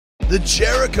The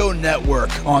Jericho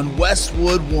Network on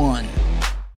Westwood One.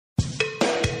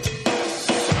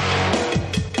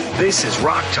 This is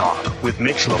Rock Talk with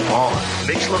Mitch LaFon.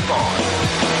 Mitch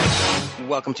LaFon.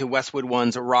 Welcome to Westwood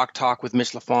One's Rock Talk with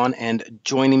Mitch LaFon, and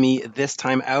joining me this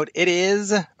time out, it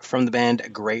is from the band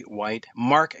Great White,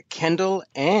 Mark Kendall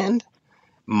and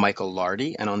Michael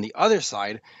Lardy, and on the other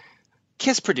side,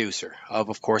 Kiss producer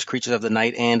of course, Creatures of the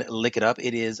Night and Lick It Up,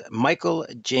 it is Michael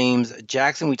James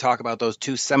Jackson. We talk about those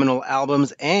two seminal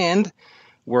albums and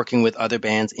working with other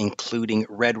bands, including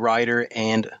Red Rider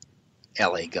and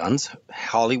LA Guns.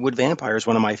 Hollywood Vampires,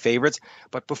 one of my favorites.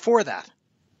 But before that,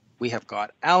 we have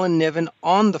got Alan Niven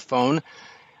on the phone.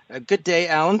 Good day,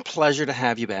 Alan. Pleasure to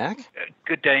have you back.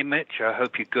 Good day, Mitch. I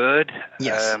hope you're good.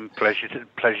 Yes. Pleasure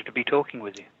to be talking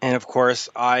with you. And of course,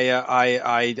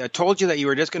 I told you that you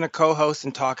were just going to co-host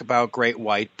and talk about Great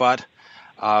White, but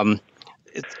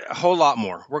it's a whole lot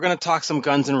more. We're going to talk some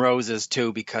Guns N' Roses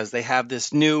too, because they have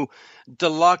this new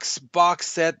deluxe box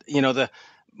set, the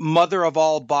mother of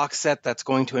all box set that's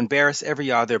going to embarrass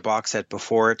every other box set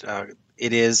before it.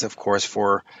 It is, of course,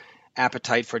 for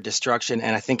Appetite for Destruction,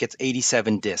 and I think it's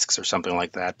 87 discs or something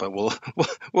like that, but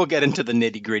we'll get into the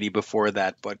nitty-gritty before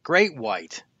that. But Great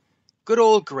White, good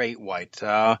old Great White.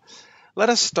 Let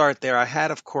us start there. I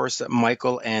had, of course,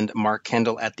 Michael and Mark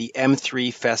Kendall at the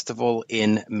M3 Festival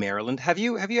in Maryland. Have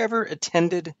you ever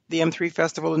attended the M3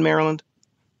 Festival in Maryland?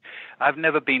 I've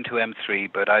never been to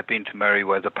M3, but I've been to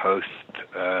Merriweather Post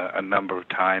a number of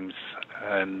times,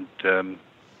 and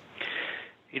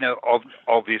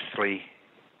obviously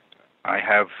I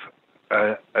have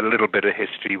a little bit of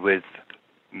history with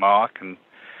Mark and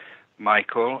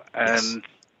Michael, and Yes.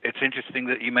 It's interesting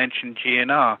that you mentioned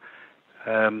GNR,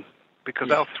 because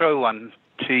Yeah. I'll throw one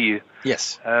to you.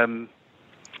 Yes.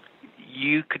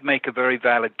 You could make a very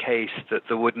valid case that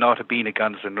there would not have been a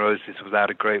Guns N' Roses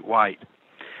without a Great White,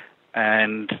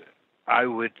 and I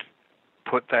would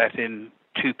put that in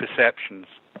two perceptions.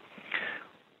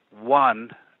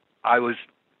 One, I was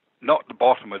not the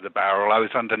bottom of the barrel, I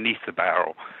was underneath the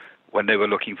barrel when they were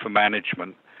looking for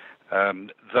management.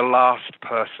 The last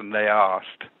person they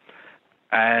asked.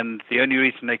 And the only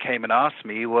reason they came and asked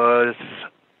me was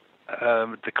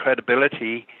the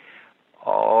credibility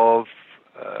of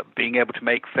being able to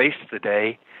make Face the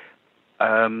Day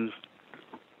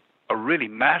a really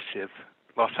massive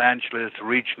Los Angeles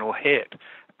regional hit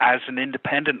as an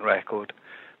independent record.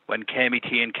 When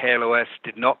KMET and KLOS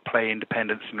did not play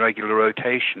independents in regular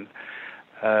rotation,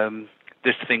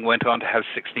 this thing went on to have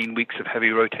 16 weeks of heavy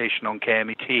rotation on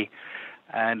KMET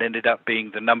and ended up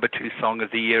being the number 2 song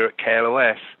of the year at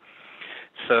KLOS.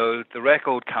 So the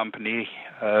record company,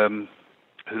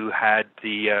 who had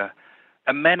the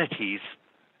amenities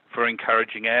for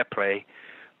encouraging airplay,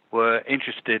 were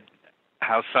interested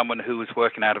how someone who was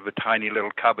working out of a tiny little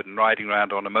cupboard and riding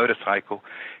around on a motorcycle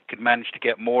could manage to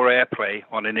get more airplay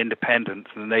on an independent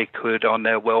than they could on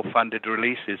their well-funded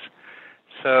releases.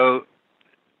 So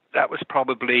that was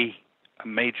probably a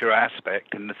major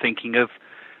aspect in the thinking of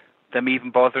them even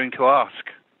bothering to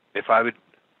ask if I would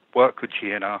work with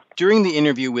GNR. During the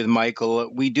interview with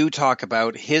Michael, we do talk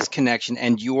about his connection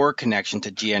and your connection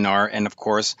to GNR, and of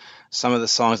course, some of the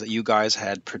songs that you guys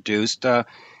had produced.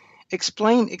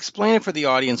 Explain it for the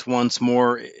audience once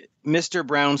more. Mr.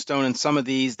 Brownstone and some of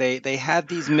these, they had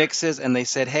these mixes and they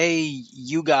said, hey,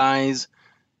 you guys,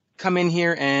 come in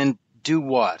here and do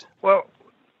what? Well,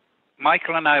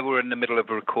 Michael and I were in the middle of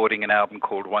recording an album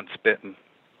called Once Bitten.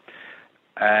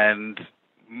 And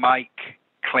Mike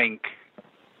Klink,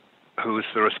 who was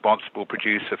the responsible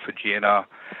producer for GNR,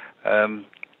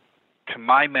 to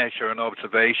my measure and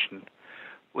observation,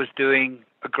 was doing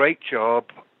a great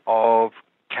job of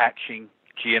catching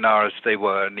GNR as they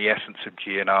were and the essence of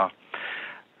GNR.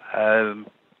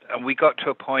 And we got to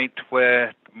a point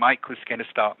where Mike was going to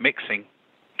start mixing.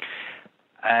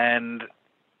 And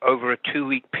over a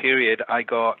 2-week period, I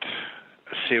got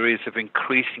a series of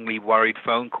increasingly worried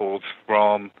phone calls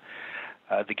from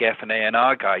the Geffen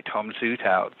A&R guy, Tom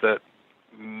Zutaut, that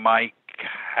Mike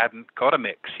hadn't got a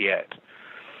mix yet.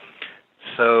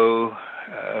 So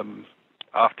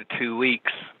after 2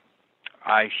 weeks,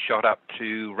 I shot up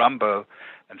to Rumbo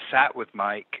and sat with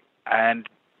Mike, and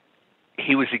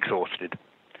he was exhausted.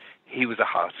 He was a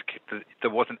husk. There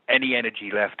wasn't any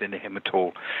energy left in him at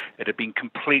all. It had been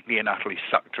completely and utterly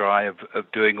sucked dry of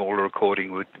doing all the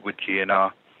recording with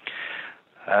GNR.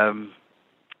 And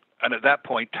at that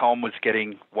point, Tom was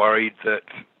getting worried that,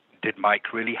 did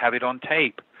Mike really have it on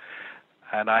tape?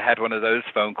 And I had one of those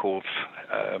phone calls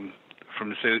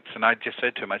from Zoots, and I just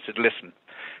said to him, I said, listen,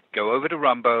 go over to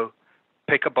Rumbo,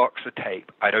 pick a box of tape.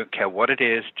 I don't care what it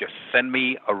is. Just send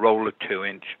me a roll of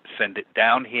 2-inch. Send it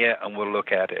down here, and we'll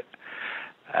look at it.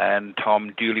 And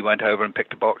Tom duly went over and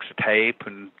picked a box of tape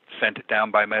and sent it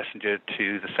down by messenger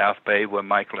to the South Bay where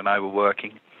Michael and I were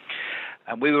working.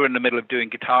 And we were in the middle of doing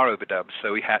guitar overdubs,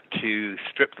 so we had to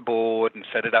strip the board and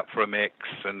set it up for a mix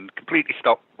and completely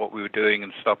stop what we were doing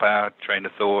and stop our train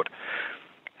of thought.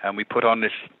 And we put on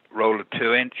this roll of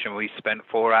 2-inch, and we spent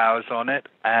 4 hours on it,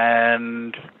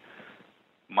 and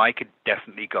Mike had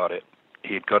definitely got it.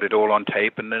 He had got it all on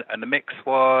tape, and the mix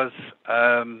was...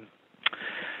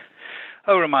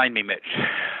 remind me, Mitch.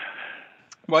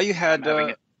 Well, you had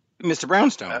Mr.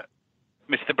 Brownstone.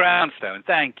 Mr. Brownstone,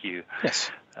 thank you. Yes.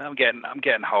 I'm getting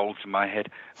holes in my head.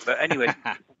 But anyway,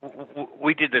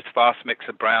 we did this fast mix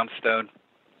of Brownstone,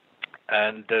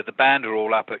 and the band are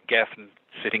all up at Geffen,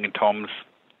 sitting in Tom's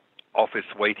office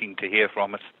waiting to hear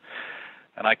from us.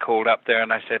 And I called up there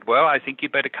and I said, well, I think you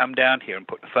better come down here and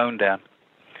put the phone down.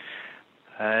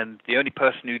 And the only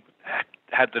person who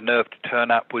had the nerve to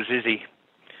turn up was Izzy.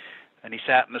 And he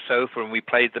sat on the sofa and we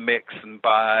played the mix, and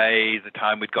by the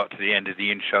time we'd got to the end of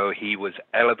the intro, he was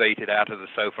elevated out of the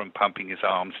sofa and pumping his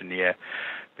arms in the air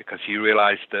because he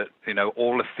realized that,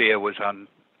 all the fear was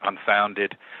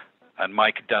unfounded, and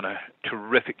Mike had done a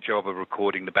terrific job of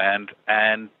recording the band,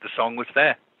 and the song was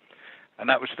there. And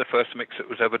that was the first mix that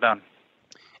was ever done.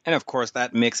 And, of course,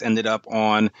 that mix ended up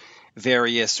on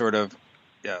various sort of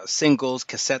singles,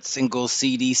 cassette singles,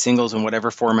 CD singles, and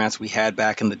whatever formats we had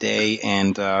back in the day.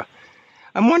 And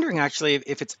I'm wondering, actually,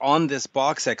 if it's on this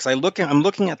box set, because I'm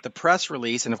looking at the press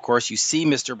release, and, of course, you see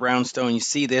Mr. Brownstone, you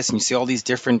see this, and you see all these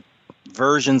different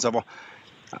versions of...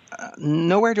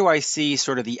 nowhere do I see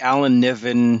sort of the Alan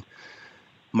Niven,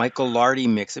 Michael Lardy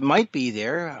mix. It might be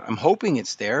there. I'm hoping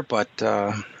it's there, but...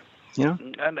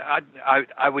 And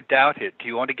I would doubt it. Do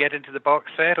you want to get into the box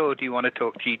set, or do you want to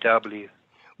talk GW?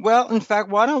 Well, in fact,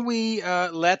 why don't we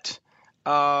let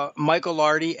Michael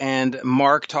Lardy and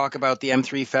Mark talk about the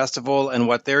M3 Festival and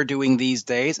what they're doing these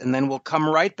days, and then we'll come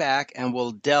right back and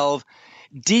we'll delve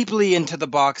deeply into the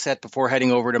box set before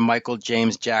heading over to Michael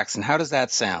James Jackson. How does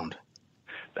that sound?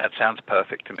 That sounds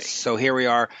perfect to me. So here we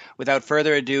are. Without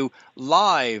further ado,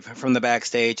 live from the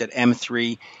backstage at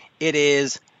M3, it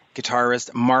is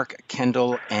guitarist Mark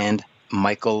Kendall and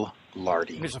Michael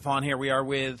Lardy. Mr. Fawn here. We are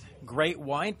with Great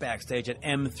White backstage at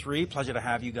M3. Pleasure to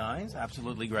have you guys.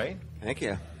 Absolutely great. Thank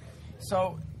you.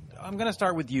 So I'm going to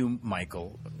start with you,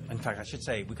 Michael. In fact, I should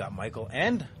say we got Michael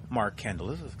and Mark Kendall.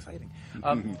 This is exciting.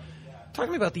 Talk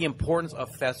to me about the importance of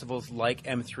festivals like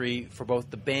M3 for both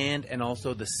the band and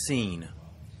also the scene.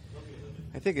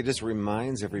 I think it just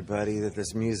reminds everybody that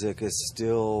this music is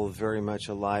still very much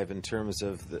alive in terms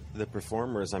of the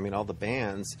performers. I mean, all the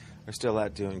bands are still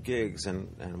out doing gigs,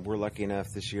 and we're lucky enough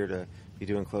this year to be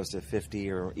doing close to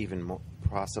 50 or even more,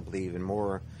 possibly even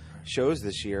more shows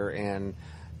this year. And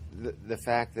the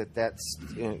fact that that's,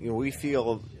 we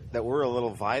feel that we're a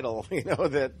little vital,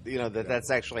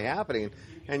 that's actually happening.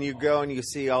 And you go and you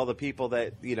see all the people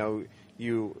that,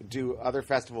 you do other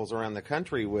festivals around the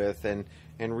country with,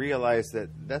 and realize that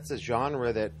that's a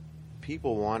genre that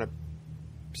people want to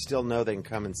still know they can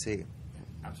come and see.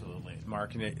 Absolutely.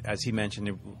 Mark, as he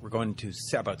mentioned, we're going to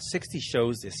about 60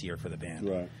 shows this year for the band.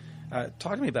 Right.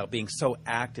 Talk to me about being so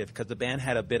active, because the band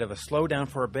had a bit of a slowdown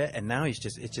for a bit, and now it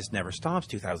just never stops.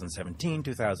 2017,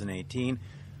 2018.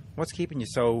 What's keeping you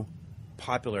so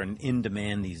popular and in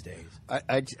demand these days?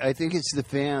 I think it's the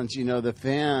fans. The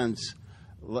fans,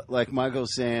 like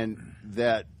Michael's saying,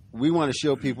 that we want to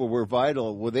show people we're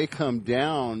vital. Well, they come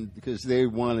down because they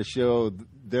want to show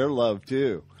their love,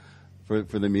 too, for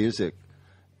the music.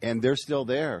 And they're still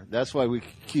there. That's why we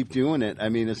keep doing it. I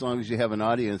mean, as long as you have an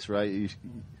audience, right,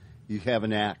 you have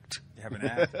an act. You have an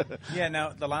act. Yeah, now,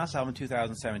 the last album,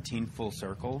 2017, Full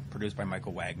Circle, produced by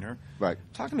Michael Wagner. Right.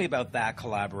 Talk to me about that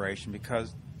collaboration,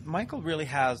 because Michael really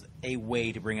has a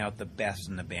way to bring out the best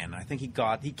in the band. I think he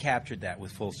captured that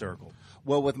with Full Circle.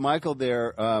 Well, with Michael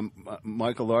there,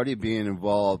 Michael Lardy being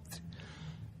involved,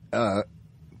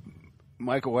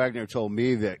 Michael Wagner told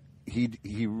me that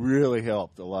he really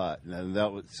helped a lot, and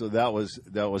that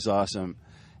was awesome.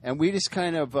 And we just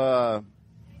kind of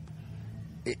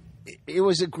it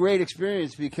was a great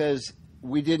experience because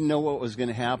we didn't know what was going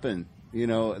to happen.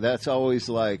 That's always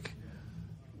like,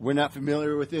 we're not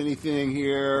familiar with anything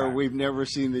here. Right. We've never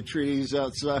seen the trees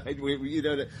outside.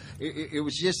 It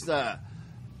was just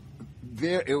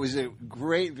it was a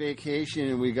great vacation,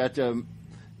 and we got to.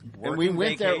 And we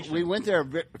went there. We went there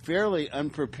fairly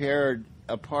unprepared,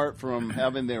 apart from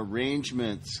having the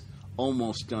arrangements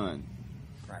almost done.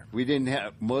 Right. We didn't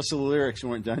have most of the lyrics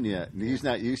weren't done yet, and he's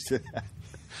not used to that.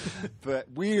 But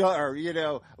we are,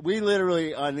 we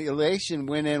literally on Elation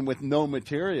went in with no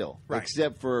material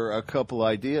except for a couple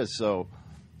ideas. So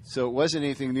it wasn't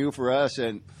anything new for us,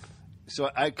 and so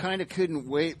I kind of couldn't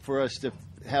wait for us to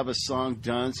have a song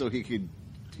done so he could,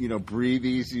 breathe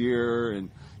easier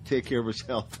and take care of his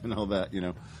health and all that,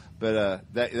 But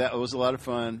that was a lot of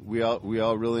fun. We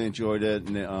all really enjoyed it,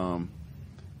 and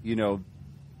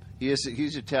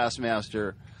he's a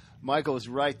taskmaster. Michael was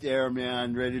right there,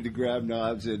 man, ready to grab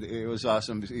knobs, and it was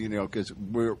awesome, because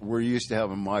we're used to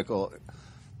having Michael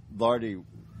Lardy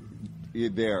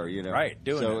there, Right,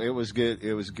 doing so it. it was good.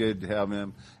 It was good to have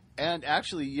him. And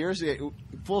actually, years ago,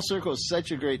 Full Circle is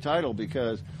such a great title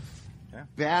because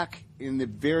back in the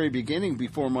very beginning,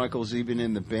 before Michael was even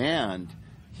in the band,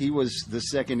 he was the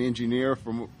second engineer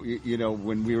from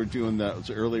when we were doing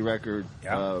the early record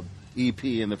EP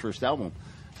in the first album,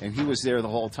 and he was there the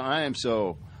whole time.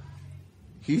 So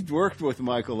he'd worked with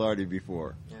Michael Lardy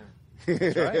before.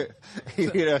 That's right.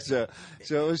 So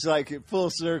it was like full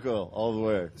circle all the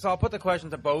way. So I'll put the question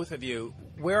to both of you.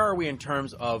 Where are we in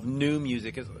terms of new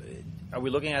music? Are we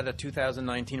looking at a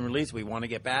 2019 release? We want to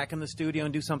get back in the studio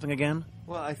and do something again?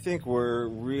 Well, I think we're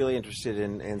really interested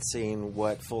in seeing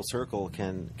what Full Circle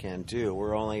can do.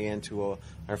 We're only into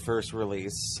our first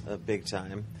release of Big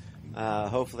Time.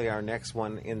 Hopefully our next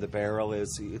one in the barrel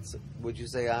is, would you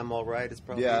say I'm All Right? It's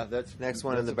probably that's next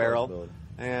one in the a barrel. possibility.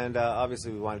 And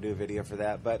obviously we want to do a video for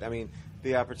that. But, I mean,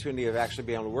 the opportunity of actually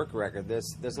being able to work a record,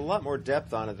 there's a lot more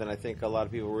depth on it than I think a lot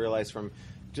of people realize from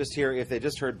just here. If they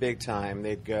just heard Big Time,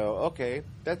 they'd go, okay,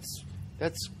 that's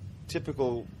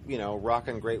typical, rock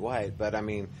and Great White. But, I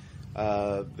mean,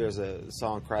 there's a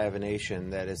song, Cry of a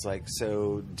Nation, that is, like,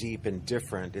 so deep and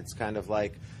different. It's kind of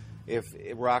like if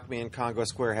Rock Me in Congo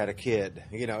Square had a kid.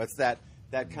 It's that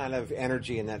kind of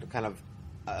energy and that kind of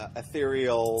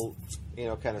ethereal,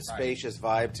 kind of spacious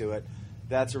vibe to it.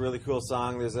 That's a really cool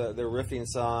song. There's the riffing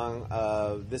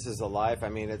song, This Is a Life. I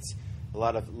mean, it's a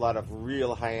lot of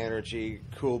real high energy,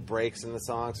 cool breaks in the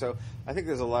song. So I think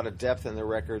there's a lot of depth in the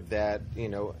record that,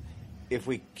 if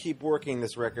we keep working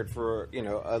this record for,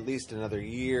 at least another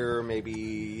year, maybe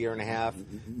year and a half,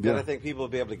 then I think people will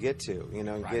be able to get to,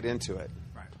 and get into it.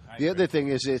 Right. The other thing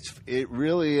is, it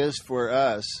really is for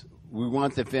us. We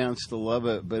want the fans to love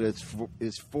it, but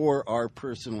it's for our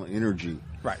personal energy.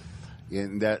 Right.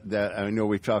 And that I know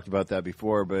we've talked about that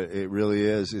before, but it really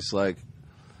is. It's like,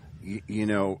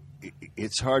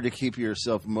 it's hard to keep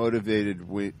yourself motivated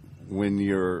when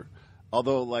you're.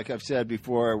 Although, like I've said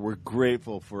before, we're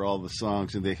grateful for all the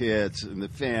songs and the hits and the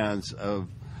fans of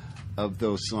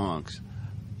those songs.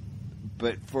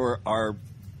 But for our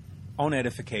own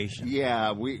edification.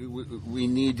 Yeah, we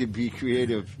need to be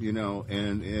creative,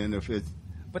 and if it's.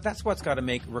 But that's what's got to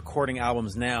make recording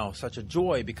albums now such a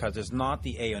joy, because there's not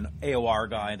the AOR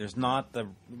guy, there's not the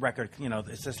record,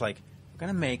 it's just like, we're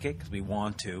going to make it because we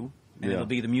want to, and it'll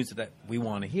be the music that we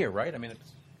want to hear, right? I mean,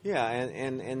 it's... Yeah,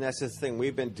 and that's the thing.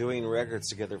 We've been doing records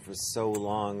together for so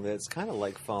long that it's kind of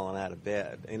like falling out of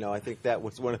bed. I think that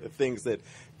was one of the things that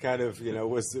kind of,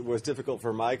 was difficult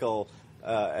for Michael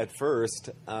at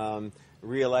first,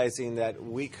 realizing that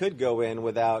we could go in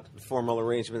without formal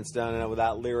arrangements done and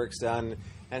without lyrics done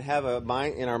and have a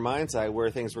mind in our mind's eye where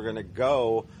things were going to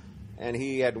go. And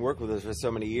he hadn't worked with us for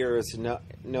so many years,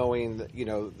 knowing that,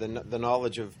 the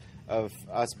knowledge of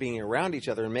us being around each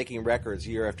other and making records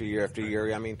year after year after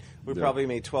year. I mean, we probably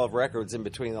made 12 records in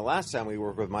between the last time we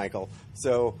worked with Michael.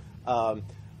 So, and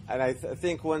I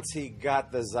think once he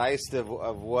got the zeist of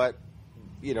what,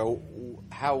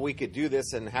 how we could do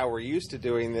this and how we're used to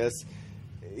doing this,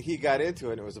 he got into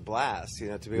it, and it was a blast,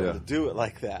 to be able to do it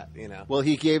like that, Well,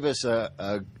 he gave us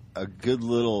a good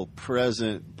little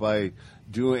present by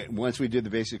doing, once we did the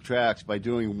basic tracks, by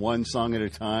doing one song at a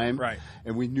time. Right.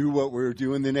 And we knew what we were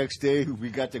doing the next day. We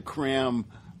got to cram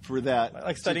for that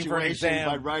like studying for an situation exam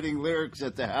by writing lyrics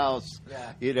at the house.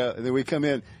 Yeah. And then we come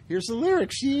in, here's the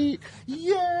lyric sheet.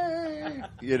 Yay!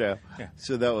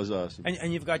 So that was awesome.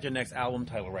 And you've got your next album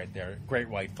title right there, Great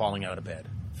White, Falling Out of Bed.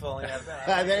 Falling out of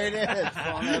bed. There it is.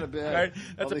 Falling out of bed. Right?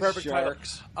 That's All a these perfect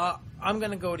sharks. title. I'm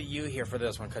going to go to you here for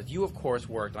this one, because you, of course,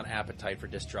 worked on Appetite for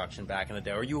Destruction back in the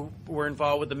day, or you were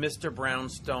involved with the Mr.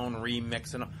 Brownstone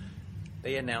remix, and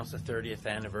they announced the 30th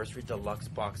anniversary deluxe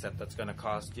box set that's going to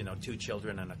cost, 2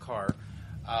 children and a car.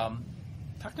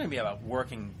 Talk to me about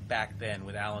working back then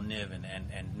with Alan Niven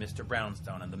and Mr.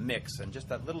 Brownstone and the mix, and just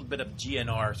that little bit of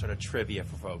GNR sort of trivia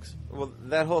for folks. Well,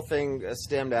 that whole thing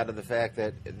stemmed out of the fact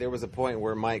that there was a point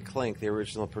where Mike Klink, the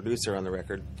original producer on the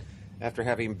record, after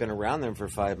having been around them for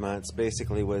 5 months,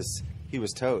 basically he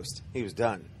was toast. He was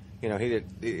done. You know,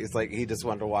 it's like he just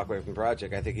wanted to walk away from the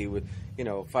project. I think he would,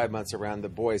 5 months around the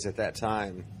boys at that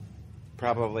time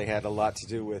probably had a lot to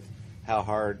do with how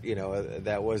hard,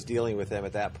 that was dealing with them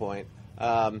at that point.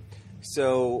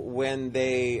 So when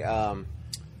they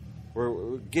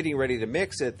were getting ready to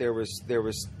mix it, there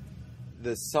was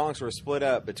the songs were split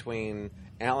up between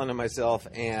Alan and myself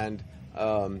and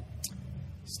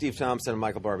Steve Thompson and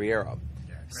Michael Barbiero.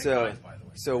 Yeah, great So guys, by the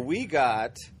way. so we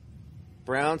got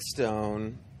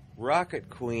Brownstone, Rocket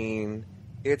Queen,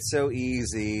 It's So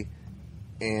Easy,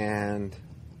 and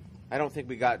I don't think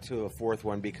we got to a fourth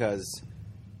one because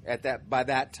by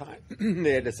that time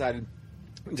they had decided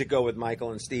to go with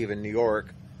Michael and Steve in New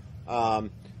York.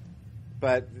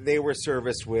 But they were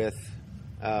serviced with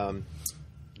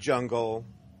Jungle,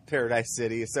 Paradise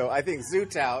City. So I think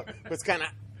Zootout was kind of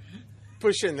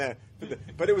pushing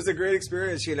but it was a great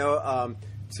experience,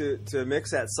 to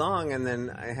mix that song, and then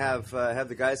I have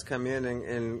the guys come in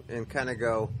and kind of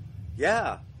go,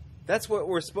 yeah, that's what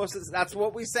we're supposed to. That's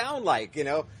what we sound like,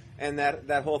 And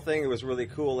that whole thing, it was really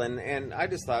cool, and I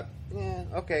just thought, yeah,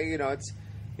 okay, it's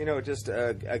just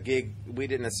a gig we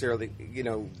didn't necessarily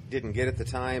didn't get at the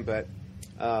time, but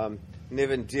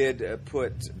Niven did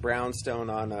put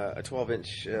Brownstone on a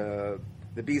 12-inch,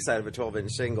 the B-side of a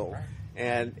 12-inch single. Right.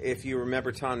 And if you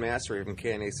remember Ton Mastery from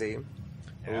KNAC,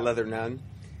 Leather Nun,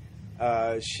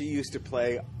 she used to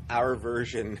play our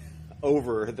version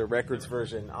over the records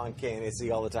version on KNAC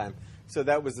all the time. So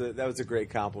that was a great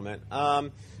compliment. I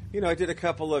did a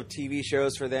couple of TV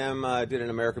shows for them. I did an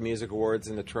American Music Awards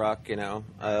in the truck,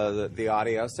 the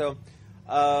audio. So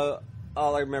all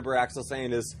I remember Axl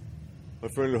saying is, my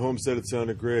friend at home said it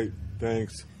sounded great.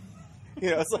 Thanks.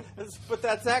 But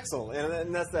that's Axl,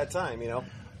 and that's that time,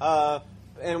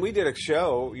 And we did a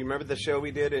show. You remember the show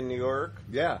we did in New York?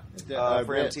 Yeah. For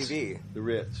Ritz. MTV. The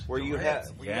Ritz. Where you had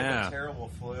Yeah. a terrible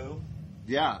flu.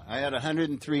 Yeah, I had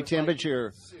 103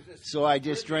 temperature, so I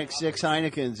just drank 6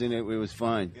 Heinekens and it was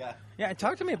fine. Yeah. Yeah, and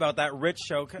talk to me about that Ritz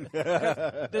show.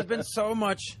 There's been so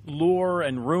much lore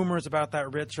and rumors about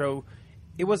that Ritz show.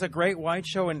 It was a Great White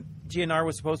show, and GNR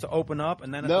was supposed to open up,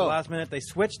 and then at the last minute they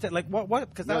switched it. Like what?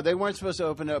 Because they weren't supposed to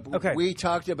open up. Okay. We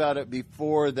talked about it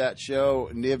before that show.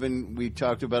 We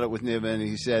talked about it with Niven, and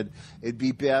he said it'd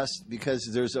be best because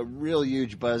there's a real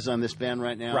huge buzz on this band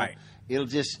right now. Right. It'll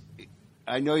just.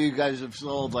 I know you guys have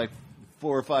sold like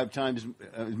 4 or 5 times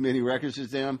as many records as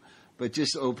them, but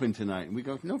just open tonight. And we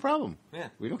go, no problem. Yeah.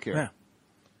 We don't care. Yeah.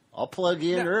 I'll plug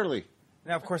in early.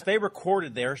 Now, of course, they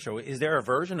recorded their show. Is there a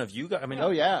version of you guys? I mean,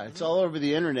 Oh yeah, it's all over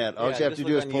the internet. All you have to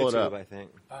do is pull it up. I think.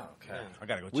 Oh, okay. I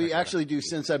gotta go. Check We it out. actually do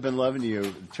Since I've Been Loving You.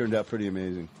 It turned out pretty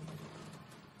amazing.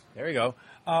 There you go.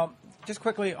 Just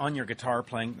quickly on your guitar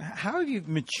playing, how have you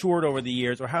matured over the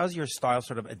years, or how has your style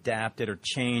sort of adapted or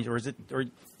changed, or is it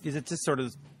just sort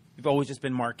of you've always just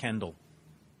been Mark Kendall?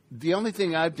 The only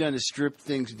thing I've done is strip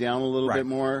things down a little Right. bit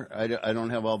more. I don't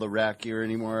have all the rack gear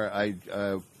anymore. I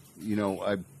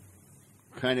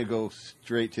kind of go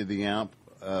straight to the amp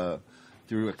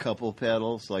through a couple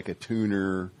pedals, like a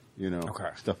tuner, Okay.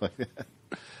 stuff like that.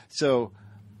 So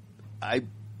I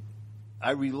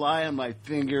rely on my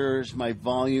fingers, my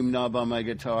volume knob on my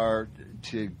guitar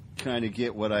to kind of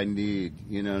get what I need.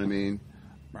 You know what I mean?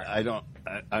 Right.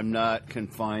 I'm not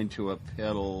confined to a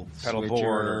pedal Pedal switcher,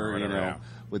 board or whatever, yeah.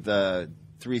 with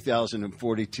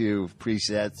 3,042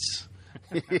 presets.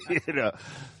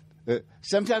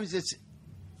 Sometimes it's,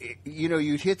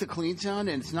 you'd hit the clean sound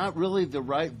and it's not really the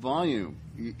right volume.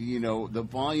 The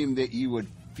volume that you would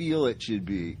feel it should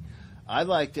be. I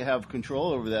like to have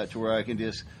control over that to where I can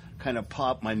just kind of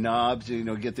pop my knobs,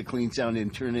 get the clean sound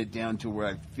and turn it down to where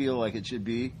I feel like it should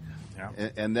be. Yeah.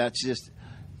 And that's just,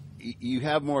 you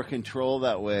have more control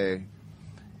that way.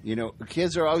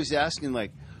 Kids are always asking,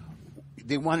 like,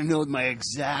 they want to know my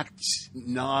exact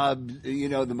knob,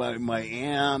 my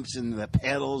amps and the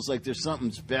pedals. Like, there's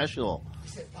something special.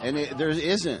 And there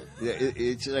isn't.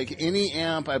 It's like any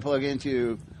amp I plug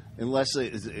into, unless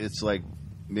it's like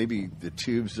maybe the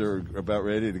tubes are about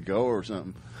ready to go or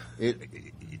something.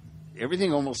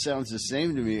 Everything almost sounds the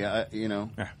same to me, Yeah.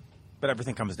 But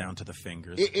everything comes down to the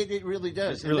fingers. It really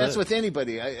does. It really and that's is. with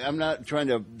anybody. I'm not trying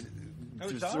to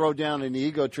throw down an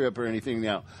ego trip or anything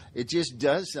now. It just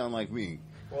does sound like me.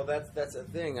 Well, that's the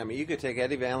thing. I mean, you could take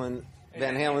Eddie Van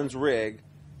Halen's rig,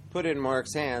 put it in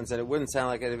Mark's hands, and it wouldn't sound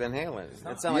like Eddie Van Halen.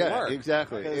 It'd sound like Mark.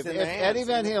 Exactly. Because If in the hands, Eddie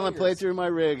Van in the Halen fingers. played through my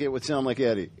rig, it would sound like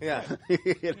Eddie. Yeah.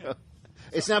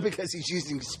 It's not because he's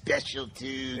using special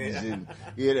tunes and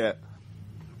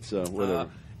So whatever.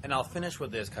 And I'll finish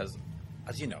with this because,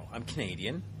 as you know, I'm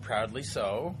Canadian, proudly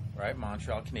so, right?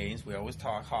 Montreal Canadiens, we always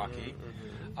talk hockey.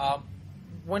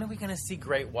 When are we going to see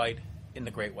Great White in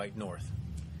the Great White North?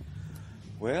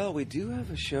 Well, we do have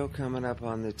a show coming up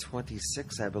on the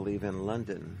 26th, I believe, in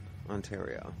London,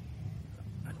 Ontario.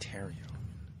 Ontario.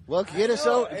 Well, get us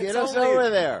over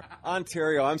there.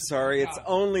 Ontario, I'm sorry. It's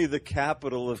only the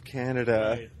capital of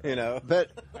Canada, you know.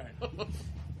 But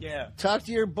Yeah. talk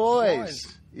to your boys,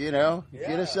 you know.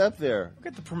 Get us up there. We'll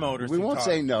get the promoters. We to won't talk.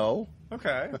 say no.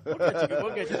 Okay.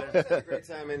 We'll get you there. It's a great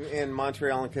time in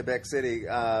Montreal and Quebec City,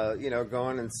 you know,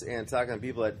 going and talking to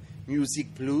people at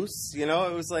Musique Plus. You know,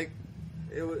 it was like...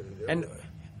 And I'm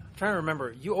trying to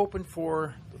remember, you opened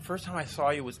for... The first time I saw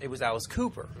you it was Alice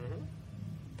Cooper. Mm-hmm.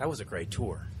 That was a great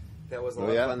tour. That was a lot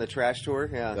of fun, the Trash Tour.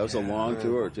 Yeah, That was a long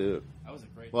tour, too. That was a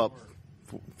great Well,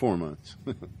 tour. 4 months.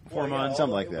 4 months,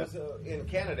 something like that. In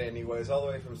Canada, anyways, all the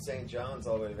way from St. John's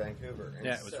all the way to Vancouver. And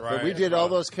Yeah, it was so- right. But we did all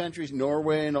those countries,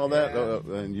 Norway and all that,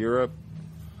 and Europe.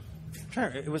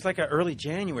 It was like an early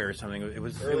January or something. It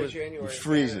was January. it was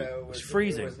freezing. Canada It was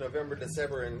freezing. It was November,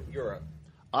 December in Europe.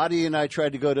 Audie and I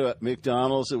tried to go to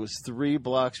McDonald's. It was 3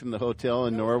 blocks from the hotel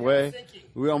in Norway.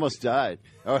 We almost died.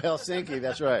 Oh, Helsinki,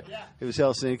 that's right. It was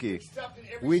Helsinki.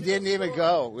 We didn't even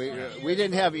go. We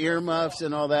didn't have earmuffs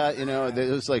and all that. You know, it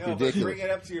was like No, but ridiculous. bring it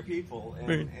up to your people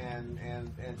and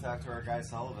talk to our guy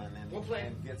Sullivan and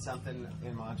get something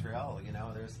in Montreal. You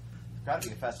know, there's got to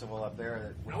be a festival up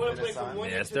there that would fit us on.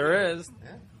 Yes, there is.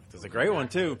 Yeah. There's a great one,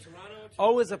 too.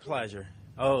 Always a pleasure.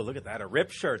 Oh, look at that. A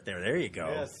ripped shirt there. There you go.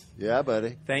 Yes. Yeah,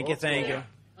 buddy. Thank you. I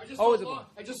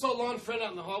just saw Lon Friend out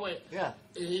in the hallway. Yeah.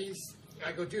 And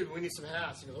I go, dude, we need some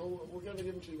hats. He goes, oh, we're going to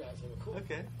give them to you guys. I go, cool.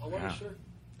 Okay. I'll wear Yeah. a shirt.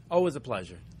 Always a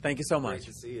pleasure. Thank you so Great much.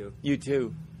 to see you. You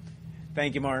too.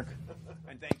 Thank you, Mark.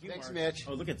 And thank you, Thanks, Mark. Mitch.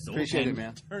 Oh, look at Zoltan. Appreciate it,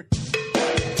 man.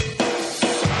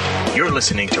 You're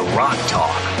listening to Rock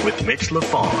Talk with Mitch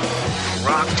LaFon.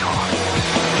 Rock Talk.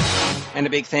 And a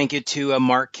big thank you to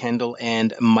Mark Kendall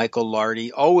and Michael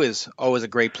Lardy. Always a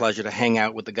great pleasure to hang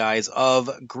out with the guys of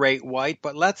Great White.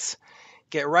 But let's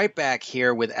get right back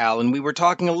here with Alan. We were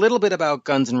talking a little bit about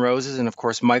Guns N' Roses, and of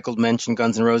course Michael mentioned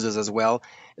Guns N' Roses as well.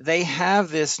 They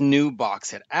have this new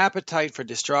box set, Appetite for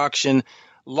Destruction,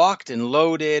 Locked and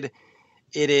Loaded.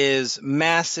 It is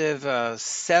massive,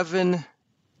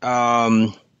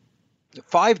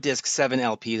 5-disc, 7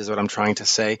 LPs is what I'm trying to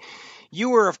say.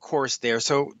 You were, of course, there.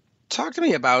 So talk to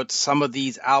me about some of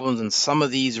these albums and some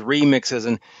of these remixes.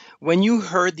 And when you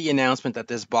heard the announcement that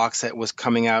this box set was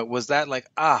coming out, was that like,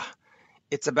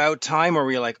 it's about time? Or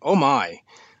were you like, oh my,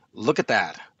 look at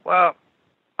that? Well,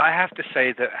 I have to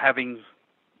say that having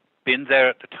been there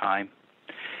at the time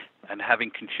and having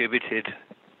contributed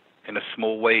in a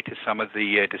small way to some of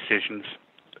the decisions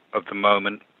of the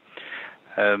moment,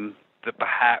 that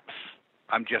perhaps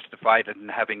I'm justified in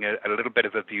having a little bit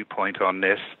of a viewpoint on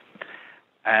this.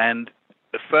 And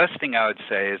the first thing I would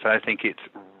say is I think it's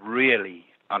really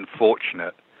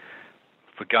unfortunate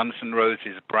for Guns N'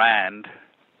 Roses brand,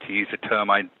 to use a term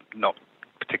I'm not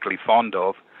particularly fond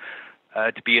of,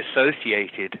 to be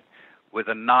associated with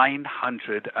a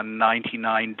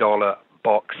 $999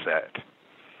 box set.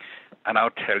 And I'll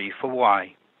tell you for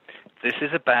why. This is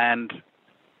a band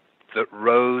that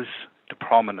rose to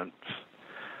prominence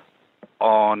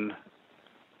on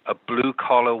a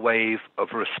blue-collar wave of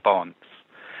response,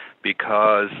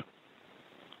 because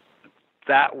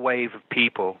that wave of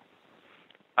people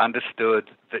understood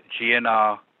that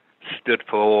GNR stood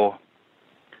for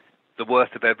the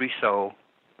worth of every soul,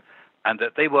 and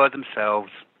that they were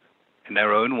themselves, in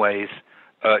their own ways,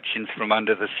 urchins from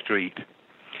under the street.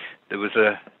 There was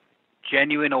a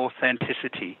genuine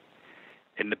authenticity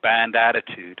in the band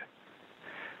attitude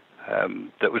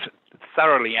that was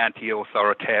thoroughly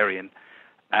anti-authoritarian,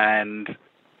 and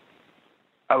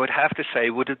I would have to say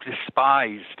would have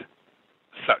despised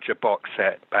such a box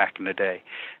set back in the day.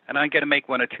 And I'm going to make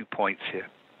 1 or 2 points here.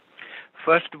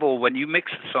 First of all, when you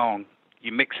mix a song,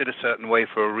 you mix it a certain way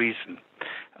for a reason.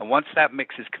 And once that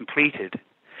mix is completed,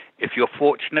 if you're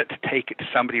fortunate to take it to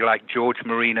somebody like George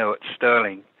Marino at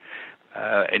Sterling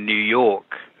in New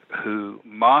York, who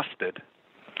mastered,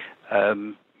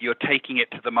 you're taking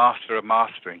it to the master of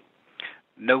mastering.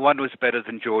 No one was better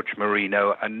than George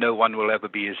Marino, and no one will ever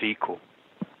be his equal.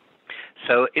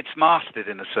 So it's mastered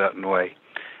in a certain way.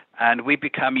 And we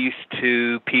become used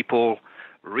to people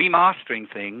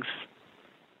remastering things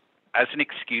as an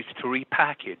excuse to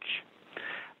repackage.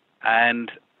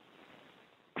 And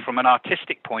from an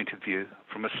artistic point of view,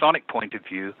 from a sonic point of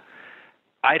view,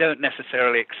 I don't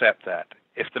necessarily accept that.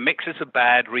 If the mixes are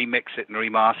bad, remix it and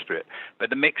remaster it.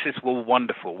 But the mixes were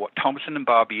wonderful. What Thompson and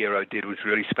Barbiero did was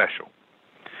really special.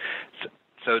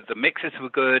 So the mixes were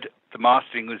good, the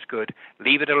mastering was good.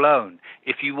 Leave it alone.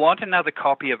 If you want another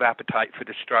copy of Appetite for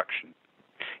Destruction,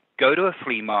 go to a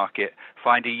flea market,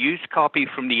 find a used copy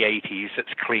from the 80s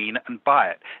that's clean, and buy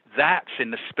it. That's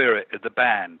in the spirit of the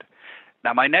band.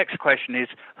 Now, my next question is,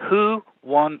 who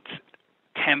wants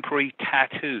temporary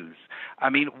tattoos? I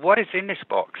mean, what is in this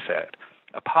box set?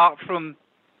 Apart from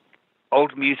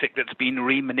old music that's been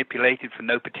remanipulated for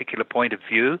no particular point of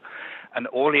view, and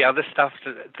all the other stuff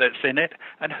that's in it,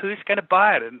 and who's going to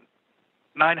buy it at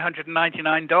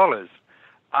 $999?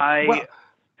 I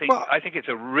think it's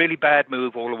a really bad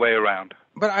move all the way around.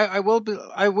 But I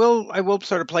will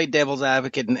sort of play devil's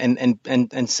advocate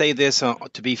and say this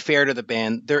to be fair to the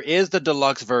band. There is the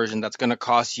deluxe version that's going to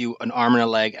cost you an arm and a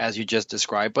leg, as you just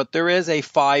described. But there is a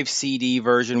 5 CD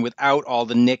version without all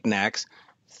the knickknacks,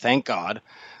 thank God,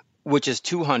 which is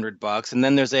 $200, and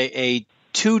then there's a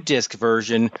 2-disc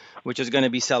version, which is going to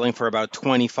be selling for about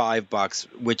 $25,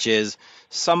 which is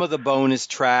some of the bonus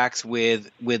tracks with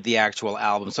the actual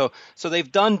album. So they've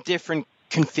done different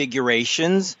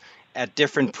configurations at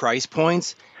different price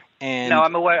points. And no,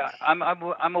 I'm aware.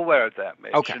 I'm aware of that,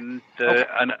 Mitch. Okay.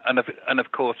 And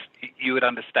of course, you would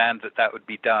understand that would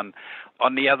be done.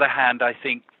 On the other hand, I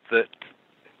think that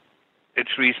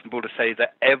it's reasonable to say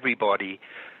that everybody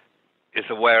is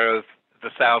aware of the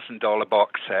 $1,000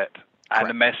 box set and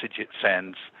the message it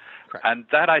sends. Correct. And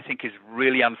that, I think, is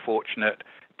really unfortunate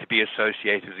to be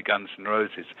associated with Guns N'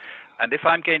 Roses. And if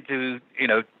I'm going to,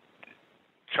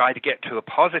 try to get to a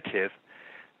positive,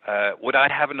 would I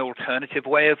have an alternative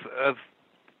way of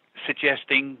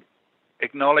suggesting,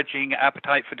 acknowledging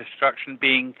Appetite for Destruction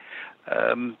being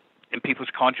in people's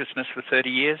consciousness for 30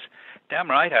 years? Damn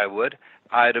right I would.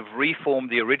 I'd have reformed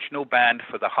the original band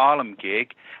for the Harlem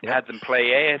gig, had them play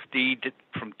AFD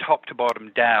from top to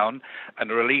bottom down, and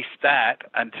released that.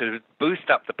 And to boost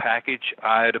up the package,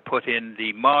 I'd have put in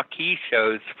the marquee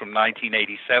shows from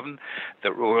 1987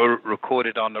 that were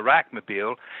recorded on the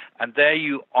Rackmobile. And there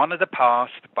you honor the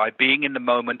past by being in the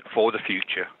moment for the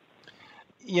future.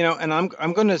 And I'm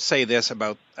going to say this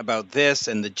about this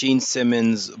and the Gene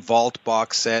Simmons Vault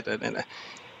box set. And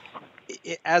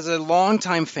as a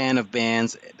longtime fan of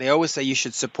bands, they always say you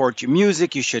should support your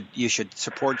music, you should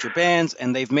support your bands,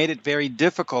 and they've made it very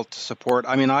difficult to support.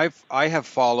 I mean, I have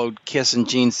followed Kiss and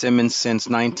Gene Simmons since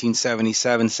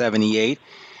 1977, 78,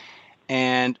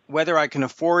 and whether I can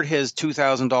afford his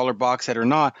 $2,000 box set or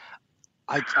not,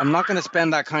 I'm not going to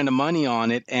spend that kind of money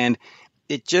on it. And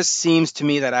it just seems to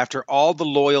me that after all the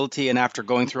loyalty and after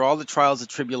going through all the trials and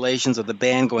tribulations of the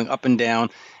band going up and down,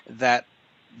 that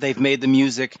they've made the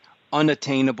music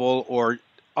unattainable or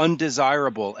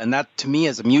undesirable, and that to me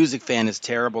as a music fan is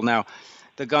terrible. Now,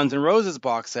 the Guns N' Roses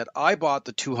box set, I bought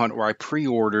the 200, or I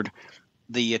pre-ordered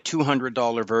the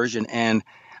 $200 version, and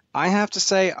I have to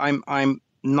say I'm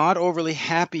not overly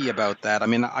happy about that. I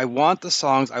mean, I want the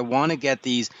songs, I want to get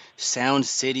these Sound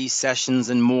City sessions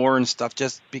and more and stuff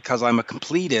just because I'm a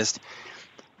completist,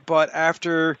 but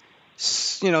after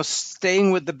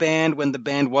staying with the band when the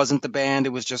band wasn't the band,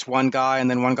 it was just one guy, and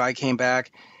then one guy came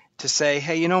back to say,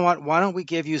 hey, you know what, why don't we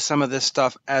give you some of this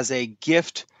stuff as a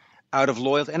gift out of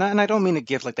loyalty? And I don't mean a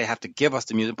gift like they have to give us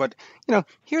the music, but,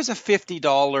 here's a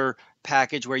 $50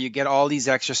 package where you get all these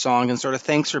extra songs and sort of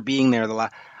thanks for being there.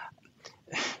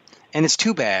 And it's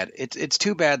too bad. It's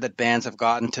too bad that bands have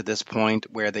gotten to this point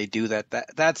where they do that.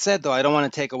 That said, though, I don't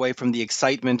want to take away from the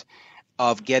excitement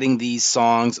of getting these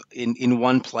songs in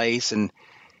one place.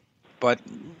 But,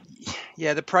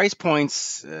 yeah, the price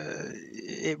points,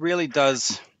 it really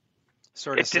does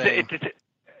sort of say.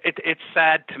 It's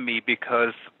sad to me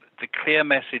because the clear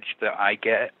message that I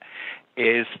get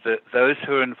is that those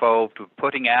who are involved with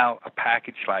putting out a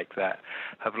package like that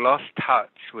have lost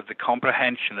touch with the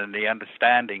comprehension and the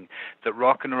understanding that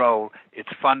rock and roll is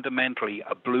fundamentally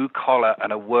a blue-collar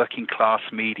and a working-class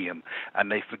medium,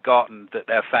 and they've forgotten that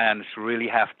their fans really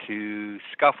have to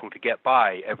scuffle to get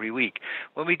by every week.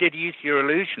 When we did Use Your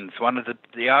Illusions, one of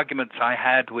the arguments I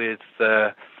had with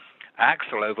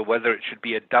Axl over whether it should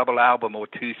be a double album or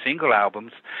 2 single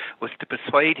albums was to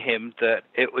persuade him that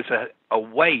it was a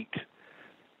weight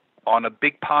on a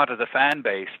big part of the fan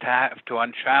base to have to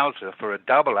untrouser for a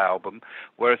double album,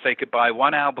 whereas they could buy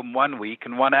one album one week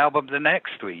and one album the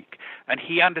next week. And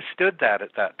he understood that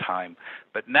at that time.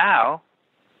 But now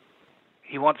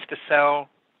he wants to sell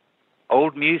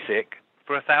old music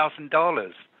for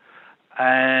 $1,000.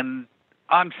 And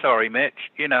I'm sorry, Mitch,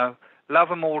 love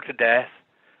them all to death,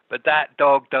 but that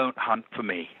dog don't hunt for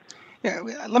me. Yeah,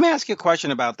 let me ask you a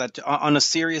question about that on a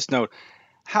serious note.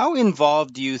 How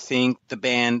involved do you think the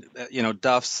band,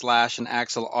 Duff, Slash, and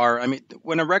Axl are? I mean,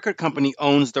 when a record company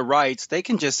owns the rights, they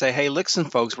can just say, hey, listen,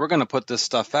 folks, we're going to put this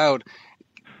stuff out.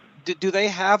 Do they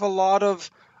have a lot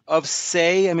of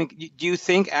say? I mean, do you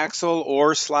think Axl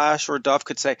or Slash or Duff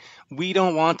could say, we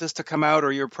don't want this to come out,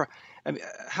 or I mean,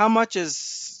 how much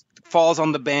falls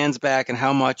on the band's back and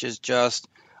how much is just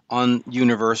on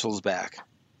Universal's back?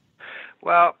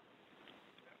 Well,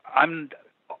 I'm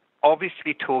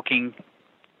obviously talking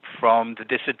from the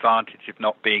disadvantage of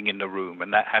not being in the room,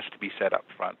 and that has to be said up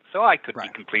front. So I could be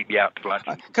completely out to lunch.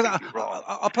 Because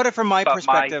I'll put it from my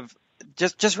perspective,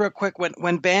 just real quick.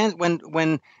 When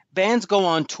bands go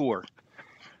on tour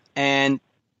and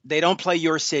they don't play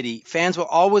your city, fans will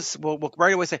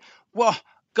right away say, "Well,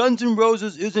 Guns N'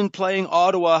 Roses isn't playing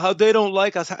Ottawa. How they don't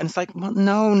like us?" And it's like, well,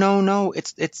 no.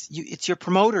 It's your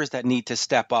promoters that need to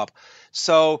step up.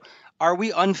 So, are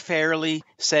we unfairly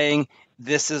saying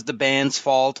this is the band's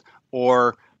fault,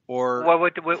 or? Well,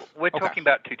 we're talking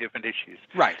about two different issues,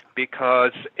 right?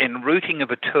 Because in routing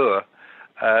of a tour,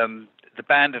 the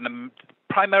band and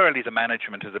primarily the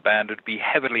management of the band would be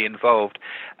heavily involved,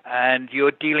 and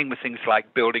you're dealing with things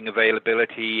like building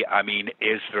availability. I mean,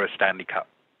 is there a Stanley Cup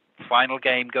final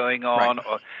game going on, right.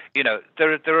 or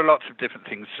there are lots of different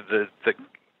things that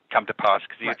come to pass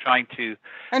because you're trying to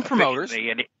and promoters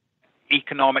and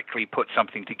economically put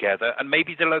something together, and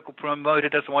maybe the local promoter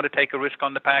doesn't want to take a risk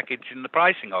on the package and the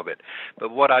pricing of it.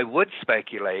 But what I would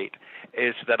speculate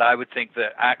is that I would think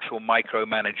that Axl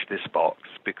micromanaged this box,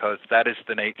 because that is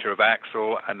the nature of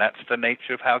Axl, and that's the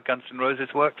nature of how Guns N'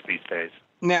 Roses works these days.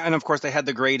 Yeah, and of course they had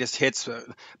the greatest hits,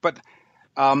 but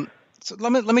so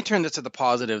let me turn this to the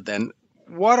positive then.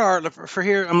 What are, for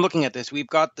here, I'm looking at this. We've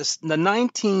got the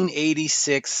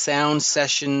 1986 Sound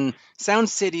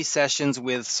City sessions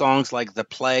with songs like The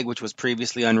Plague, which was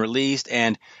previously unreleased,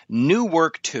 and New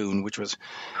Work Tune, which was.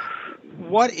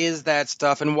 What is that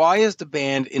stuff, and why is the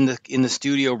band in the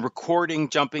studio recording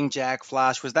Jumping Jack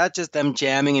Flash? Was that just them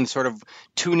jamming and sort of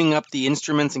tuning up the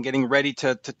instruments and getting ready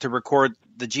to record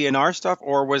the GNR stuff,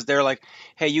 or was there like,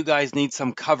 hey, you guys need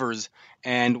some covers,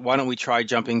 and why don't we try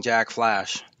Jumping Jack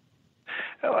Flash?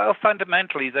 Well,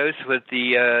 fundamentally, those were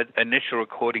the initial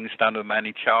recordings done with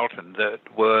Manny Charlton that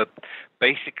were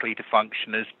basically to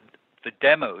function as the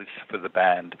demos for the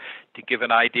band, to give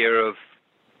an idea of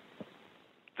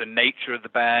the nature of the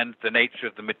band, the nature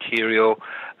of the material,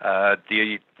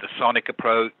 the sonic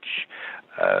approach.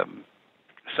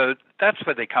 So that's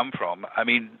where they come from. I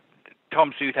mean,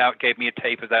 Tom Zutaut gave me a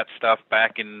tape of that stuff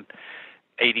back in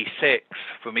 '86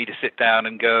 for me to sit down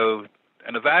and go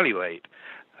and evaluate.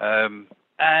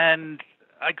 And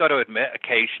I got to admit,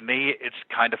 occasionally it's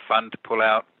kind of fun to pull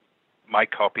out my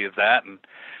copy of that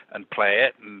and play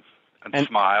it and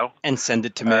smile. And send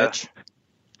it to Mitch.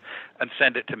 And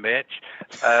send it to Mitch.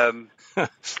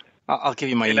 I'll give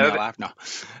you my email after.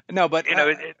 No, but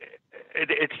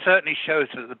it certainly shows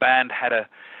that the band had a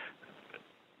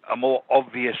more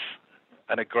obvious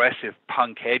and aggressive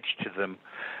punk edge to them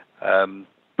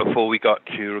before we got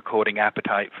to recording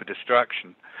Appetite for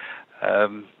Destruction.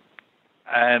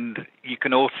 And you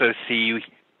can also see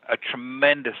a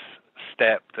tremendous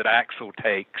step that Axl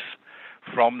takes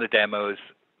from the demos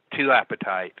to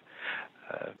Appetite.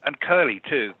 And Curly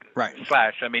too, right?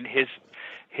 Slash. I mean, his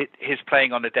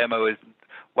playing on the demo is,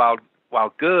 while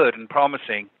good and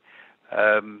promising,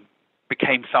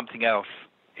 became something else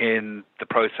in the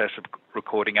process of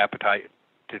recording Appetite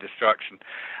to Destruction.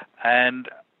 And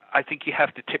I think you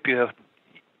have to tip your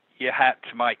hat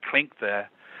to Mike Klink there,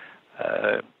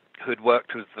 who had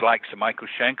worked with the likes of Michael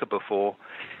Schenker before,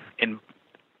 in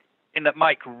that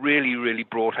Mike really, really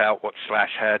brought out what Slash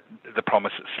had, the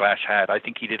promise that Slash had. I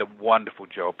think he did a wonderful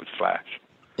job with Slash.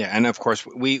 Yeah, and of course,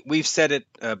 we've said it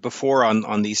before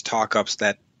on these talk-ups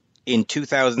that in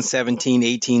 2017,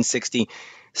 18, 16,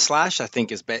 Slash, I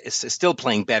think, is still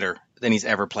playing better than he's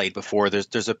ever played before.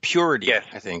 There's a purity, yes.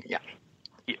 I think. Yeah.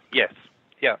 Yes.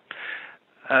 Yeah.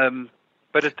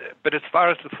 But as far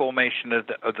as the formation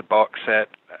of the box set,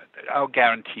 I'll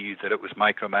guarantee you that it was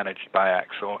micromanaged by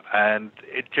Axl, and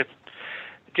it just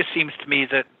seems to me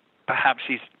that perhaps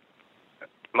he's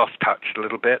lost touch a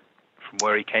little bit from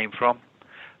where he came from,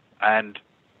 and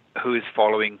who his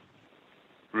following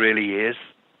really is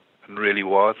and really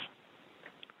was.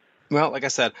 Well, like I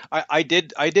said, I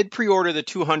did pre-order the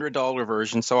 $200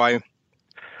 version, so I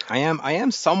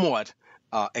am somewhat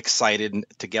excited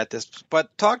to get this.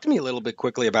 But talk to me a little bit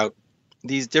quickly about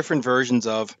these different versions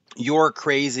of You're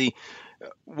Crazy.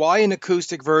 Why an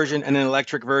acoustic version and an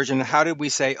electric version? How did we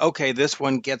say, okay, this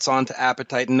one gets onto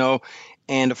Appetite? No.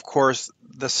 And of course,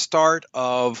 the start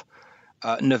of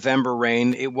November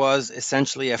Rain, it was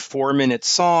essentially a 4-minute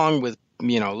song with a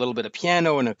little bit of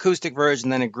piano and acoustic version.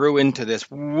 Then it grew into this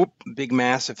big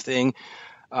massive thing.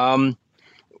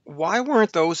 Why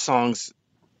weren't those songs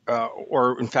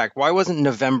or in fact, why wasn't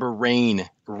November Rain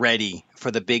ready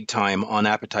for the big time on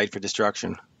Appetite for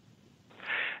Destruction?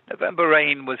 November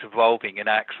Rain was evolving in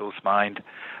Axl's mind,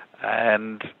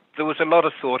 and there was a lot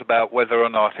of thought about whether or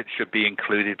not it should be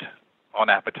included on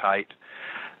Appetite.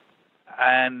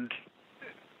 And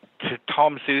to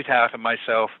Tom Zutaut and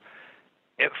myself,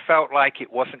 it felt like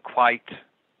it wasn't quite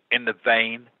in the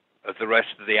vein of the rest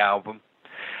of the album.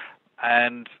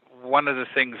 And one of the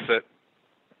things that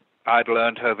I'd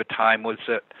learned over time was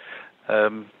that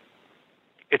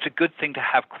it's a good thing to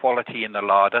have quality in the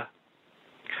larder.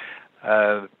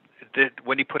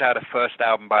 When you put out a first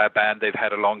album by a band, they've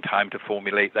had a long time to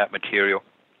formulate that material.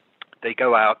 They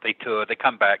go out, they tour, they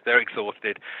come back, they're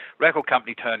exhausted. Record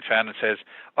company turns around and says,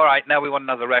 all right, now we want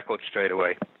another record straight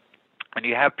away. And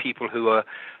you have people who are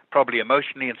probably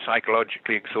emotionally and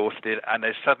psychologically exhausted, and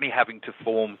they're suddenly having to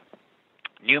form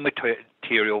new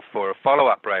material for a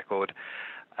follow-up record.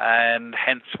 And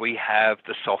hence we have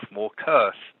the sophomore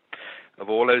curse of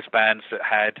all those bands that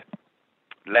had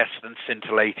less than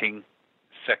scintillating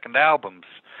second albums.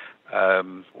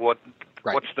 What's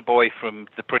the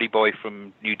pretty boy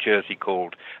from New Jersey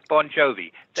called? Bon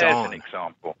Jovi. There's John. an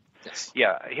example. Yes.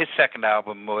 Yeah, his second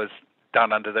album was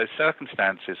done under those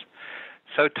circumstances.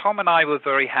 So Tom and I were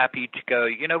very happy to go,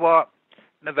 you know what,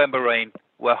 November Rain,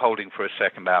 we're holding for a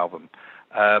second album.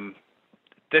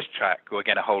 This track we're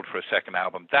going to hold for a second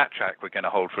album. That track we're going to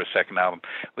hold for a second album.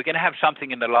 We're going to have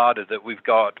something in the larder that we've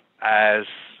got as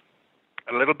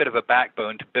a little bit of a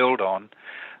backbone to build on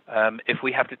if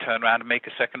we have to turn around and make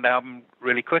a second album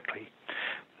really quickly.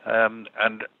 And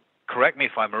correct me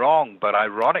if I'm wrong, but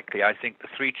ironically, I think the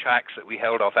 3 tracks that we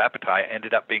held off Appetite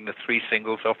ended up being the 3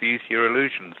 singles off Use Your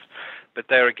Illusions. But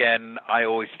there again, I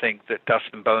always think that Dust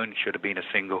and Bones should have been a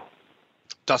single.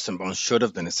 Dust and Bones should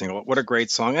have been a single. What a great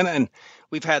song. And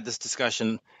we've had this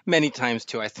discussion many times,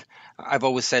 too. I've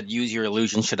always said Use Your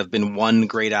Illusion should have been one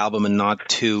great album and not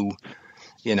 2,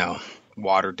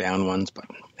 watered down ones. But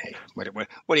hey, what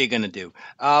are you going to do?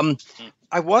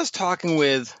 I was talking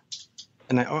with,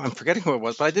 and I'm forgetting who it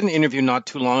was, but I did an interview not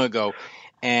too long ago,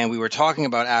 and we were talking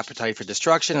about Appetite for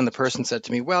Destruction, and the person said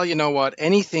to me, well, you know what,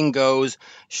 Anything Goes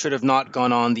should have not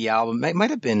gone on the album. It might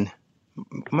have been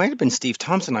Steve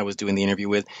Thompson I was doing the interview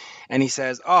with, and he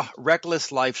says,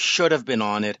 Reckless Life should have been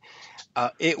on it.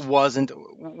 It wasn't.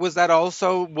 Was that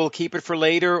also, we'll keep it for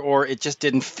later, or it just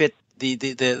didn't fit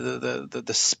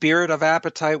the spirit of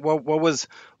Appetite? What was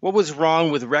wrong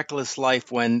with Reckless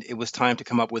Life when it was time to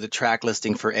come up with a track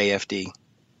listing for AFD?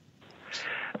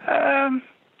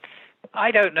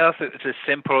 I don't know if it was as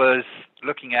simple as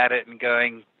looking at it and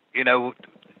going,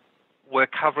 we're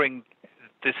covering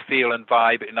this feel and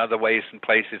vibe in other ways and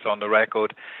places on the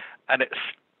record, and it's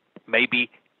maybe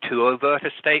too overt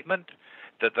a statement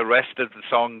that the rest of the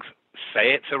songs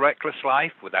say it's a reckless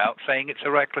life without saying it's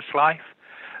a reckless life.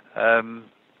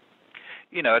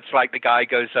 It's like the guy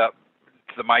goes up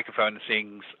to the microphone and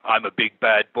sings, I'm a big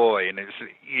bad boy, and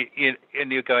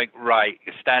you're going, right,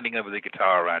 you're standing over the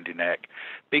guitar around your neck.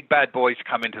 Big bad boys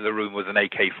come into the room with an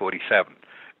AK-47.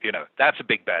 That's a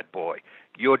big bad boy.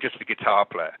 You're just a guitar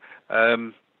player.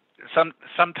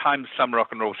 Sometimes some rock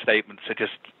and roll statements are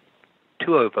just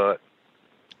too overt.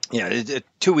 Yeah, it's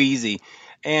too easy.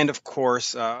 And of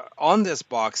course, on this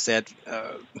box set,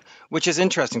 which is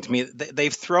interesting to me,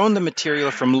 they've thrown the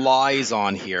material from Lies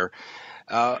on here,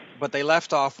 but they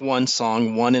left off one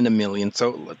song, One in a Million.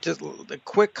 So just a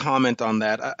quick comment on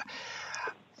that.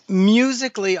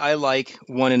 Musically, I like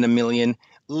One in a Million.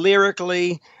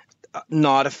 Lyrically,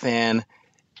 not a fan.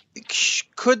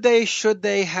 Should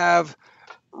they have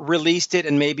released it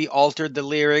and maybe altered the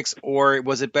lyrics, or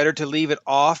was it better to leave it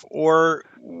off, or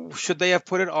should they have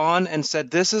put it on and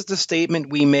said, this is the statement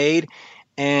we made?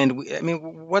 And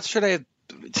what do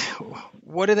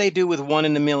they do with One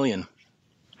in a Million?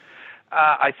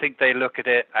 I think they look at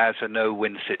it as a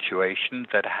no-win situation,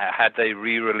 that had they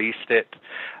re-released it,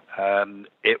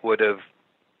 it would have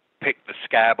picked the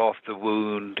scab off the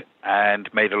wound and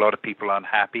made a lot of people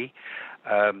unhappy.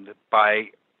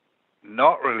 By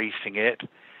not releasing it,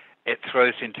 it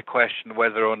throws into question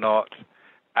whether or not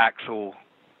Axl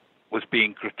was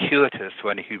being gratuitous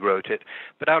when he wrote it.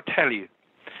 But I'll tell you,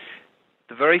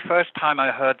 the very first time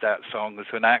I heard that song was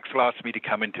when Axl asked me to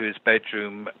come into his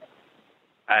bedroom,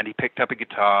 and he picked up a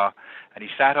guitar, and he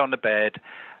sat on the bed,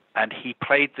 and he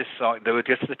played this song. There were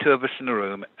just the two of us in the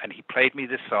room, and he played me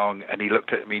this song, and he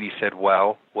looked at me and he said,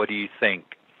 well, what do you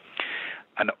think?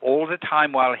 And all the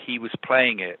time while he was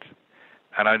playing it,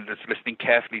 and I was listening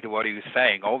carefully to what he was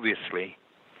saying, obviously,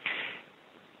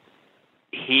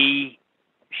 he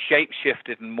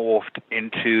shape-shifted and morphed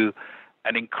into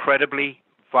an incredibly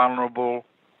vulnerable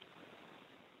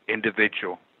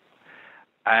individual.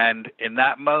 And in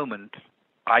that moment,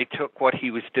 I took what he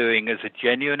was doing as a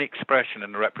genuine expression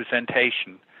and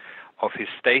representation of his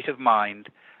state of mind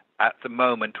at the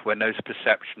moment when those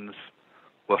perceptions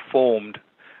were formed,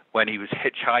 when he was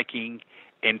hitchhiking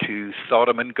into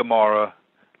Sodom and Gomorrah,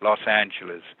 Los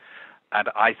Angeles. And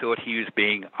I thought he was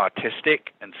being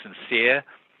artistic and sincere,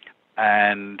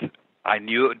 and I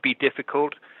knew it would be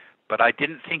difficult, but I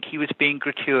didn't think he was being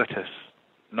gratuitous,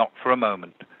 not for a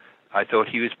moment. I thought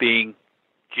he was being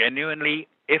genuinely,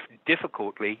 if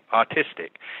difficultly,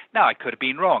 artistic. Now, I could have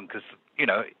been wrong, because, you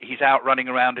know, he's out running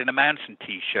around in a Manson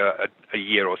T-shirt a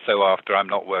year or so after I'm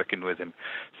not working with him.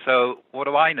 So what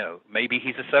do I know? Maybe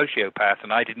he's a sociopath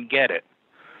and I didn't get it.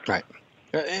 Right.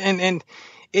 And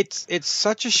it's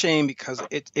such a shame because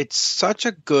it's such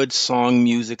a good song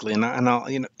musically, and I'll,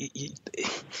 you know,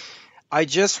 I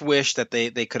just wish that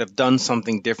they could have done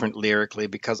something different lyrically,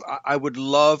 because I would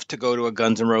love to go to a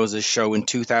Guns N' Roses show in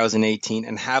 2018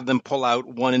 and have them pull out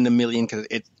One in a Million, because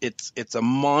it's a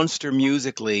monster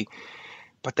musically,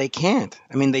 but they can't.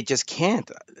 I mean, they just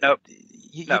can't. Nope.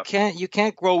 You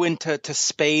can't go into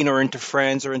Spain or into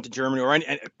France or into Germany or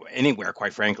anywhere,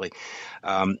 quite frankly,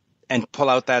 and pull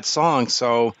out that song.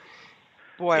 So,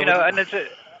 boy, you know,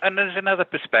 and there's another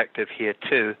perspective here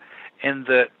too, in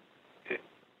that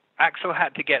Axl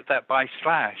had to get that by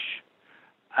Slash,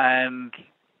 and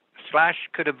Slash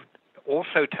could have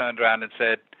also turned around and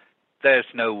said, "There's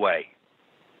no way."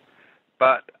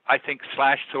 But I think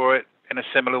Slash saw it in a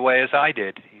similar way as I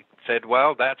did. He said,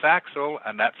 well, that's Axl,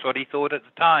 and that's what he thought at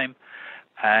the time,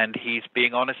 and he's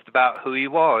being honest about who he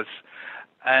was.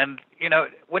 And, you know,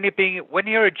 when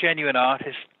you're a genuine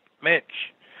artist,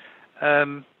 Mitch,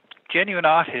 genuine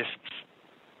artists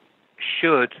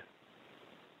should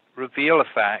reveal the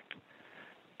fact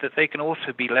that they can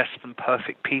also be less than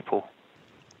perfect people.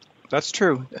 That's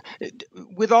true.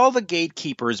 With all the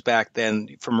gatekeepers back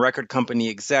then, from record company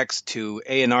execs to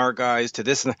A&R guys to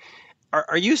this,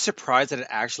 are you surprised that it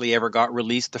actually ever got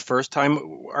released the first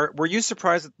time? Were you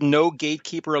surprised that no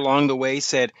gatekeeper along the way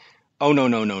said, "Oh, no. I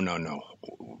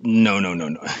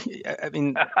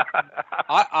mean,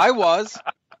 I was.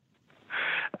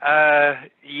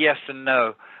 Yes and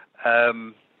no.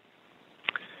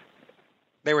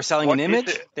 They were selling an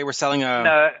image? They were selling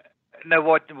a... No,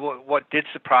 what did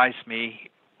surprise me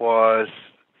was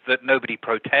that nobody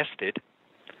protested.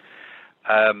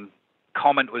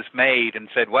 Comment was made and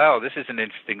said, well, this is an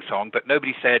interesting song, but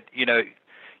nobody said, you know,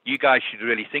 you guys should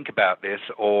really think about this,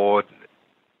 or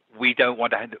we don't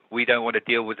want to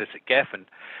deal with this at Geffen.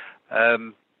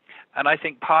 And I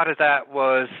think part of that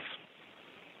was...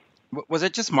 Was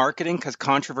it just marketing because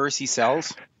controversy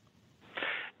sells?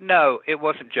 No, it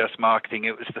wasn't just marketing.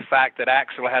 It was the fact that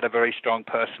Axl had a very strong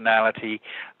personality,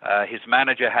 his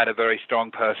manager had a very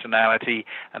strong personality,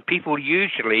 and people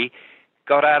usually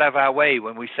got out of our way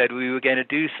when we said we were going to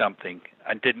do something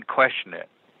and didn't question it,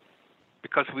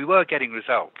 because we were getting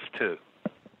results too.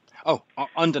 Oh,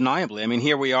 undeniably. I mean,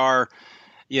 here we are,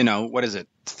 you know, what is it,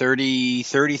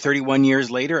 31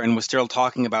 years later, and we're still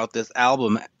talking about this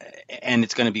album, and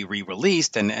it's going to be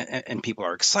re-released, and people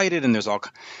are excited, and there's all...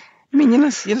 I mean, you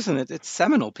listen, it's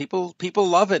seminal. People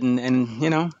love it, and you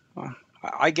know,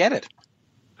 I get it.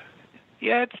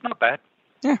 Yeah, it's not bad.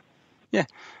 Yeah.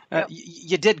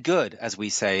 You did good, as we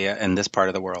say in this part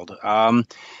of the world.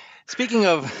 Speaking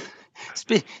of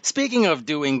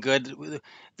doing good,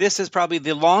 this is probably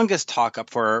the longest talk up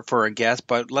for a guest,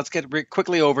 but let's get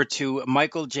quickly over to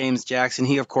Michael James Jackson.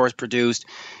 He, of course, produced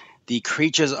the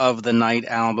Creatures of the Night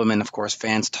album, and of course,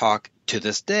 fans talk to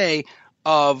this day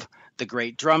of the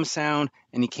great drum sound,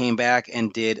 and he came back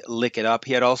and did Lick It Up.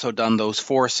 He had also done those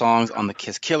 4 songs on the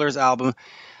Kiss Killers album.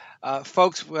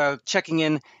 Folks, checking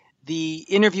in, the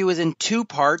interview is in 2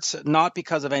 parts, not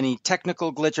because of any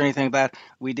technical glitch or anything like that.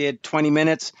 We did 20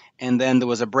 minutes, and then there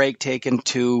was a break taken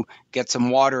to get some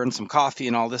water and some coffee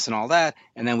and all this and all that,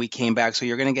 and then we came back. So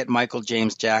you're going to get Michael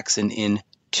James Jackson in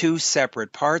 2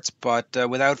 separate parts, but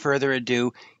without further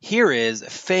ado, here is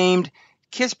famed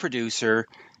Kiss producer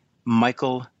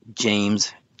Michael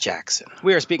James Jackson.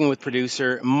 We are speaking with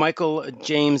producer Michael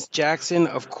James Jackson.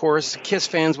 Of course, Kiss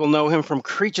fans will know him from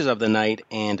Creatures of the Night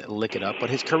and Lick It Up,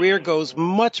 but his career goes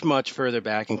much, much further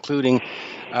back, including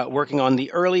working on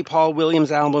the early Paul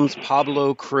Williams albums,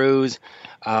 Pablo Cruz,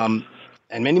 and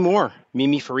many more.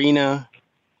 Mimi Farina,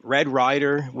 Red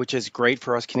Rider, which is great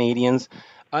for us Canadians.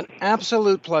 An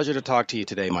absolute pleasure to talk to you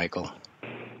today, Michael.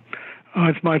 Oh,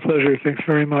 it's my pleasure. Thanks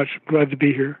very much. Glad to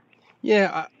be here.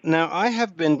 Yeah, now I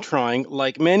have been trying,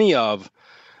 like many of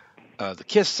the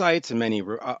Kiss sites and many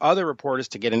other reporters,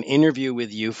 to get an interview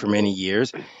with you for many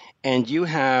years. and you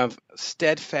have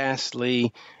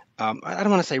steadfastly, I don't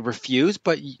want to say refused,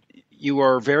 but you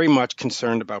are very much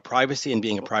concerned about privacy and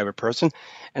being a private person.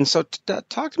 And so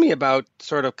talk to me about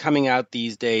sort of coming out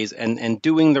these days and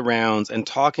doing the rounds and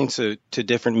talking to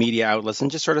different media outlets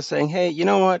and just sort of saying, hey, you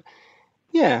know what?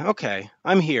 Yeah, okay,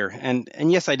 I'm here. And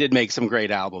yes, I did make some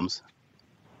great albums.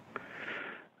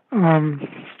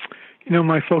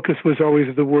 My focus was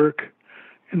always the work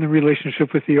and the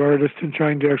relationship with the artist and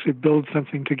trying to actually build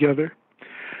something together.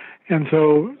 And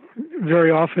so very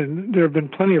often there have been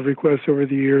plenty of requests over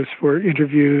the years for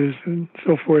interviews and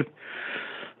so forth.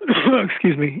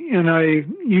 Excuse me. And I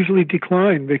usually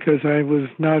decline because I was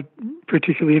not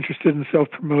particularly interested in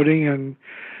self-promoting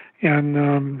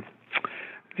and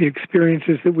the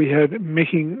experiences that we had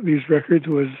making these records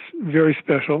was very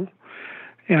special.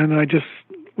 And I just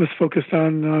was focused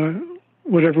on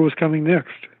whatever was coming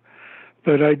next.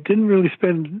 But I didn't really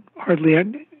spend hardly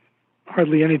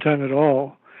any time at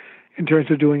all in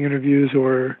terms of doing interviews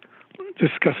or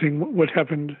discussing what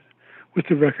happened with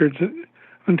the records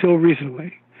until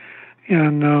recently.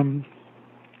 And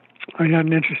I had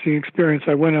an interesting experience.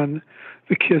 I went on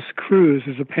the KISS cruise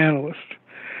as a panelist.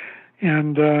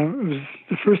 And it was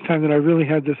the first time that I really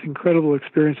had this incredible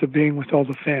experience of being with all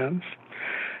the fans.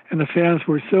 And the fans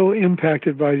were so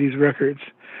impacted by these records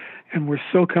and were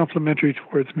so complimentary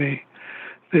towards me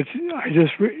that I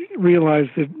just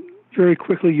realized that very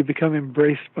quickly you become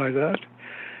embraced by that.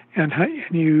 And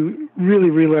you really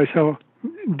realize how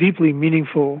deeply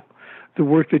meaningful the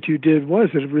work that you did was.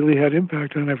 It really had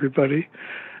impact on everybody.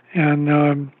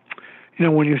 And,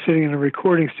 when you're sitting in a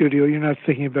recording studio, you're not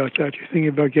thinking about that. You're thinking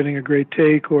about getting a great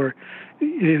take, or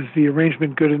is the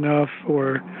arrangement good enough,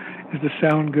 or is the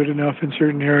sound good enough in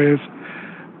certain areas.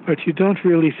 But you don't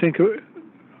really think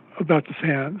about the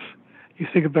fans. You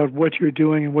think about what you're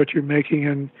doing and what you're making,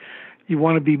 and you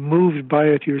want to be moved by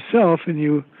it yourself.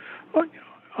 And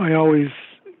I always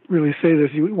really say this,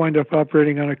 you wind up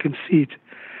operating on a conceit.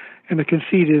 And the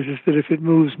conceit is that if it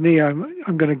moves me,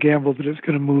 I'm going to gamble that it's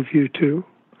going to move you too.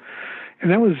 And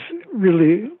that was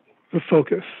really the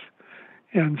focus.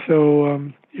 And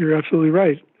so you're absolutely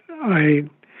right. I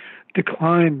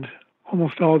declined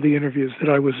almost all the interviews that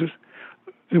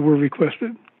were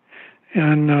requested.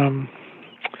 And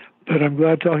but I'm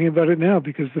glad talking about it now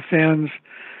because the fans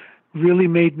really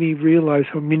made me realize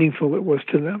how meaningful it was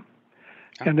to them.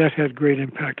 And that had great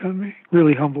impact on me,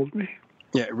 really humbled me.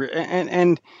 Yeah,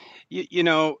 and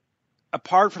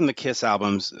apart from the KISS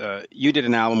albums, you did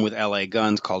an album with LA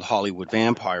Guns called Hollywood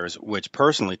Vampires, which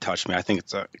personally touched me. I think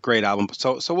it's a great album.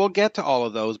 So we'll get to all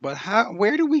of those, but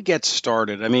where do we get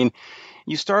started? I mean,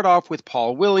 you start off with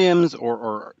Paul Williams,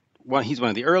 or he's one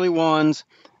of the early ones,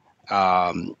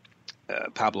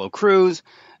 Pablo Cruz.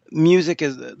 The music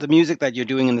that you're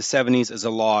doing in the 70s is a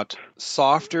lot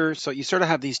softer. So you sort of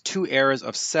have these two eras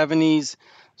of 70s,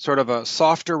 sort of a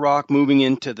softer rock moving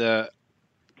into the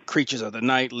Creatures of the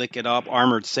Night, Lick It Up,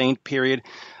 Armored Saint period.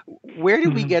 Where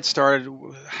did we get started?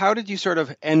 How did you sort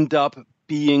of end up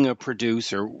being a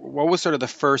producer? What was sort of the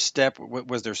first step?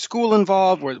 Was there school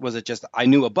involved? Was it just I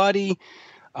knew a buddy?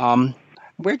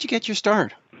 Where'd you get your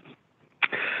start?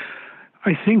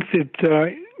 I think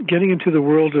that getting into the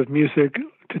world of music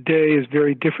today is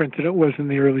very different than it was in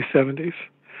the early 70s. In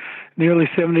the early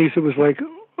 70s, it was like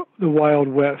the Wild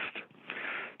West.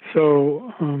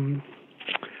 So,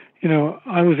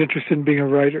 I was interested in being a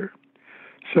writer.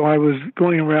 So I was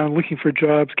going around looking for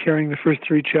jobs, carrying the first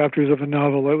 3 chapters of a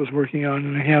novel I was working on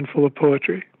and a handful of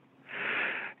poetry.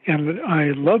 And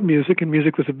I loved music, and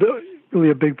music was really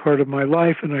a big part of my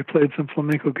life, and I played some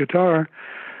flamenco guitar.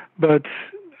 But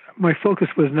my focus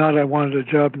was not I wanted a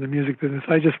job in the music business.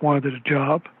 I just wanted a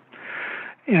job.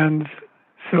 And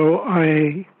so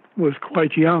I was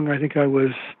quite young. I think I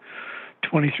was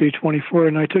 23, 24,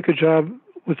 and I took a job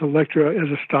with Elektra as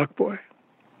a stock boy.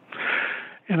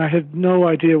 And I had no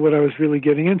idea what I was really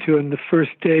getting into. And the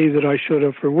first day that I showed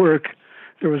up for work,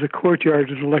 there was a courtyard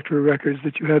at Elektra Records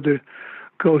that you had to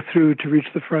go through to reach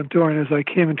the front door. And as I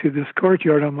came into this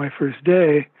courtyard on my first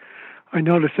day, I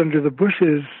noticed under the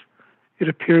bushes, it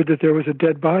appeared that there was a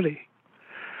dead body.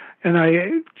 And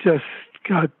I just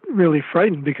got really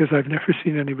frightened because I've never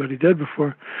seen anybody dead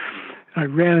before. And I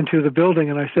ran into the building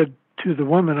and I said to the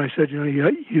woman, I said,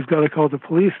 you've got to call the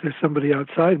police. There's somebody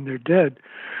outside and they're dead.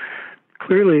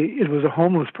 Clearly, it was a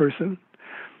homeless person.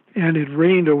 And it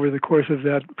rained over the course of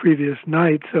that previous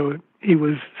night, so he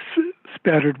was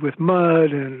spattered with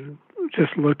mud and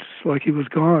just looked like he was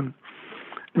gone.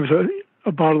 There was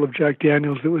a bottle of Jack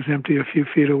Daniels that was empty a few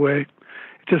feet away.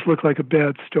 It just looked like a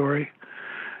bad story.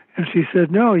 And she said,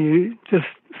 no, you just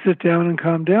sit down and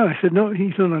calm down. I said, no,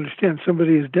 you don't understand.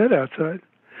 Somebody is dead outside.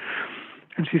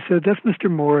 And she said, "That's Mr.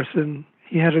 Morrison.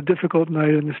 He had a difficult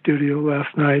night in the studio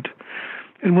last night.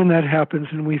 And when that happens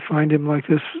and we find him like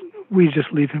this, we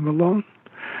just leave him alone."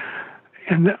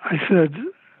 And I said,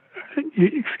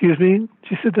 "Excuse me?"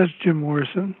 She said, "That's Jim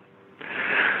Morrison."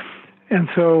 And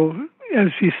so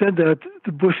as she said that,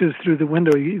 the bushes through the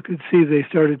window, you could see they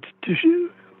started to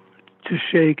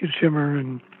shake and shimmer.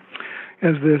 And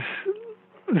as this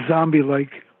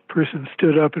zombie-like person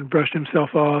stood up and brushed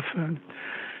himself off and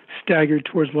staggered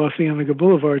towards La Cienega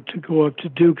Boulevard to go up to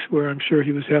Duke's, where I'm sure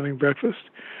he was having breakfast.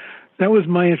 That was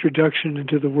my introduction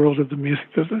into the world of the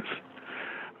music business.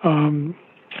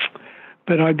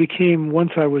 But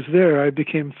once I was there, I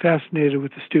became fascinated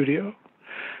with the studio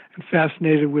and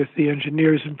fascinated with the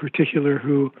engineers in particular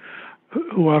who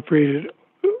operated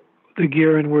the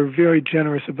gear and were very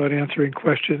generous about answering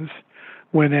questions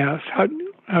when asked.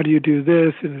 How do you do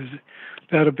this? And is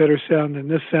that a better sound than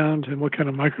this sound? And what kind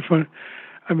of microphone?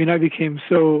 I mean, I became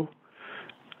so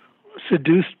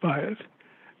seduced by it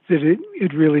that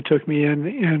it really took me in.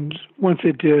 And once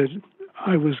it did,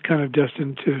 I was kind of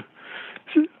destined to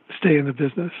stay in the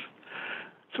business.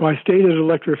 So I stayed at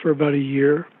Elektra for about a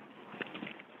year.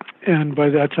 And by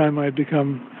that time, I had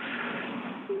become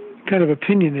kind of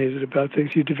opinionated about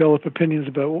things. You develop opinions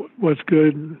about what's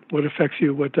good, what affects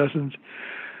you, what doesn't.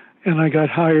 And I got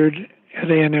hired at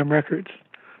A&M Records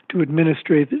to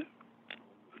administrate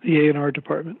the A&R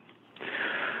department.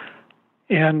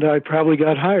 And I probably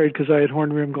got hired because I had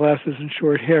horn-rimmed glasses and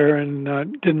short hair and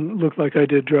didn't look like I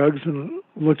did drugs and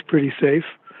looked pretty safe.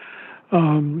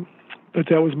 But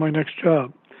that was my next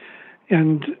job.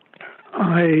 And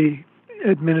I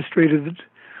administrated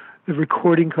the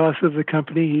recording costs of the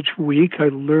company each week. I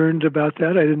learned about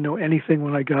that. I didn't know anything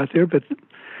when I got there, but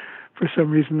for some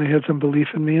reason they had some belief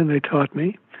in me and they taught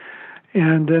me.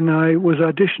 And then I was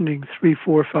auditioning 3,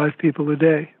 4, 5 people a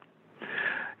day.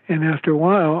 And after a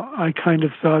while, I kind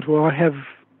of thought, well, I have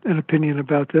an opinion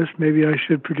about this. Maybe I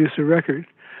should produce a record.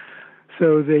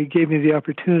 So they gave me the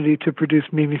opportunity to produce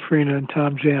Mimi Farina and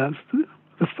Tom Jans,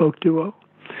 the folk duo.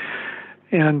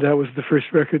 And that was the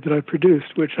first record that I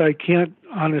produced, which I can't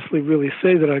honestly really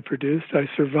say that I produced. I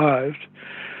survived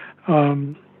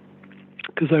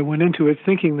because I went into it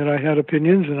thinking that I had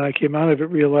opinions, and I came out of it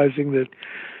realizing that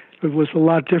it was a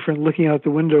lot different looking out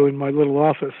the window in my little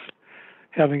office,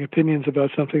 having opinions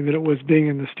about something than it was being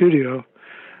in the studio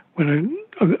when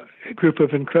a group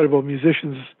of incredible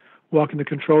musicians walk in the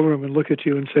control room and look at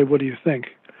you and say, "What do you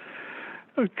think?"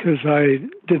 Because I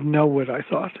didn't know what I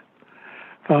thought.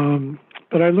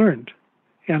 But I learned.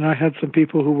 And I had some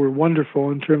people who were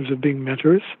wonderful in terms of being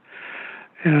mentors.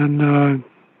 And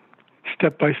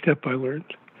step by step I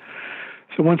learned.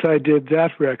 So once I did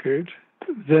that record,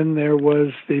 then there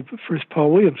was the first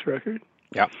Paul Williams record.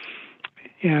 Yeah.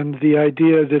 And the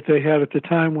idea that they had at the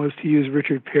time was to use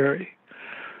Richard Perry,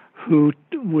 who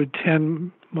would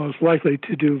tend most likely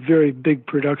to do very big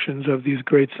productions of these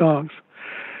great songs.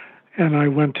 And I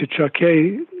went to Chuck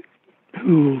Kay,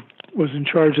 who was in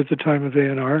charge at the time of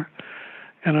A&R,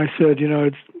 and I said,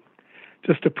 it's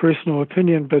just a personal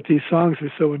opinion, but these songs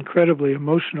are so incredibly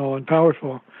emotional and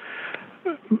powerful.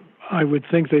 I would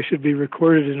think they should be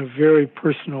recorded in a very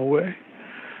personal way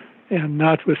and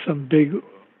not with some big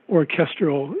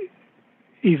orchestral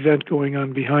event going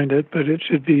on behind it, but it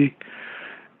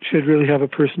should really have a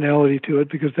personality to it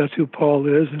because that's who Paul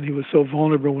is, and he was so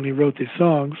vulnerable when he wrote these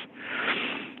songs.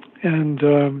 And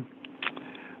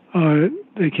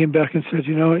they came back and said,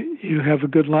 you have a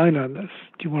good line on this.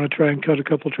 Do you want to try and cut a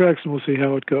couple tracks and we'll see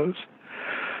how it goes?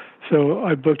 So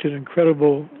I booked an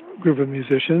incredible group of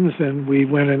musicians and we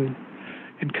went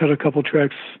and cut a couple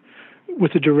tracks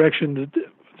with the direction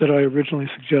that I originally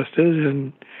suggested,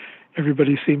 and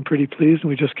everybody seemed pretty pleased and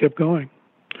we just kept going.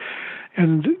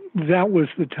 And that was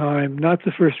the time, not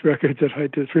the first record that I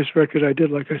did. The first record I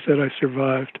did, like I said, I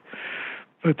survived.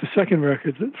 But the second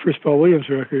record, the first Paul Williams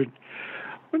record,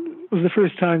 was the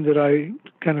first time that I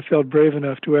kind of felt brave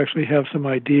enough to actually have some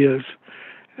ideas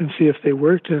and see if they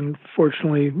worked. And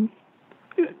fortunately,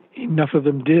 enough of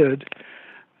them did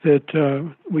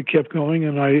that we kept going.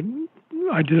 And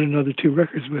I did another 2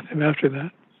 records with him after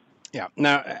that. Yeah.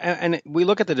 Now, and we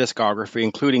look at the discography,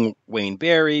 including Wayne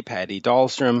Berry, Patty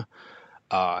Dahlstrom,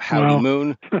 Howdy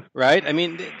Moon, right? I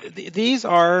mean, these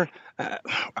are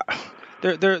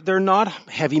they're not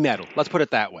heavy metal. Let's put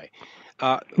it that way.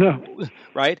 No.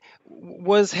 Right?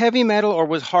 Was heavy metal or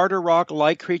was harder rock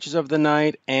like Creatures of the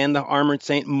Night and the Armored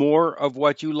Saint more of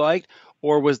what you liked,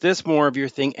 or was this more of your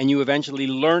thing and you eventually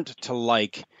learned to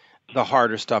like the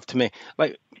harder stuff to me?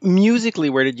 Like musically,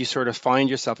 where did you sort of find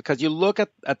yourself? Because you look at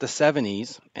the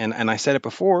 70s, and I said it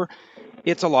before,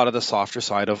 it's a lot of the softer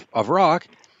side of rock.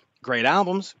 great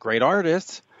albums, great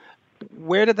artists.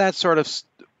 Where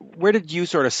did you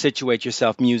sort of situate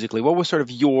yourself musically? What was sort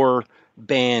of your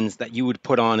bands that you would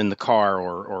put on in the car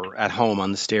or at home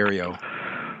on the stereo?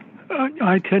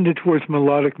 I tended towards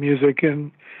melodic music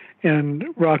and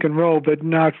rock and roll, but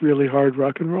not really hard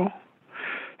rock and roll.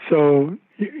 So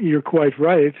you're quite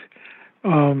right.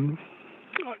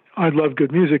 I love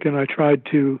good music, and I tried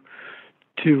to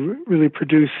really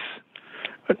produce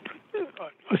a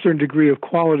certain degree of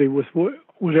quality with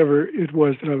whatever it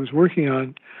was that I was working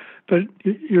on. But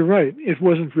you're right, it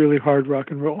wasn't really hard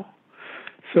rock and roll.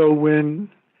 So when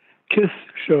Kiss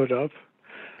showed up,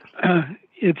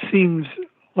 it seemed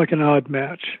like an odd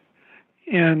match.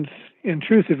 And in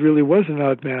truth, it really was an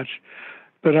odd match.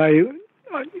 But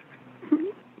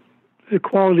the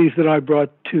qualities that I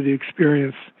brought to the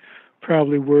experience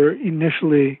probably were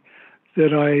initially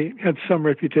that I had some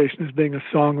reputation as being a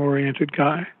song-oriented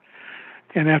guy.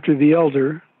 And after The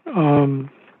Elder,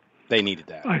 they needed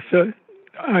that.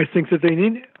 I think that they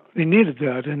needed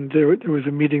that. And there was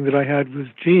a meeting that I had with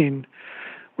Gene,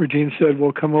 where Gene said,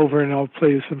 well, come over and I'll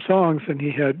play you some songs. And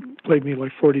he had played me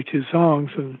like 42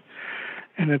 songs.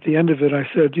 And at the end of it, I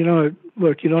said,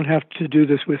 look, you don't have to do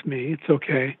this with me. It's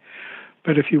okay.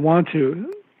 But if you want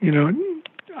to,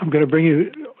 I'm going to bring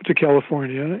you to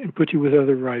California and put you with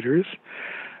other writers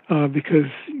because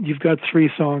you've got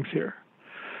 3 songs here.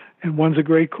 And one's a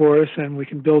great chorus, and we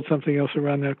can build something else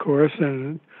around that chorus.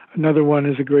 And another one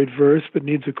is a great verse, but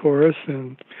needs a chorus.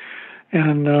 And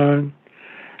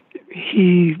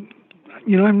he,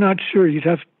 I'm not sure. You'd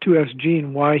have to ask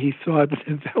Gene why he thought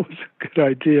that was a good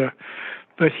idea.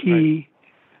 But he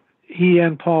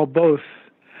and Paul both,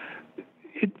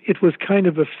 it was kind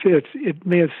of a fit. It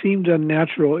may have seemed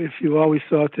unnatural if you always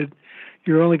thought that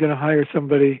you're only going to hire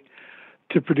somebody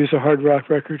to produce a hard rock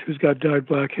record who's got dyed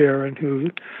black hair and who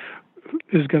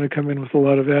is going to come in with a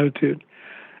lot of attitude.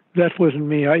 That wasn't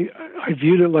me. I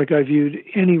viewed it like I viewed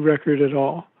any record at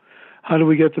all. How do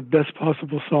we get the best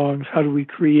possible songs? How do we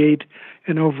create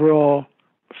an overall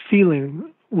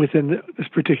feeling within this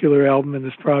particular album and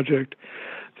this project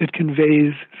that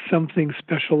conveys something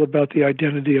special about the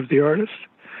identity of the artist?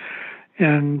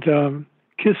 And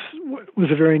Kiss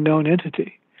was a very known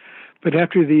entity. But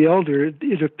after The Elder,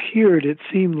 it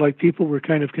seemed like people were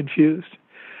kind of confused.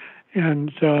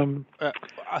 And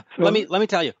let me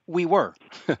tell you, we were.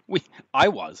 I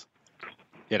was.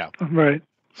 Right.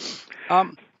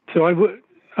 So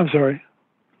I'm sorry.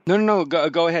 No.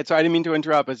 Go ahead. So I didn't mean to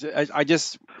interrupt.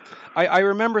 I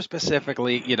remember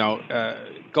specifically,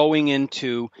 going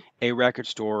into a record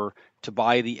store to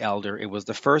buy The Elder. It was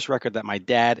the first record that my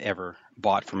dad ever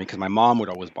bought for me because my mom would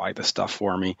always buy the stuff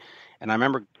for me. And I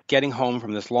remember getting home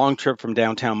from this long trip from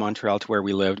downtown Montreal to where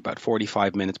we lived, about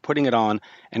 45 minutes, putting it on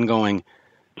and going,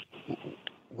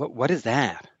 what is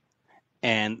that?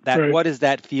 And that right. What is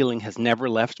that feeling has never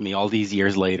left me all these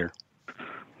years later.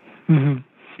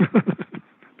 Mm-hmm.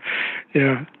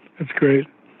 Yeah, that's great.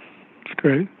 It's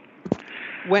great.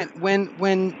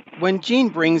 When Gene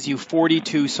brings you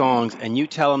 42 songs and you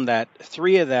tell him that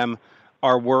 3 of them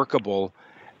are workable,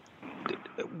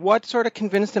 what sort of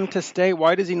convinced him to stay?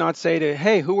 Why does he not say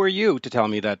hey, who are you to tell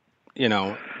me that,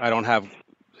 I don't have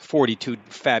 42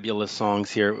 fabulous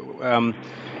songs here?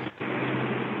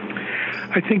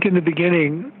 I think in the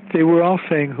beginning, they were all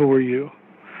saying, who are you?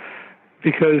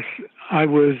 Because I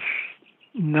was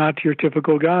not your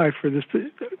typical guy for this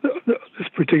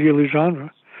particular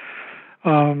genre.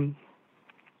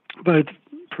 But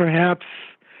perhaps,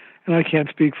 and I can't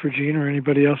speak for Gene or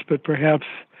anybody else, but perhaps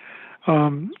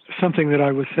something that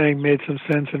I was saying made some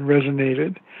sense and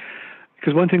resonated.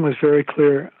 Because one thing was very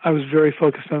clear. I was very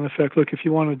focused on the fact, look, if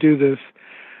you want to do this,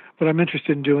 what I'm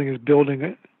interested in doing is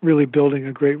really building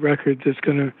a great record that's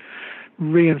going to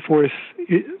reinforce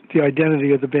the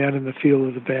identity of the band and the feel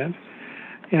of the band.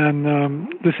 And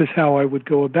this is how I would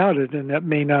go about it. And that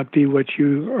may not be what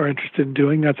you are interested in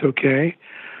doing. That's okay.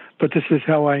 But this is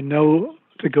how I know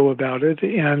to go about it.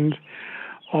 And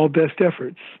all best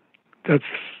efforts. That's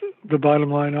the bottom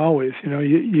line always.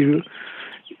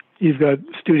 You've got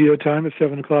studio time at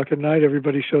 7:00 at night.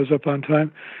 Everybody shows up on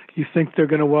time. You think they're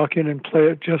going to walk in and play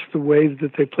it just the way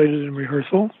that they played it in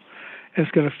rehearsal. And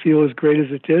it's going to feel as great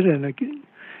as it did. And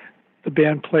the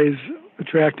band plays the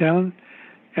track down,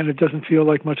 and it doesn't feel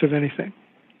like much of anything.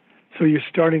 So you're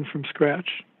starting from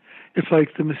scratch. It's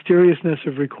like the mysteriousness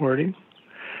of recording.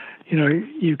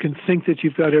 You can think that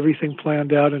you've got everything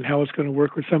planned out and how it's going to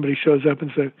work when somebody shows up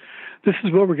and says, this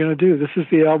is what we're going to do. This is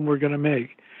the album we're going to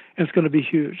make. And it's going to be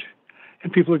huge.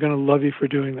 And people are going to love you for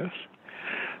doing this.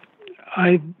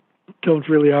 I don't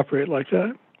really operate like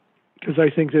that because I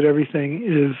think that everything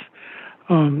is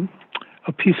a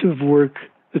a piece of work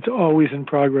that's always in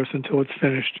progress until it's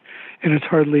finished, and it's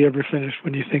hardly ever finished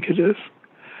when you think it is.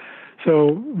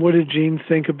 So what did Gene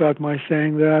think about my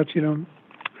saying that?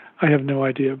 I have no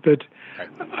idea, but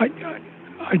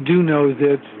I do know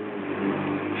that,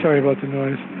 sorry about the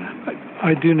noise,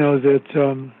 I do know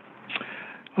that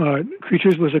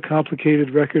Creatures was a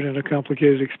complicated record and a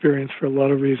complicated experience for a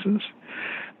lot of reasons,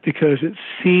 because it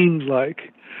seemed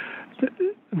like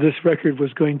this record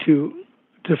was going to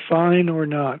define or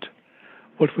not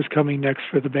what was coming next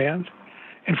for the band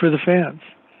and for the fans.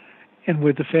 And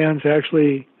would the fans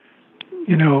actually,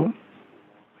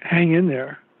 hang in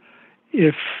there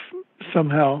if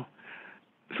somehow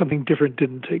something different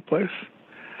didn't take place?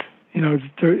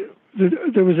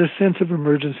 There was a sense of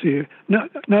emergency, not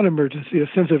emergency, a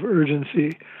sense of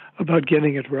urgency about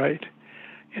getting it right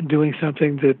and doing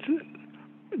something that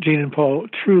Gene and Paul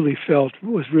truly felt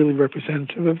was really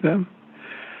representative of them.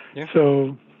 Yeah.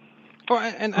 So,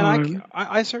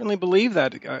 I certainly believe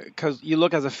that, because you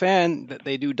look as a fan that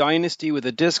they do Dynasty with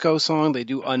a disco song, they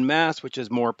do Unmasked, which is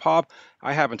more pop.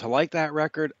 I happen to like that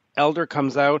record. Elder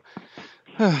comes out,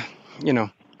 Yeah.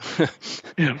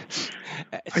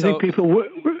 I think people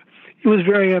it was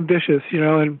very ambitious,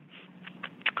 and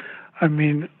I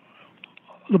mean,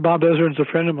 Bob Ezrin's a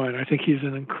friend of mine. I think he's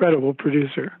an incredible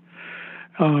producer.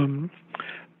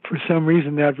 For some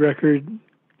reason, that record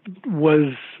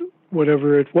was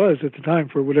whatever it was at the time,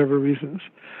 for whatever reasons.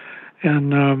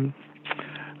 And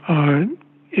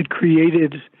it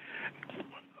created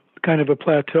kind of a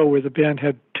plateau where the band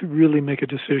had to really make a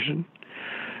decision,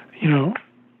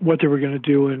 what they were going to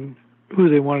do and who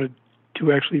they wanted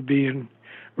to actually be and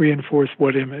reinforce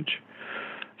what image.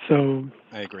 So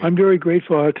I agree. I'm very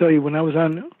grateful. I'll tell you, when I was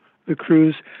on the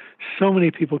cruise, so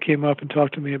many people came up and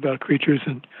talked to me about Creatures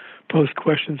and posed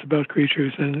questions about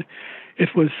Creatures, and it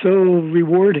was so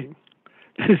rewarding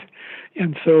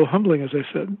and so humbling, as I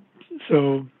said.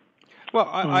 So, well,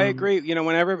 I agree.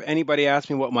 Whenever anybody asks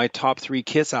me what my top 3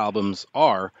 Kiss albums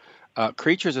are,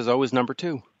 Creatures is always number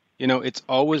 2. It's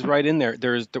always right in there.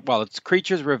 It's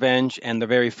Creatures, Revenge, and the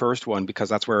very first one, because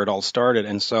that's where it all started.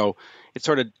 And so it's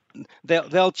sort of,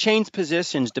 they'll change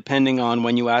positions depending on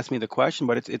when you ask me the question,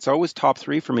 but it's always top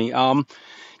 3 for me.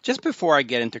 Just before I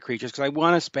get into Creatures, because I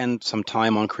want to spend some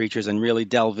time on Creatures and really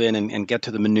delve in and get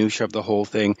to the minutia of the whole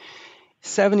thing.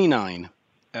 79,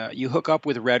 you hook up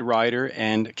with Red Rider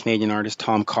and Canadian artist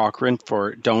Tom Cochrane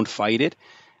for Don't Fight It.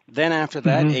 Then after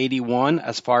that, 81,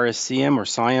 As Far as Siam or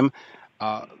Siam,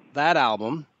 that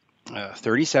album,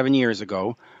 37 years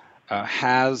ago,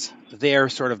 has their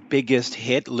sort of biggest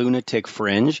hit, Lunatic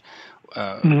Fringe,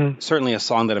 certainly a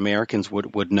song that Americans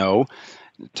would know.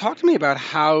 Talk to me about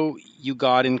how you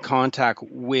got in contact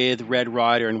with Red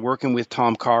Rider and working with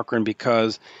Tom Cochrane,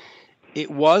 because it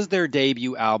was their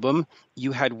debut album.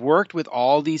 You had worked with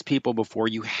all these people before.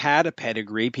 You had a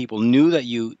pedigree. People knew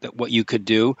that what you could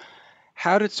do.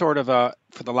 How did sort of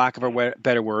for the lack of a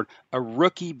better word, a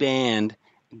rookie band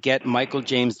get Michael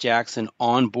James Jackson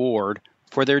on board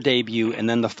for their debut and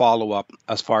then the follow-up,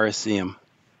 As Far as Siam?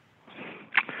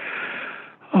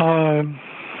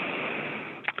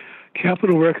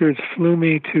 Capitol Records flew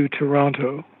me to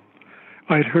Toronto.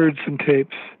 I'd heard some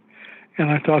tapes, and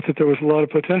I thought that there was a lot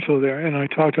of potential there. And I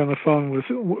talked on the phone with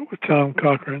Tom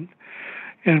Cochrane,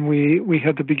 and we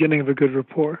had the beginning of a good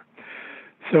rapport.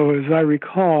 So as I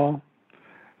recall,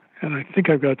 and I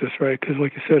think I've got this right, because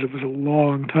like you said, it was a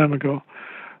long time ago,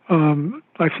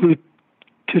 I flew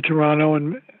to Toronto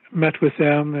and met with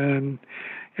them and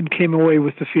came away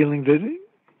with the feeling that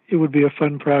it would be a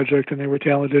fun project and they were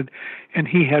talented, and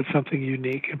he had something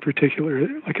unique in particular,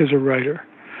 like as a writer.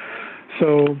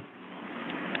 So,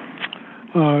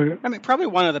 probably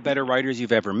one of the better writers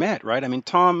you've ever met, right? I mean,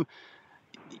 Tom,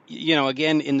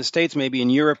 again, in the States, maybe in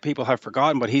Europe, people have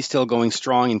forgotten, but he's still going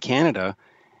strong in Canada.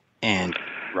 And,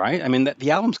 right? I mean,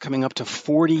 the album's coming up to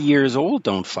 40 years old,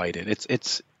 Don't Fight It.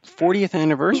 It's 40th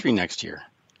anniversary next year.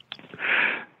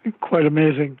 Quite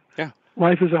amazing. Yeah.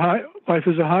 Life is a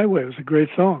Highway. It was a great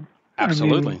song.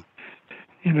 Absolutely.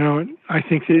 I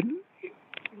think that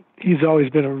he's always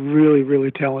been a really,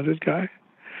 really talented guy,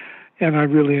 and I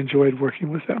really enjoyed working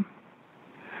with him.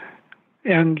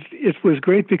 And it was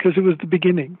great because it was the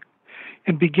beginning,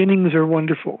 and beginnings are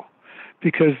wonderful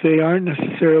because they aren't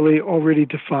necessarily already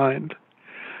defined.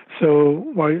 So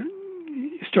while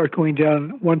you start going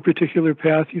down one particular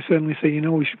path, you suddenly say,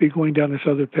 we should be going down this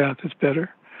other path that's better.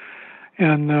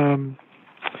 And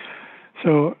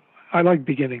so I like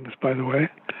beginnings, by the way.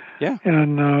 Yeah.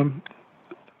 And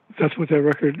that's what that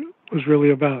record was really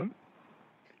about.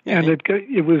 Yeah, and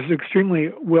it was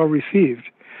extremely well received,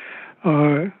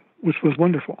 which was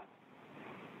wonderful.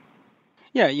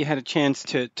 Yeah, you had a chance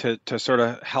to sort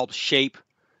of help shape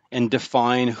and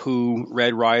define who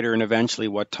Red Rider and eventually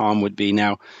what Tom would be.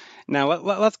 Now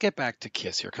let's get back to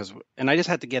Kiss here, and I just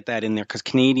had to get that in there because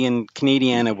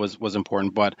Canadiana was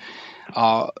important, but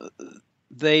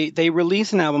they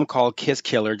released an album called Kiss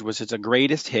Killers, which is a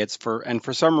greatest hits for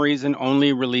some reason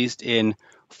only released in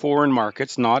foreign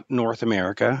markets, not North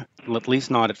America, at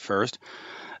least not at first.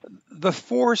 The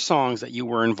 4 songs that you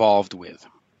were involved with,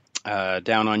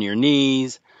 Down on Your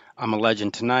Knees, I'm a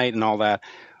Legend Tonight, and all that,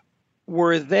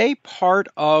 were they part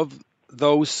of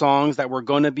those songs that were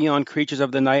going to be on Creatures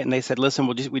of the Night, and they said, listen,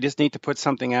 we just need to put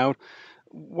something out?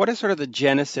 What is sort of the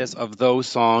genesis of those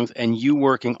songs and you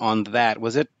working on that?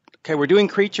 Was it, okay, we're doing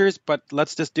Creatures, but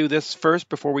let's just do this first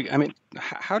before we, I mean,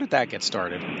 how did that get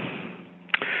started?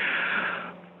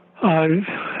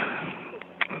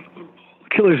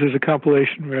 Killers is a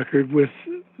compilation record with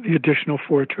the additional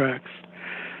 4 tracks.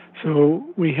 So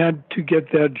we had to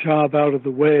get that job out of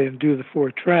the way and do the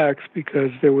 4 tracks because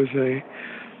there was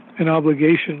an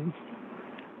obligation,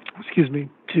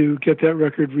 to get that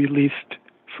record released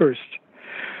first,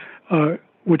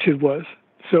 which it was.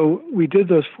 So we did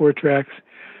those 4 tracks.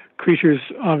 Creatures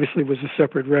obviously was a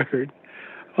separate record,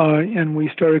 and we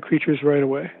started Creatures right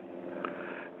away.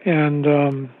 And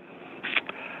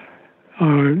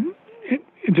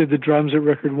did the drums at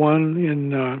Record One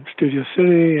in Studio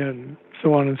City and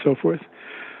so on and so forth.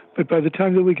 But by the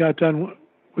time that we got done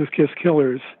with Kiss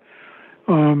Killers,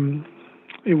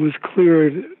 it was clear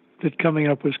that coming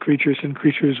up was Creatures, and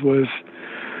Creatures was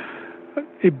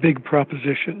a big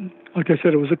proposition. Like I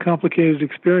said, it was a complicated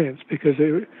experience because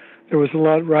there was a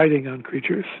lot riding on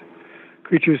Creatures.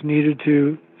 Creatures needed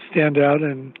to stand out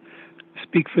and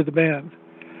speak for the band,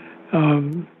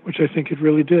 which I think it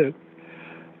really did.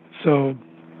 So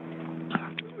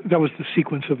that was the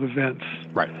sequence of events.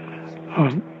 Right.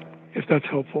 If that's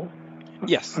helpful.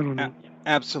 Yes, I don't know.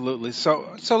 Absolutely.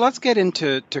 So let's get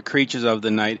into Creatures of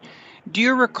the Night. Do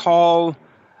you recall,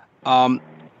 you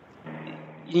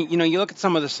look at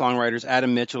some of the songwriters,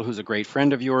 Adam Mitchell, who's a great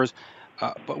friend of yours,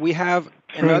 but we have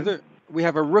we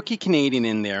have a rookie Canadian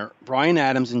in there, Bryan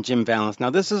Adams and Jim Vallance. Now,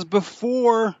 this is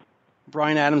before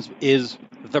Bryan Adams is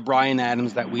the Bryan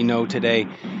Adams that we know today.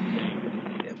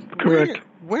 Correct.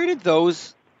 Where did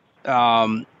those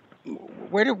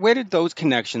where did those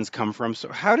connections come from?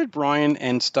 So how did Bryan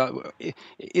and stuff?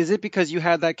 Is it because you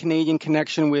had that Canadian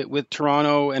connection with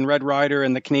Toronto and Red Rider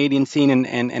and the Canadian scene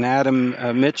and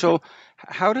Adam Mitchell?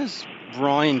 How does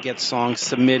Bryan get songs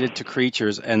submitted to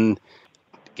Creatures and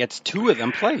gets 2 of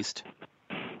them placed?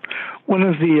 One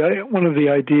of the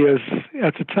ideas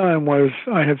at the time was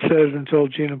I had said and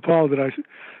told Gene and Paul that I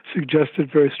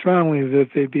suggested very strongly that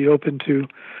they'd be open to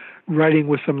writing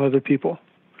with some other people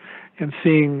and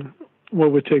seeing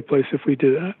what would take place if we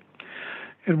did that.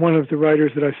 And one of the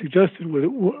writers that I suggested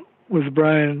was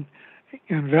Bryan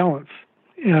and Vallance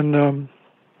and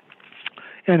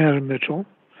Adam Mitchell.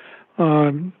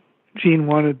 Gene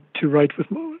wanted to write with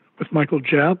Michael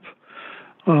Japp.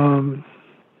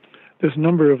 There's a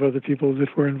number of other people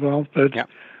that were involved, but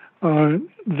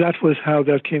that was how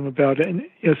that came about. And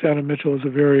yes, Adam Mitchell is a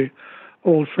very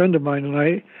old friend of mine, and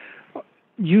I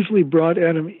usually brought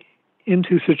Adam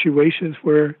into situations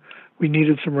where we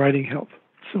needed some writing help.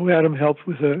 So Adam helped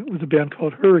with a band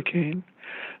called Hurricane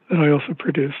that I also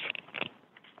produced.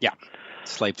 Yeah,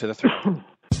 Slave to the Throne.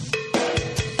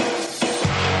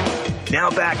 Now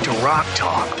back to Rock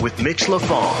Talk with Mitch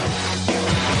LaFon.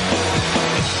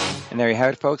 And there you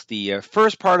have it, folks. The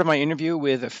first part of my interview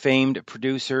with famed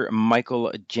producer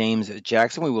Michael James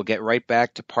Jackson. We will get right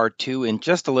back to part 2 in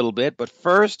just a little bit. But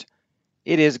first,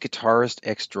 it is guitarist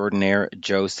extraordinaire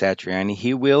Joe Satriani.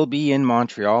 He will be in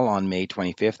Montreal on May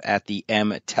 25th at the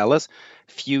M Telus.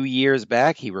 A few years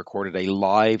back, he recorded a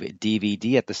live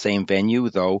DVD at the same venue,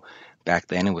 though back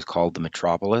then it was called the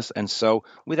Metropolis. And so,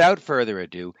 without further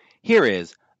ado, here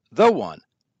is the one,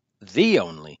 the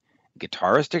only,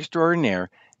 guitarist extraordinaire,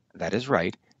 that is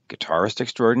right, guitarist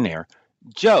extraordinaire,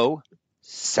 Joe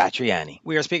Satriani.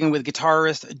 We are speaking with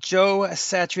guitarist Joe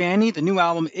Satriani. The new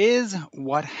album is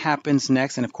What Happens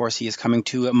Next, and of course he is coming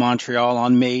to Montreal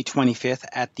on May 25th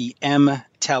at the M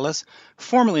Telus,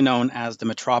 formerly known as the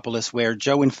Metropolis, where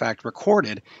Joe in fact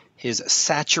recorded his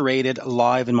Saturated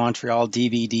Live in Montreal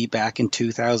DVD back in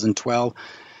 2012.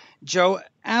 Joe,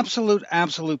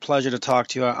 absolute pleasure to talk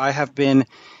to you. I have been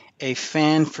a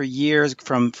fan for years,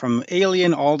 from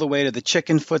Alien all the way to the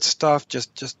Chickenfoot stuff,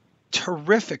 just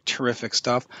terrific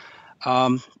stuff.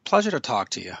 Pleasure to talk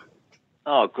to you.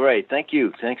 Oh, great. Thank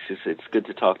you. Thanks. It's good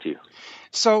to talk to you.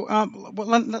 So well,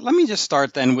 let me just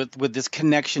start then with this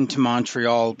connection to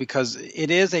Montreal, because it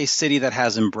is a city that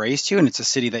has embraced you, and it's a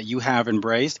city that you have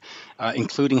embraced,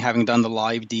 including having done the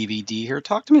live DVD here.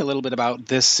 Talk to me a little bit about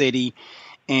this city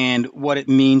and what it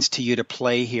means to you to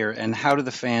play here, and how do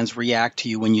the fans react to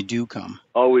you when you do come?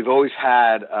 Oh, we've always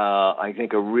had, I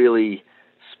think, a really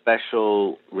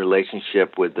special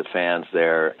relationship with the fans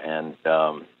there, and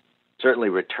certainly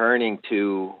returning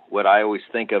to what I always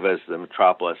think of as the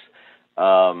Metropolis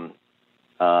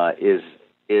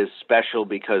is special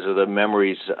because of the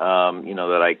memories,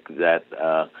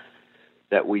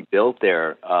 that we built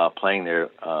there, playing there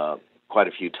quite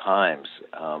a few times.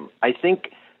 I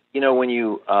think, when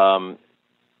you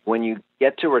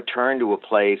get to return to a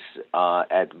place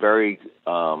at very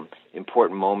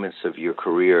important moments of your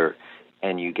career,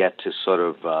 and you get to sort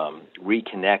of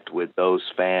reconnect with those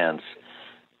fans,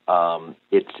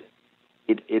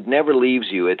 it never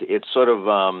leaves you. It sort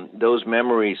of those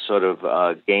memories sort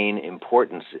of gain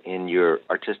importance in your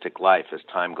artistic life as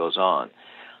time goes on.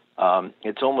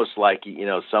 It's almost like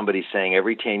somebody saying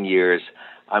every 10 years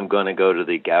I'm going to go to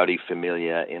the Gaudi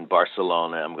Familia in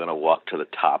Barcelona. I'm going to walk to the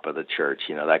top of the church.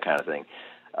 That kind of thing.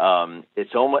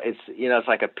 It's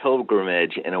like a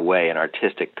pilgrimage in a way, an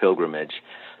artistic pilgrimage.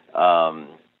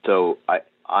 So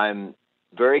I'm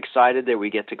very excited that we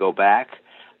get to go back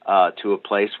to a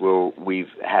place where we've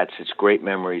had such great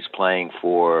memories playing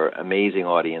for amazing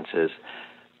audiences,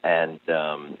 and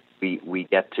we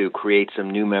get to create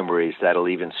some new memories that'll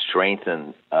even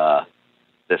strengthen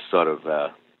this sort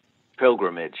of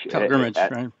pilgrimage,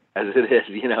 right. as it is,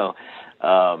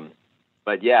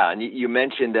 But yeah, and you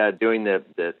mentioned doing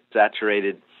the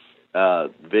saturated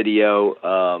video.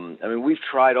 We've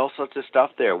tried all sorts of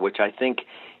stuff there, which I think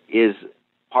is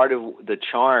part of the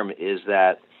charm, is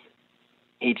that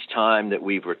each time that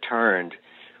we've returned,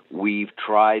 we've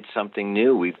tried something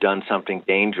new. We've done something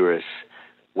dangerous,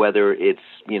 whether it's,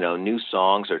 new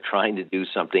songs or trying to do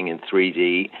something in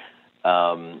 3D.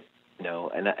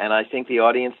 And I think the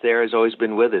audience there has always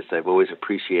been with us. They've always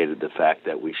appreciated the fact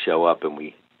that we show up and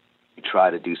we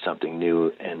try to do something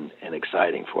new and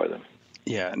exciting for them.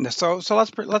 Yeah. So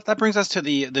that brings us to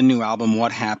the new album,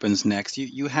 What Happens Next.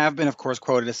 You have been, of course,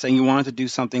 quoted as saying you wanted to do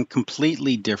something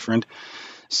completely different.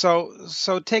 So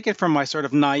take it from my sort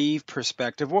of naive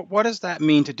perspective. What does that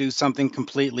mean to do something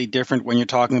completely different when you're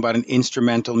talking about an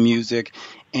instrumental music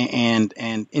and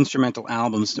instrumental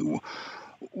albums?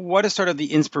 What is sort of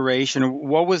the inspiration?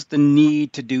 What was the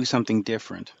need to do something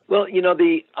different? Well,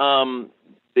 the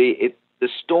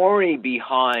story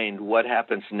behind What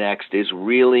Happens Next is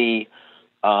really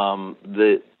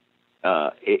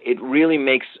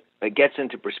it gets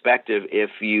into perspective if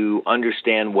you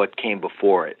understand what came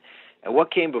before it. And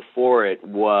what came before it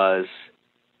was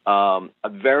a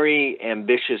very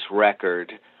ambitious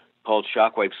record called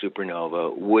Shockwave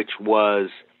Supernova, which was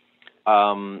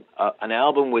an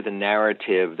album with a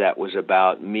narrative that was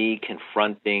about me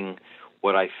confronting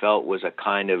what I felt was a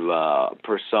kind of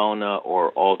persona or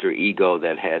alter ego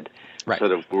that had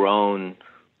sort of grown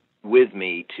with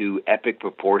me to epic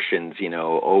proportions,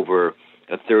 over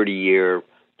a 30-year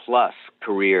plus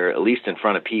career, at least in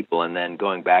front of people, and then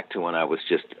going back to when I was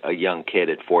just a young kid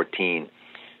at 14,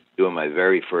 doing my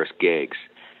very first gigs.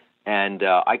 And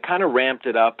I kind of ramped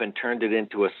it up and turned it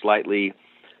into a slightly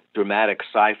dramatic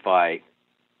sci-fi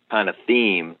kind of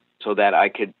theme so that I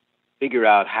could figure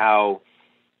out how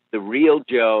the real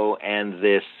Joe and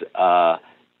this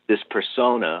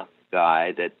persona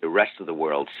guy that the rest of the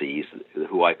world sees,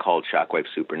 who I called Shockwave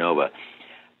Supernova,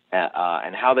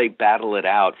 and how they battle it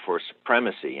out for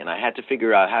supremacy. And I had to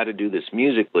figure out how to do this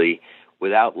musically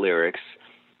without lyrics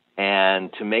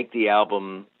and to make the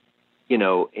album,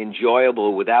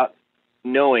 enjoyable without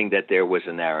knowing that there was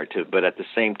a narrative, but at the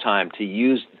same time to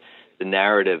use the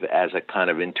narrative as a kind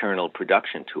of internal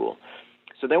production tool.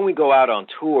 So then we go out on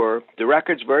tour. The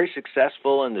record's very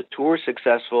successful and the tour's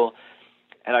successful.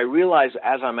 And I realize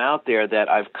as I'm out there that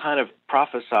I've kind of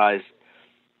prophesized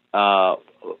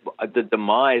the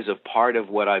demise of part of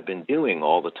what I've been doing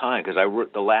all the time, because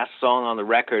the last song on the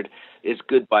record is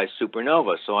Goodbye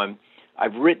Supernova. So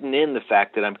I've written in the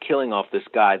fact that I'm killing off this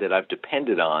guy that I've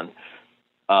depended on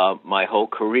my whole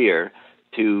career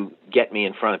to get me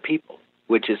in front of people,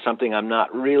 which is something I'm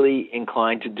not really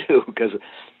inclined to do because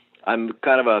I'm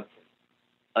kind of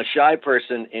a shy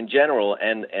person in general,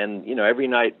 and every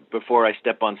night before I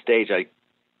step on stage,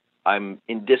 I'm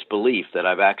in disbelief that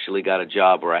I've actually got a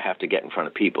job where I have to get in front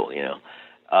of people,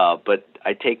 But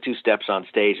I take two steps on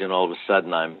stage, and all of a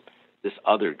sudden I'm this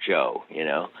other Joe,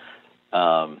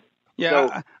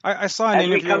 So, I saw an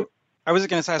interview. I was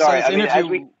going to say, I saw this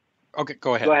interview. Okay,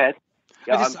 go ahead. Go ahead.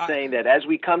 I'm saying that as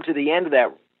we come to the end of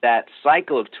that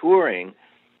cycle of touring,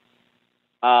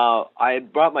 I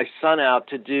had brought my son out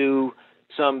to do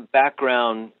some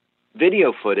background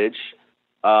video footage.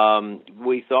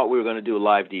 We thought we were going to do a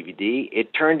live DVD.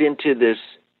 It turned into this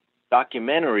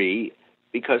documentary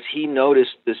because he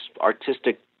noticed this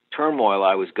artistic turmoil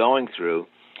I was going through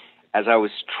as I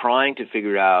was trying to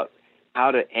figure out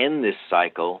how to end this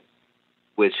cycle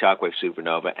with Shockwave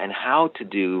Supernova and how to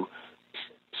do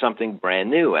something brand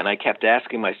new. And I kept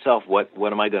asking myself, what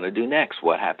am I going to do next?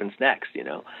 What happens next, you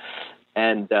know?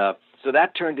 And so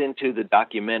that turned into the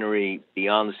documentary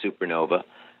Beyond the Supernova,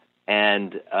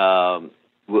 and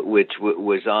which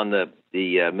was on the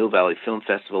Mill Valley Film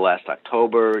Festival last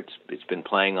October. It's been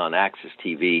playing on Access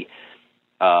TV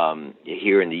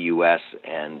here in the U.S.,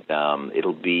 and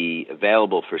it'll be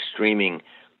available for streaming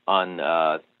on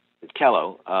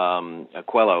Quello,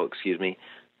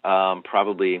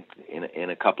 probably in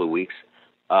a couple of weeks.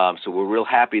 So we're real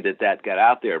happy that got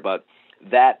out there. But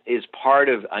that is part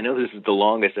of, I know this is the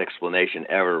longest explanation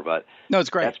ever, but no, it's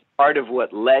great. That's part of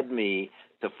what led me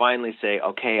to finally say,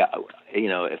 okay, you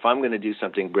know, if I'm going to do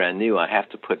something brand new, I have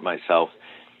to put myself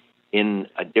in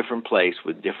a different place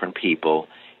with different people,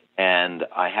 and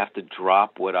I have to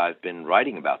drop what I've been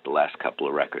writing about the last couple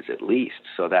of records at least.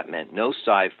 So that meant no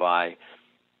sci-fi,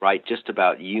 right, just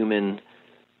about human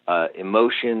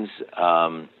emotions,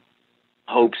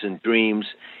 hopes and dreams.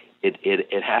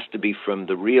 It has to be from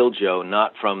the real Joe,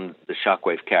 not from the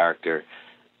Shockwave character.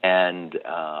 And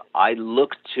I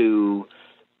looked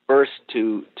first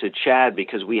to Chad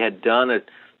because we had done a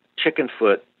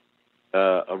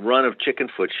run of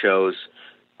Chickenfoot shows,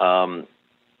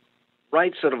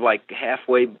 right sort of like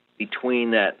halfway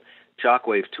between that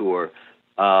Shockwave tour,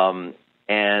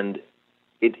 and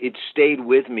it stayed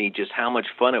with me just how much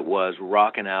fun it was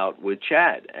rocking out with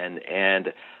Chad,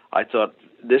 and I thought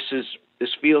this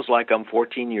feels like I'm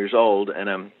 14 years old and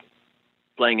I'm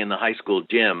playing in the high school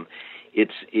gym.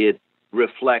 It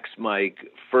reflects my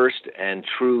first and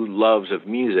true loves of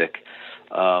music,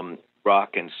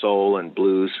 rock and soul and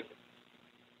blues,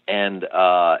 and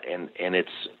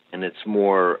it's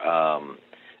more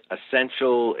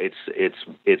essential.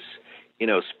 It's you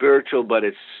know, spiritual, but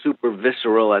it's super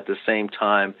visceral at the same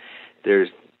time. There's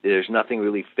nothing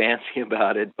really fancy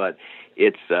about it, but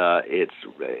it's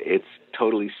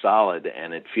totally solid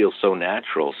and it feels so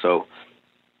natural. So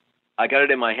I got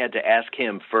it in my head to ask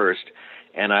him first,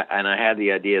 and I had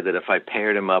the idea that if I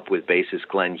paired him up with bassist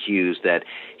Glenn Hughes, that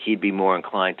he'd be more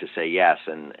inclined to say yes.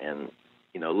 And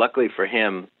you know, luckily for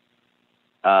him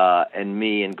and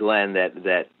me and Glenn,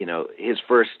 that you know, his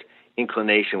first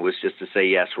inclination was just to say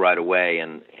yes right away,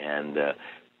 and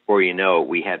before you know it,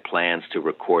 we had plans to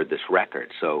record this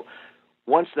record. So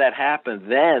once that happened,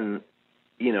 then,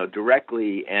 you know,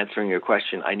 directly answering your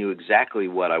question, I knew exactly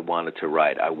what I wanted to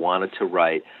write. I wanted to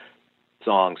write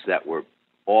songs that were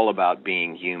all about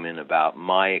being human, about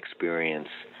my experience,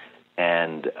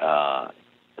 and I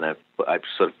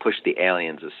sort of pushed the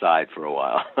aliens aside for a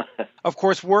while. Of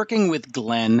course, working with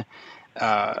Glenn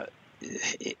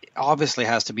it obviously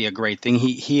has to be a great thing.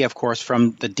 He of course,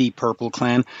 from the Deep Purple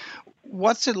clan.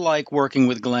 What's it like working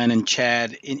with Glenn and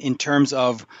Chad in terms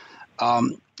of,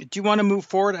 do you want to move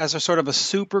forward as a sort of a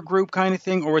super group kind of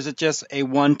thing, or is it just a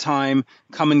one-time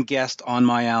come and guest on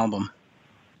my album?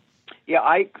 Yeah,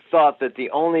 I thought that the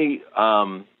only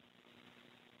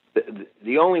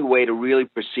way to really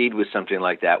proceed with something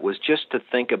like that was just to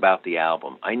think about the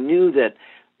album. I knew that,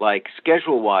 like,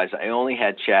 schedule-wise, I only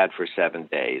had Chad for 7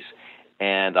 days,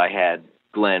 and I had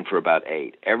Glenn for about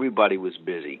 8. Everybody was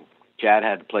busy. Chad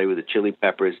had to play with the Chili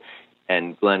Peppers,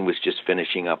 and Glenn was just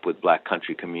finishing up with Black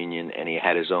Country Communion, and he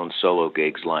had his own solo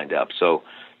gigs lined up. So,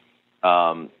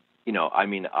 you know, I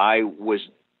mean, I was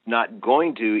not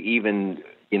going to even,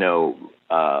 you know,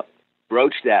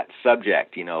 broach that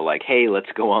subject, you know, like, hey,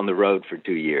 let's go on the road for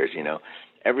 2 years, you know.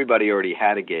 Everybody already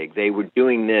had a gig. They were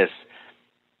doing this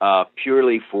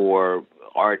purely for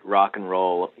art, rock and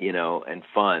roll, you know, and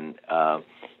fun, to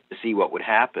see what would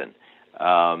happen.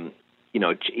 You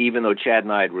know, even though Chad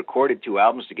and I had recorded 2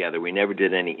 albums together, we never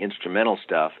did any instrumental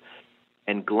stuff,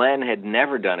 and Glenn had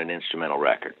never done an instrumental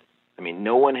record. I mean,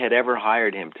 no one had ever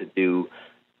hired him to do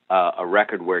a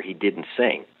record where he didn't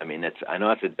sing. I mean, I know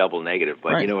that's a double negative,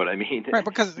 but right. You know what I mean? Right,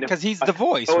 because he's the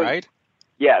voice, right?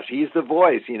 Yes, he's the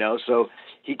voice, you know, so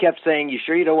he kept saying, you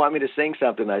sure you don't want me to sing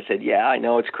something? I said, yeah, I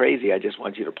know, it's crazy. I just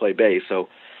want you to play bass. So,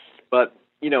 but,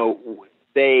 you know,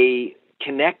 they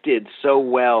connected so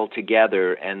well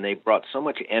together, and they brought so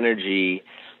much energy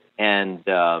and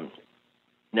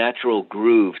natural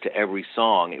groove to every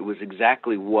song. It was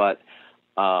exactly what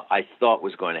I thought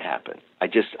was going to happen.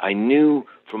 I knew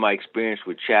from my experience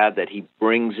with Chad that he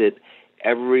brings it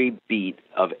every beat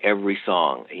of every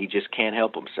song. He just can't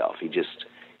help himself. He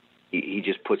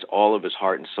just puts all of his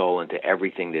heart and soul into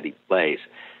everything that he plays,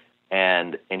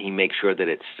 and he makes sure that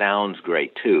it sounds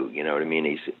great too. You know what I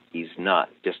mean? He's not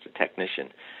just a technician.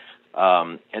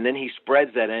 And then he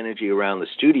spreads that energy around the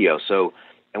studio.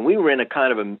 And we were in a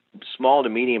kind of a small to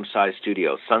medium-sized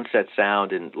studio. Sunset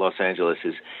Sound in Los Angeles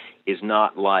is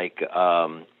not like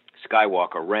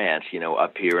Skywalker Ranch,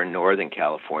 up here in Northern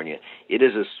California. It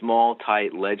is a small,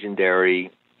 tight,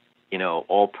 legendary,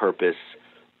 all-purpose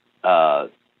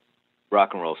rock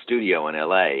and roll studio in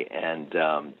L.A.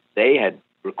 And they had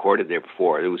recorded there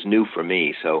before. It was new for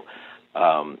me, so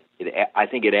I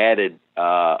think it added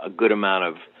a good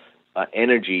amount of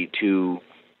energy to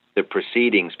the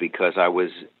proceedings, because I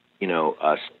was,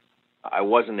 I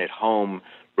wasn't at home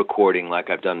recording like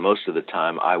I've done most of the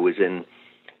time. I was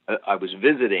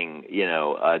visiting,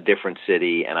 a different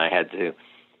city, and I had to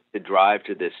drive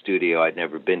to this studio I'd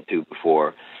never been to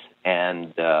before,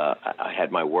 and I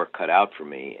had my work cut out for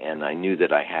me, and I knew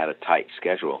that I had a tight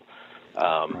schedule.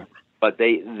 But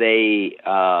they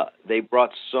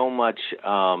brought so much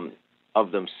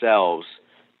of themselves.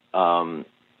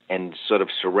 And sort of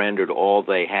surrendered all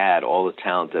they had, all the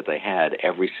talent that they had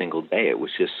every single day. It was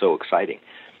just so exciting.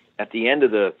 At the end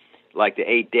of the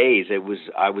 8 days,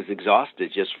 I was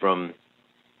exhausted just from,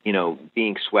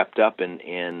 being swept up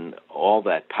in all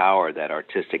that power, that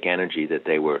artistic energy that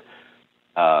they were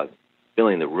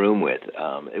filling the room with.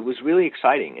 It was really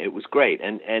exciting. It was great.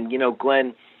 And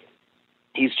Glenn,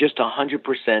 he's just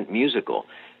 100% musical.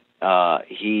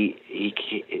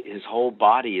 His whole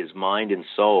body, his mind and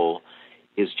soul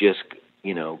is just,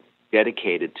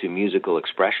 dedicated to musical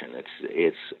expression.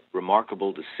 It's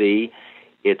remarkable to see.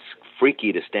 It's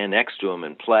freaky to stand next to him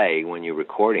and play when you're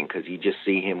recording, because you just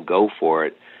see him go for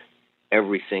it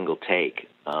every single take.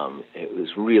 It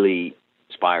was really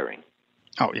inspiring.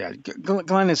 Oh, yeah.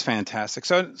 Glenn is fantastic.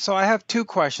 So I have two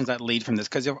questions that lead from this,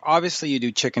 because obviously you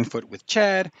do Chickenfoot with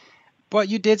Chad, but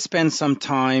you did spend some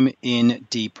time in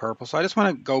Deep Purple. So I just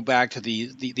want to go back to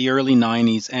the early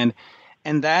 90s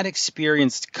and that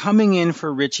experience coming in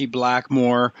for Ritchie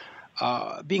Blackmore,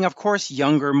 being, of course,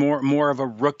 younger, more of a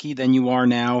rookie than you are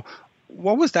now.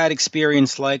 What was that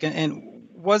experience like? And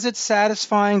was it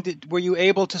satisfying? Were you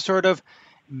able to sort of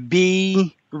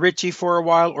be Ritchie for a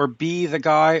while, or be the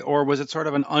guy? Or was it sort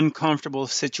of an uncomfortable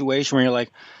situation where you're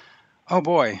like, oh,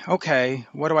 boy, okay,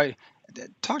 what do I...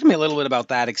 Talk to me a little bit about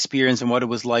that experience and what it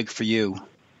was like for you.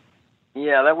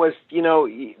 Yeah, that was,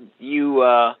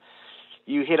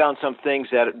 you hit on some things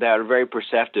that are very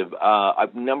perceptive.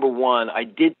 Number one, I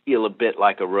did feel a bit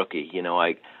like a rookie.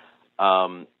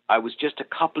 I was just a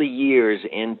couple of years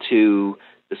into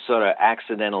the sort of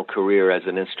accidental career as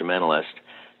an instrumentalist,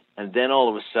 and then all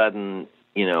of a sudden,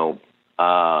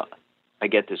 I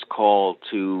get this call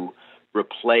to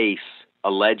replace a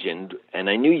legend,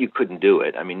 and I knew you couldn't do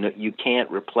it. I mean, you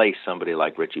can't replace somebody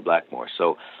like Ritchie Blackmore.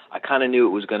 So I kind of knew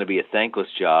it was going to be a thankless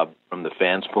job from the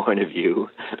fans' point of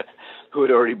view, who had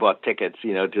already bought tickets,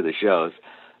 to the shows.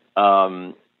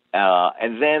 And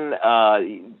then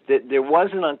there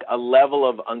wasn't a level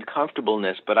of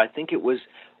uncomfortableness, but I think it was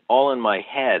all in my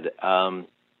head.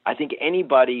 I think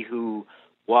anybody who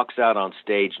walks out on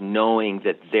stage knowing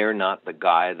that they're not the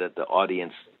guy that the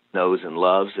audience knows and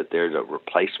loves, that they're the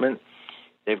replacement,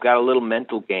 they've got a little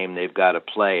mental game they've got to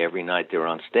play every night they're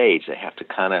on stage. They have to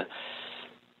kind of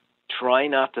try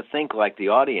not to think like the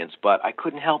audience, but I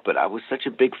couldn't help it. I was such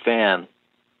a big fan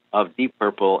of Deep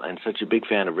Purple and such a big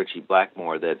fan of Ritchie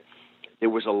Blackmore that there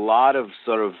was a lot of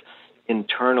sort of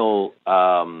internal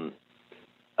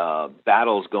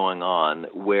battles going on,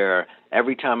 where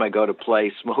every time I go to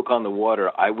play Smoke on the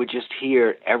Water, I would just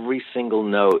hear every single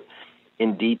note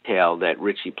in detail that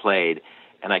Ritchie played,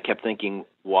 and I kept thinking,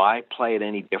 why play it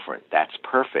any different? That's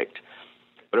perfect.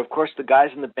 But, of course, the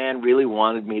guys in the band really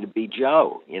wanted me to be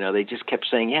Joe. They just kept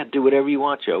saying, yeah, do whatever you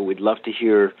want, Joe. We'd love to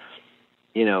hear,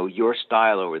 your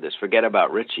style over this. Forget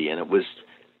about Ritchie. And it was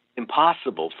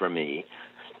impossible for me,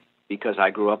 because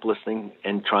I grew up listening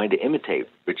and trying to imitate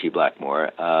Ritchie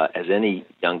Blackmore, as any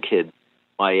young kid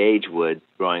my age would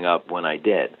growing up when I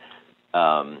did.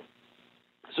 So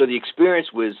the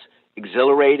experience was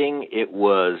exhilarating. It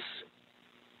was,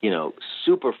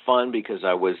 super fun, because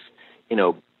I was,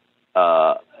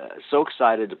 so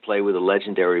excited to play with a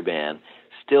legendary band,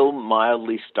 still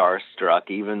mildly starstruck,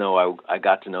 even though I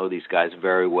got to know these guys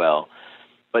very well.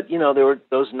 But, there were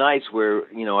those nights where,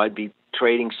 I'd be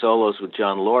trading solos with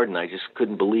John Lord, and I just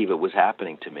couldn't believe it was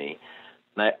happening to me.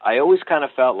 And I always kind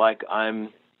of felt like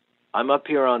I'm up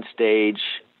here on stage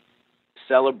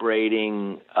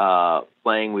celebrating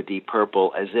playing with Deep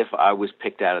Purple as if I was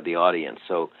picked out of the audience.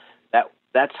 So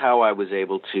that's how I was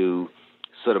able to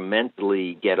sort of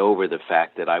mentally get over the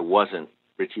fact that I wasn't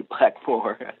Ritchie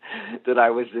Blackmore, that I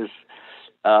was this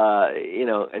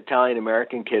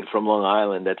Italian-American kid from Long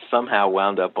Island that somehow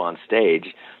wound up on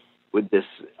stage with this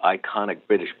iconic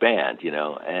British band,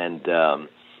 and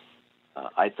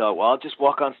I thought, well, I'll just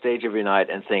walk on stage every night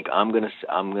and think I'm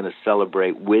gonna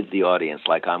celebrate with the audience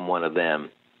like I'm one of them,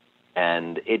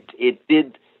 and it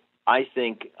did, I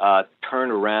think,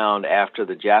 turn around after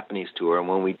the Japanese tour, and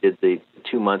when we did the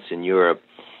 2 months in Europe,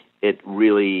 it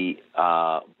really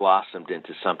blossomed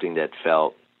into something that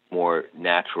felt more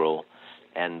natural,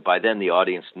 and by then the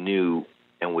audience knew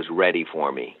and was ready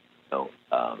for me.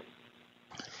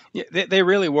 Yeah, they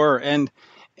really were, and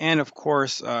of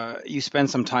course, you spent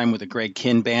some time with the Greg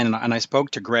Kihn band, and I spoke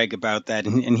to Greg about that,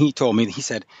 and he told me, he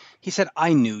said,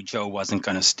 I knew Joe wasn't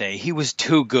going to stay. He was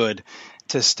too good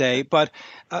to stay. But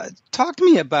talk to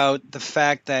me about the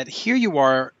fact that here you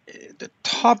are, the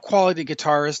top quality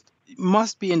guitarist,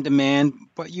 must be in demand,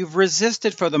 but you've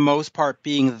resisted for the most part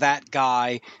being that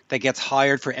guy that gets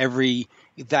hired for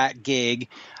that gig.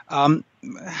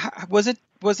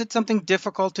 Was it something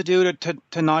difficult to do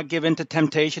to not give in to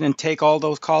temptation and take all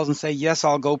those calls and say, yes,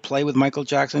 I'll go play with Michael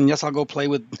Jackson, yes, I'll go play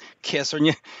with Kiss,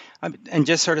 and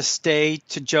just sort of stay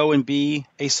to Joe and be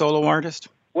a solo artist?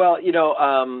 Well,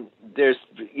 there's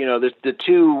the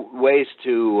two ways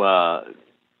to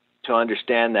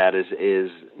understand that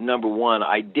is number one,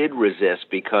 I did resist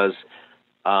because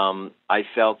I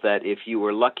felt that if you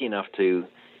were lucky enough to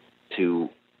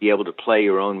be able to play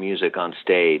your own music on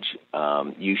stage,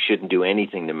 you shouldn't do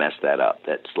anything to mess that up.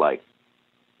 That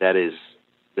is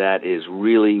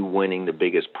really winning the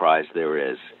biggest prize there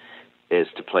is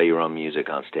to play your own music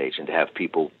on stage and to have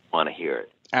people want to hear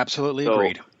it. Absolutely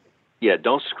agreed. Yeah,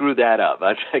 don't screw that up.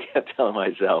 I kept telling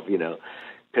myself, because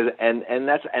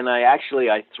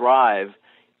I thrive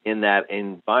in that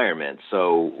environment.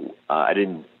 So I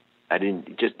didn't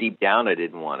just deep down I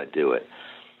didn't want to do it.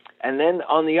 And then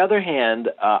on the other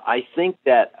hand, I think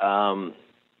that there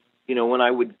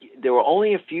were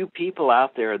only a few people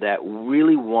out there that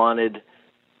really wanted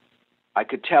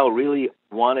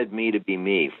me to be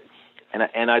me,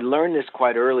 and I learned this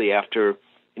quite early after.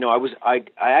 I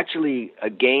actually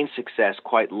gained success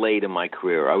quite late in my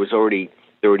career. I was already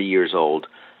 30 years old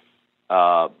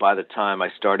by the time I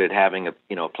started having a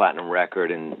platinum record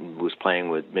and was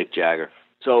playing with Mick Jagger.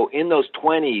 So in those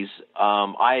 20s,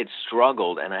 I had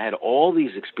struggled, and I had all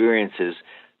these experiences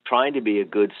trying to be a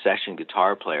good session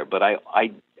guitar player, but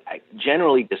I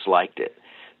generally disliked it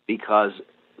because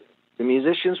the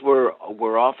musicians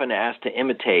were often asked to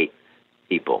imitate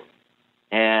people,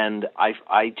 and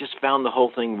I just found the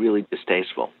whole thing really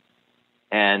distasteful.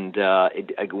 And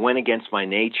it went against my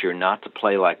nature not to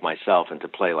play like myself and to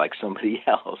play like somebody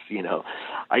else,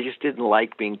 I just didn't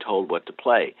like being told what to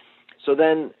play. So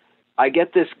then I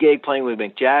get this gig playing with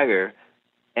Mick Jagger,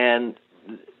 and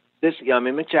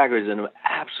Mick Jagger is an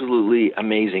absolutely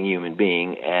amazing human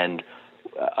being, and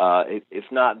if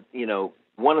not,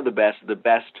 one of the best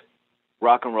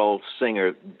rock and roll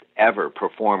singer ever,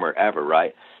 performer ever,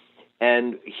 right?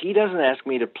 And he doesn't ask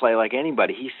me to play like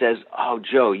anybody. He says, "Oh,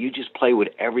 Joe, you just play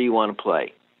whatever you want to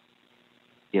play.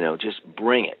 Just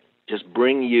bring it. Just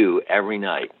bring you every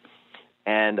night."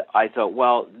 And I thought,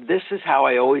 well, this is how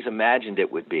I always imagined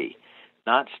it would be.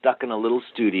 Not stuck in a little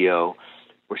studio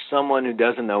where someone who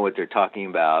doesn't know what they're talking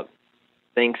about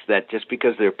thinks that just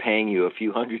because they're paying you a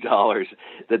few $100s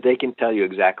that they can tell you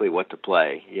exactly what to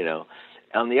play,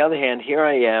 On the other hand, here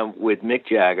I am with Mick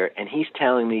Jagger, and he's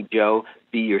telling me, Joe,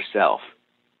 be yourself.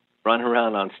 Run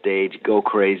around on stage, go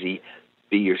crazy,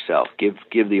 be yourself.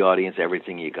 Give the audience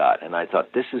everything you got. And I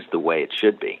thought, this is the way it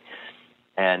should be.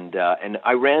 And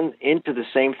I ran into the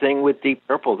same thing with Deep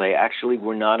Purple. They actually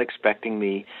were not expecting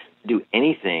me do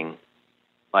anything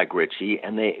like Ritchie,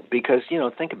 and because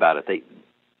think about it,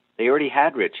 they already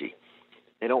had Ritchie.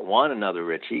 They don't want another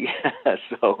Ritchie,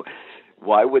 so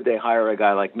why would they hire a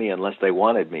guy like me unless they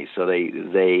wanted me? So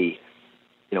they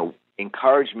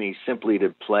encouraged me simply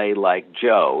to play like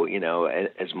Joe,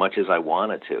 as much as I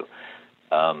wanted to.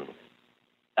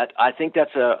 I think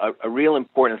that's a real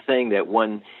important thing, that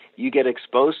when you get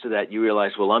exposed to that, you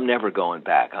realize, well, I'm never going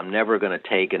back. I'm never going to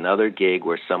take another gig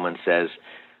where someone says,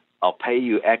 I'll pay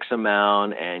you X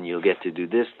amount and you'll get to do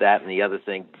this, that, and the other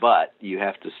thing, but you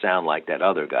have to sound like that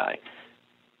other guy.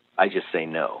 I just say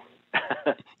no.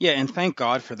 Yeah, and thank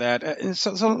God for that.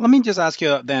 So let me just ask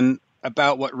you then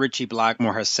about what Ritchie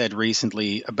Blackmore has said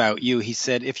recently about you. He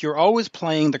said, if you're always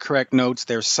playing the correct notes,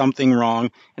 there's something wrong.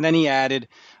 And then he added,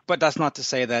 but that's not to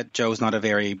say that Joe's not a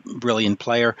very brilliant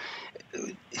player.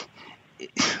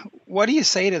 What do you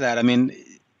say to that? I mean,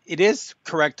 it is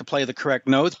correct to play the correct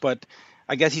notes, but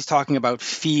I guess he's talking about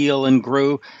feel and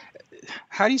groove.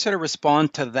 How do you sort of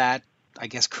respond to that, I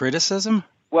guess, criticism?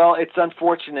 Well, it's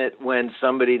unfortunate when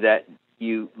somebody that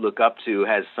you look up to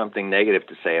has something negative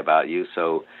to say about you.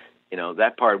 So,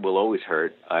 that part will always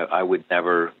hurt. I would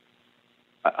never,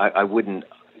 I wouldn't,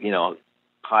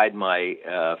 hide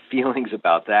my feelings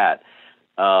about that.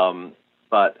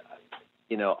 But,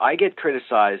 I get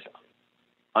criticized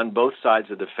on both sides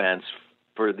of the fence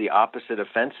for the opposite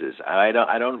offenses. I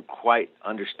don't quite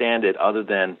understand it, other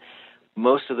than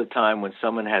most of the time when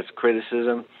someone has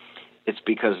criticism, it's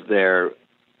because they're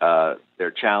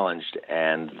challenged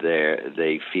and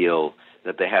they feel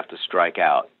that they have to strike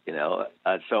out.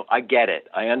 So I get it.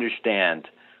 I understand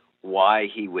why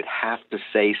he would have to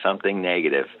say something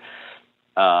negative.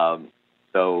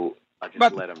 So I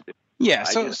just let him do it. Yeah.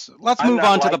 So let's move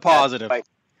on to the positive.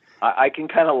 I can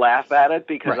kind of laugh at it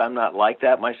because Right. I'm not like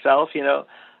that myself.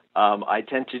 I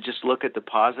tend to just look at the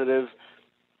positive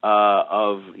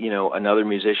of another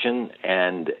musician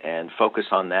and focus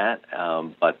on that.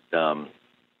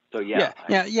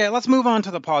 Yeah. Let's move on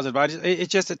to the positive.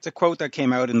 It's a quote that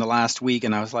came out in the last week,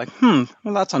 and I was like, well,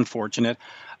 that's unfortunate.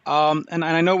 And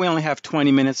I know we only have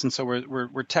 20 minutes, and so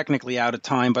we're technically out of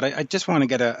time. But I just want to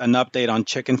get an update on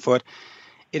Chickenfoot.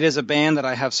 It is a band that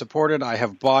I have supported. I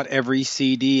have bought every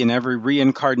CD and every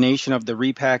reincarnation of the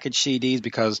repackaged CDs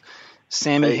because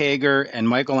Sammy Hagar and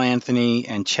Michael Anthony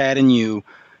and Chad and you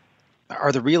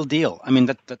are the real deal. I mean,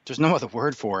 that there's no other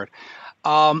word for it.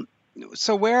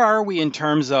 So where are we in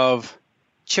terms of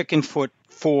Chickenfoot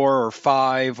 4 or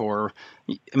 5? Or,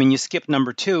 I mean, you skipped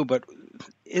number 2, but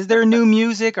is there new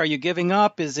music? Are you giving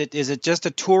up? Is it just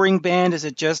a touring band? Is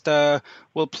it just a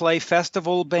we'll play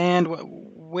festival band?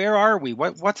 Where are we?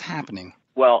 What's happening?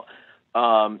 Well,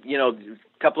 a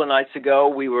couple of nights ago,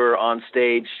 we were on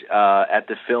stage at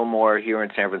the Fillmore here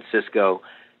in San Francisco,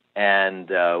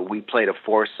 and we played a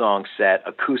 4-song set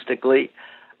acoustically.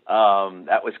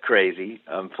 That was crazy.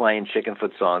 Playing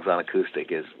Chickenfoot songs on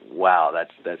acoustic is wow.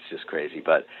 That's just crazy.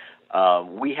 But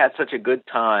we had such a good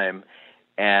time,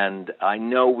 and I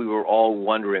know we were all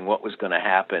wondering what was going to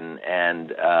happen. And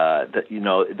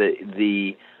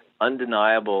the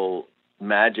undeniable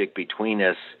magic between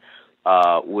us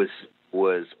was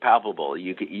palpable.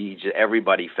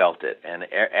 Everybody felt it, and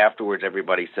afterwards,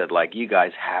 everybody said, like, you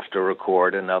guys have to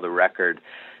record another record,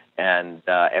 and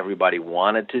everybody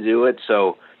wanted to do it.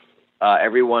 So.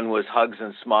 Everyone was hugs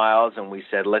and smiles, and we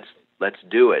said, let's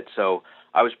do it. So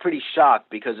I was pretty shocked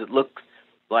because it looked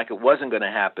like it wasn't going to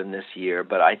happen this year,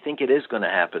 but I think it is going to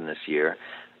happen this year.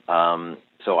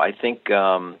 So I think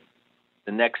the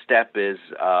next step is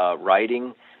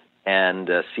writing and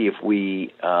see if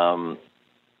we can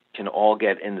all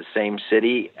get in the same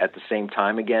city at the same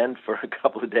time again for a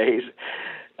couple of days.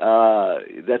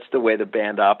 That's the way the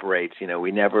band operates.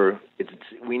 We never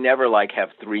like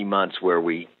have 3 months where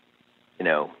we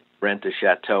rent a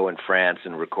chateau in France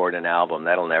and record an album.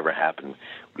 That'll never happen.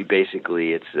 We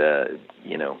basically, it's,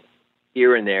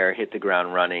 here and there, hit the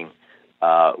ground running,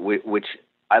 which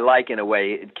I like in a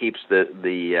way. It keeps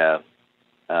the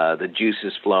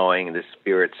juices flowing, the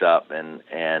spirits up, and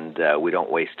we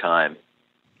don't waste time.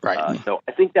 Right. So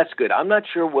I think that's good. I'm not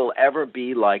sure we'll ever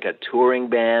be like a touring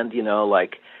band,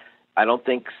 I don't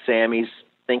think Sammy's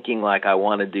thinking like I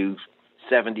want to do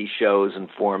 70 shows in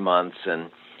 4 months,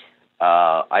 and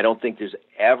I don't think there's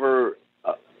ever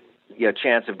a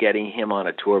chance of getting him on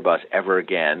a tour bus ever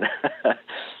again.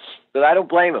 But I don't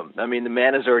blame him. I mean, the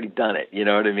man has already done it. You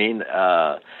know what I mean?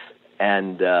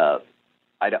 I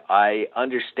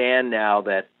understand now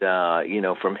that,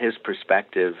 from his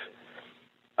perspective,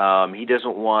 he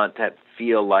doesn't want to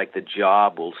feel like the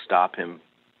job will stop him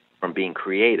from being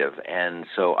creative. And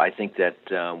so I think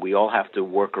that we all have to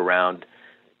work around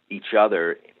each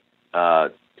other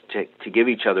to give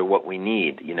each other what we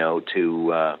need,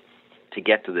 to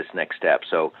get to this next step.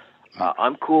 So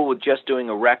I'm cool with just doing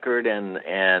a record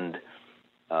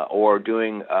or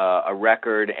doing a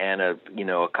record and a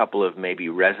couple of maybe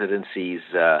residencies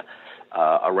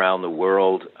around the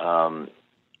world. That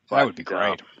would be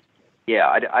great.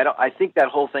 I think that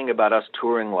whole thing about us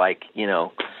touring like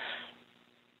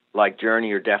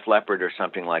Journey or Def Leppard or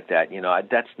something like that,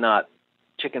 that's not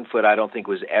Chickenfoot. I don't think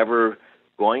was ever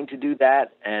going to do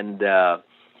that, and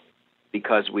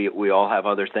because we all have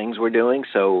other things we're doing.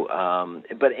 So,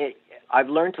 I've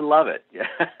learned to love it.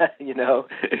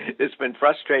 It's been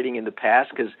frustrating in the past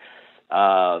because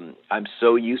I'm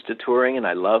so used to touring, and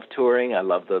I love touring. I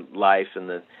love the life and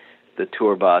the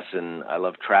tour bus, and I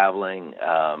love traveling.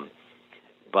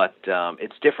 But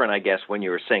it's different, I guess, when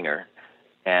you're a singer.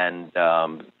 And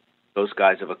those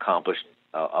guys have accomplished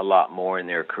a lot more in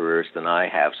their careers than I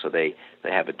have, so they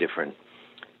have a different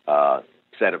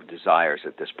set of desires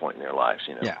at this point in their lives.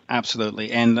 Yeah,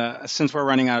 absolutely. And since we're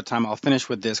running out of time, I'll finish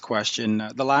with this question.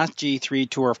 The last G3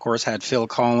 tour, of course, had Phil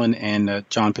Collen and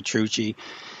John Petrucci.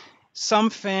 Some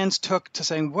fans took to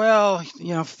saying, well,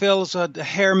 Phil's a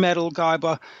hair metal guy,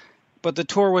 but the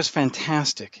tour was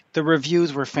fantastic. The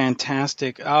reviews were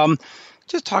fantastic.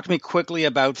 Just talk to me quickly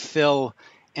about Phil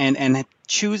and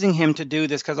choosing him to do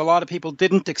this, because a lot of people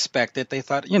didn't expect it. They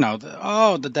thought,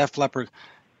 the Def Leppard,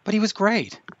 but he was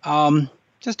great.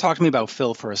 Just talk to me about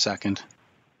Phil for a second.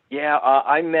 Yeah,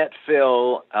 I met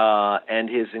Phil and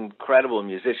his incredible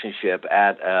musicianship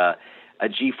at a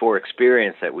G4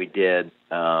 experience that we did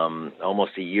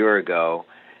almost a year ago,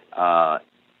 Carmel,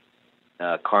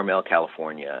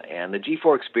 California. And the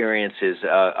G4 experience is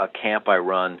a camp I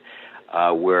run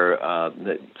where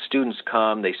the students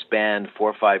come, they spend 4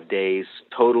 or 5 days,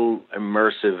 total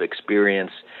immersive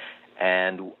experience,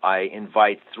 and I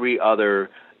invite 3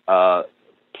 other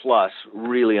plus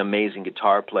really amazing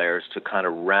guitar players to kind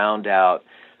of round out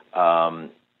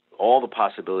all the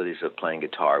possibilities of playing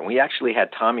guitar. And we actually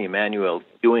had Tommy Emmanuel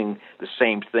doing the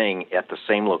same thing at the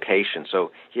same location,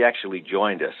 so he actually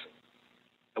joined us.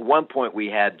 At one point, we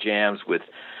had jams with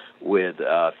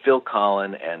Phil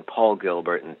Collen and Paul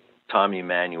Gilbert and Tommy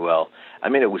Emmanuel. I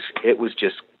mean, it was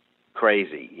just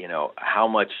crazy, how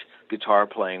much guitar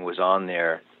playing was on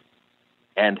there,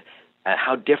 and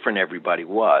how different everybody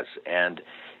was. And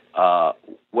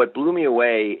what blew me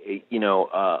away,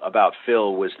 about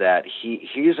Phil was that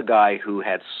he's a guy who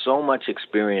had so much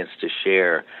experience to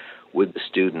share with the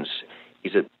students.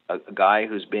 He's a guy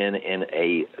who's been in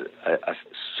a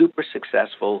super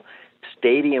successful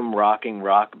stadium rocking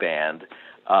rock band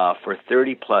for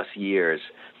 30 plus years.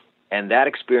 And that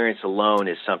experience alone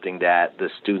is something that the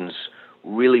students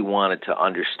really wanted to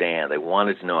understand. They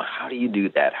wanted to know, how do you do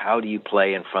that? How do you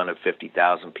play in front of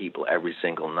 50,000 people every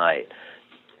single night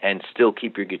and still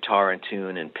keep your guitar in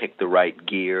tune and pick the right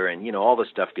gear and, all the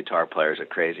stuff guitar players are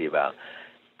crazy about.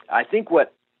 I think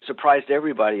what surprised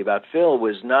everybody about Phil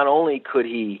was not only could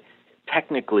he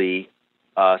technically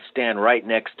stand right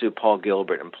next to Paul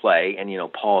Gilbert and play, and,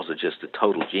 Paul's just a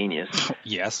total genius.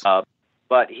 Yes.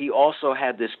 But he also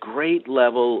had this great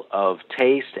level of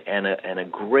taste and a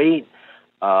great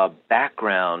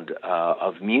background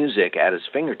of music at his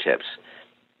fingertips.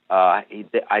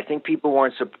 I think people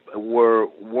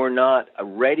were not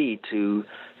ready to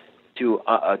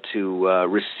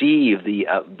receive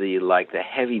the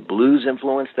heavy blues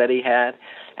influence that he had,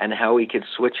 and how he could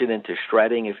switch it into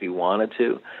shredding if he wanted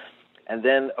to. And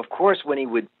then, of course, when he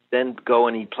would then go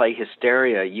and he'd play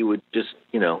Hysteria, you would just,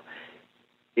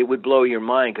 it would blow your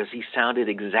mind, because he sounded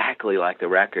exactly like the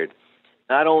record.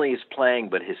 Not only his playing,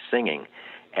 but his singing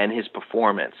and his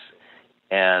performance.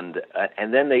 And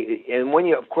then when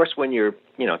you're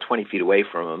 20 feet away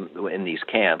from him in these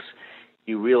camps,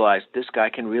 you realize this guy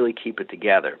can really keep it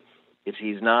together.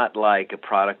 He's not like a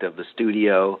product of the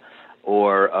studio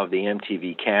or of the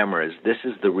MTV cameras. This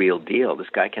is the real deal. This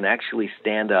guy can actually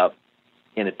stand up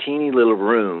in a teeny little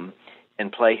room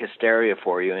and play Hysteria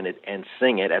for you and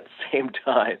sing it at the same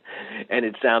time, and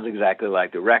it sounds exactly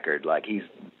like the record. Like he's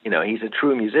a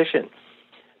true musician,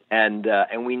 and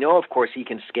we know, of course, he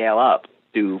can scale up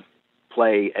to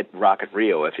play at Rock at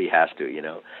Rio if he has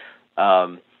to.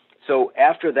 So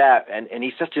after that, and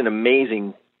he's such an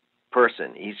amazing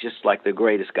person. He's just like the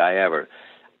greatest guy ever.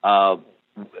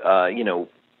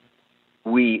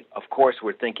 We of course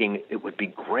were thinking it would be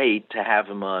great to have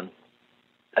him on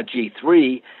a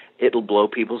G3. It'll blow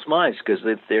people's minds, because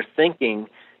they're thinking,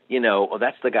 well,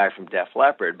 that's the guy from Def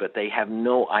Leppard, but they have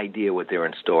no idea what they're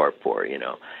in store for,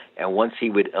 And once he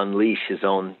would unleash his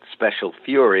own special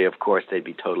fury, of course, they'd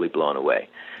be totally blown away.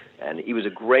 And he was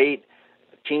a great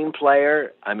team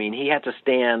player. I mean, he had to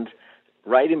stand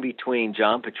right in between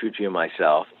John Petrucci and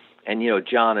myself. And,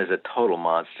 John is a total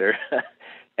monster.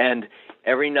 And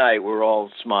every night we're all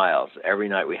smiles. Every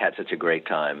night we had such a great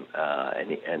time.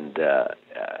 And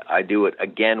I do it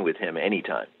again with him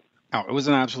anytime. Oh, it was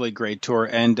an absolutely great tour.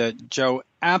 And, Joe,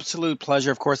 absolute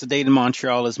pleasure. Of course, the date in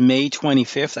Montreal is May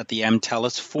 25th at the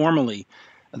MTELUS, formerly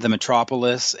the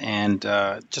Metropolis, and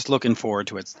just looking forward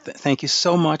to it. Thank you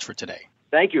so much for today.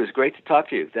 Thank you. It was great to talk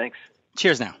to you. Thanks.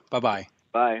 Cheers now. Bye-bye.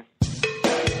 Bye.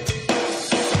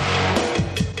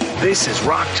 This is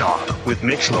Rock Talk with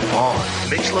Mitch LaFon.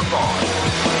 Mitch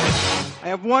LaFon. I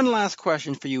have one last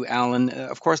question for you, Alan.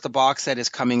 Of course, the box set is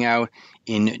coming out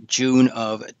in June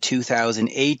of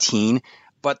 2018,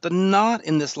 but the Not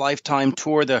in This Lifetime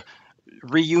tour, the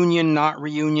reunion, not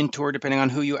reunion tour, depending on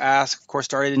who you ask. Of course,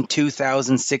 started in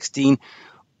 2016.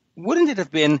 Wouldn't it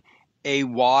have been a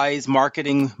wise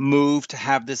marketing move to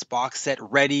have this box set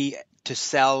ready to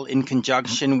sell in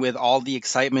conjunction with all the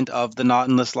excitement of the Not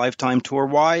in This Lifetime tour?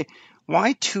 Why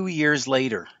 2 years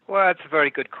later? Well, that's a very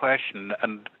good question,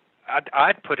 and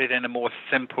I'd put it in a more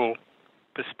simple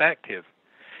perspective.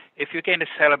 If you're going to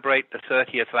celebrate the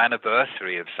 30th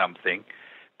anniversary of something,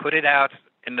 put it out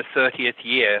in the 30th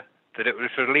year that it was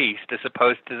released as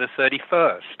opposed to the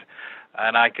 31st.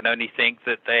 And I can only think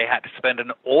that they had to spend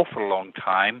an awful long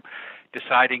time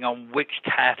deciding on which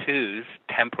tattoos,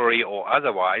 temporary or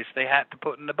otherwise, they had to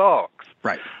put in the box.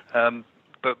 Right.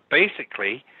 But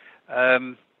basically,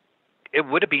 it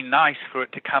would have been nice for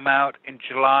it to come out in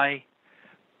July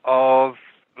of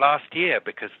last year,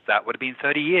 because that would have been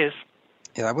 30 years.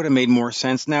 Yeah, that would have made more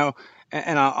sense. Now,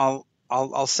 and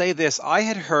I'll say this: I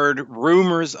had heard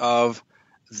rumors of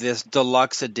this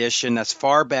deluxe edition as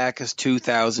far back as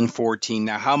 2014.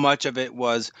 Now, how much of it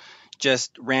was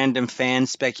just random fan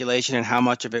speculation and how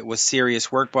much of it was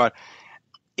serious work? But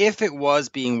if it was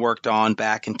being worked on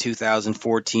back in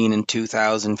 2014 and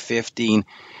 2015,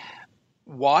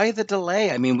 why the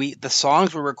delay? I mean, the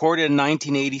songs were recorded in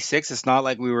 1986. It's not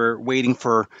like we were waiting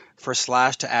for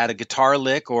Slash to add a guitar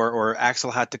lick or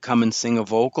Axl had to come and sing a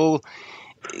vocal.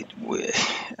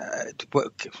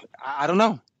 I don't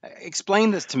know.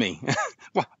 Explain this to me.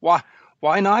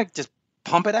 Why not just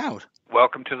pump it out?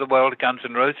 Welcome to the world of Guns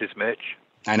N' Roses, Mitch.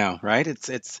 I know, right?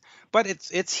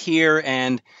 It's here,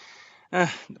 and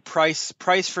price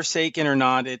forsaken or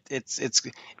not,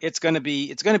 it's going to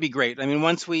be great. I mean,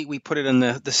 once we put it in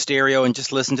the stereo and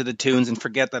just listen to the tunes and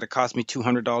forget that it cost me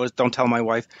 $200. Don't tell my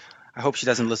wife. I hope she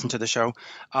doesn't listen to the show.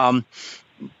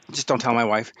 Just don't tell my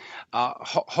wife.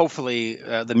 Hopefully,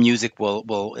 the music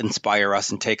will inspire us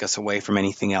and take us away from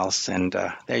anything else. And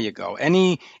there you go.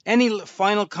 Any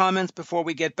final comments before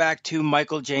we get back to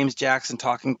Michael James Jackson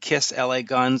talking Kiss, LA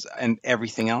Guns, and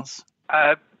everything else?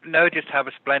 No, just have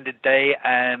a splendid day,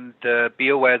 and be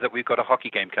aware that we've got a hockey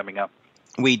game coming up.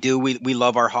 We do. We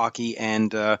love our hockey,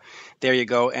 and there you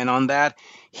go. And on that,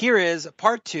 here is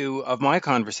part 2 of my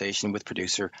conversation with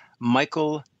producer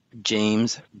Michael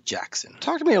James Jackson.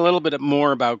 Talk to me a little bit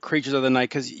more about Creatures of the Night,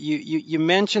 because you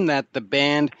mentioned that the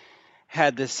band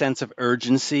had this sense of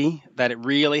urgency, that it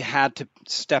really had to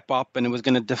step up and it was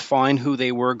going to define who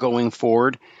they were going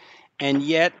forward. And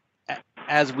yet,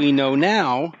 as we know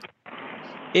now,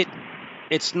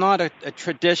 it's not a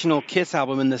traditional Kiss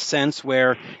album in the sense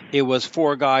where it was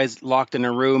 4 guys locked in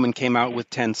a room and came out with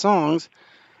 10 songs.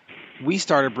 We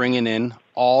started bringing in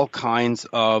all kinds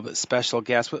of special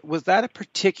guests. Was that a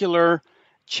particular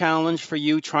challenge for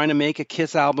you, trying to make a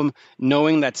Kiss album,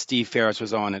 knowing that Steve Ferris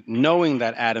was on it, knowing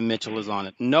that Adam Mitchell is on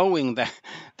it, knowing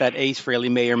that Ace Frehley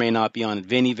may or may not be on it,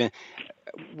 Vinny?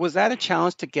 Was that a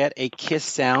challenge to get a Kiss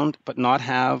sound but not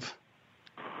have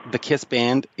the Kiss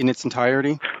band in its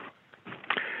entirety?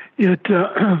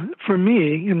 For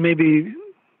me, and maybe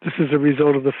this is a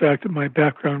result of the fact that my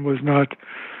background was not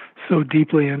so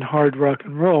deeply in hard rock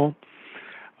and roll,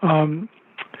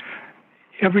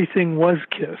 everything was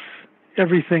Kiss.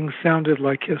 Everything sounded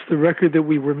like Kiss. The record that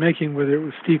we were making, whether it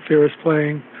was Steve Ferris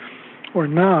playing or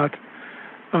not,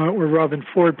 or Robin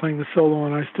Ford playing the solo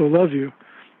on I Still Love You,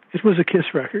 it was a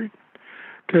Kiss record,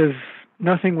 because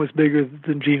nothing was bigger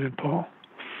than Gene and Paul.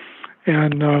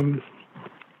 And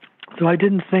so I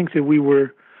didn't think that we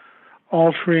were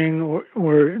altering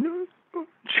or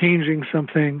changing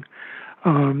something.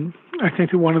 I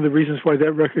think that one of the reasons why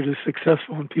that record is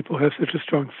successful and people have such a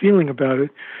strong feeling about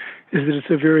it is that it's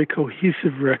a very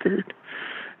cohesive record.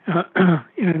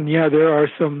 And yeah, there are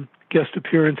some guest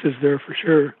appearances there for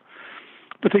sure,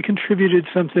 but they contributed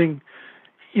something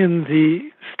in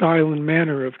the style and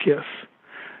manner of Kiss.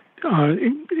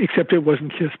 Except it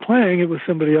wasn't Kiss playing, it was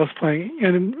somebody else playing,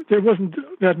 and there wasn't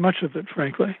that much of it,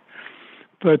 frankly.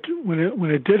 But when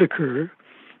it did occur,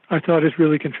 I thought it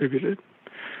really contributed.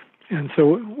 And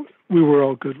so we were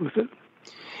all good with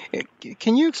it.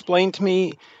 Can you explain to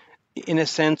me, in a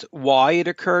sense, why it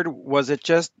occurred? Was it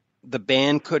just the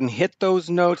band couldn't hit those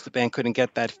notes, the band couldn't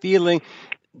get that feeling,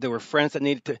 there were friends that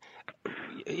needed to,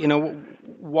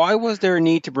 why was there a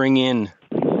need to bring in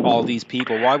all these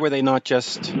people? Why were they not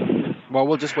just, well,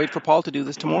 we'll just wait for Paul to do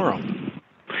this tomorrow?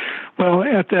 Well,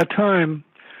 at that time,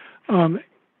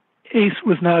 Ace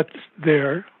was not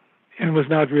there and was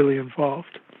not really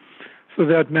involved. So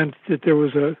that meant that there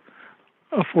was a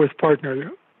fourth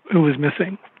partner who was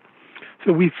missing.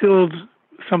 So we filled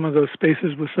some of those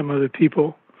spaces with some other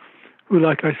people who,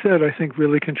 like I said, I think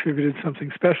really contributed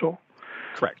something special.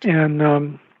 Correct.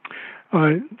 And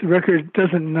The record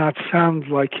doesn't not sound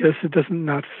like Kiss. It doesn't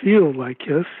not feel like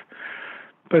Kiss.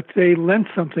 But they lent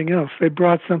something else. They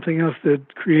brought something else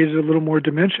that created a little more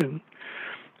dimension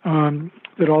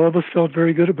that all of us felt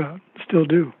very good about, still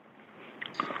do.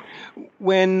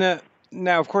 When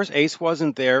now, of course, Ace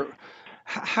wasn't there.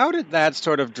 How did that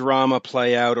sort of drama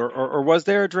play out, or was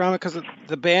there a drama? Because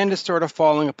the band is sort of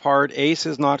falling apart. Ace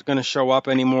is not going to show up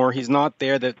anymore. He's not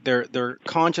there. That they're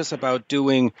conscious about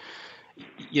doing,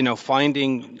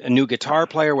 finding a new guitar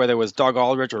player, whether it was Doug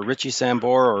Aldrich or Richie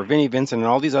Sambora or Vinnie Vincent and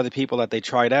all these other people that they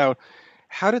tried out.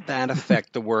 How did that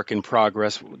affect the work in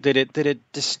progress? Did it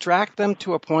distract them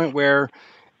to a point where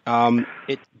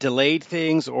it delayed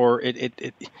things, or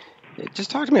it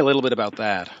just talk to me a little bit about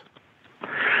that?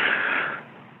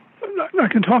 I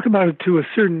can talk about it to a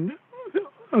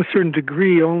certain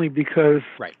degree only because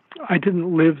I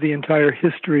didn't live the entire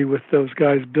history with those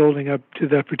guys building up to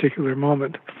that particular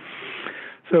moment.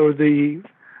 So the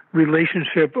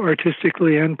relationship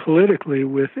artistically and politically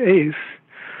with Ace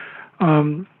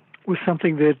was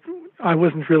something that I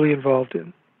wasn't really involved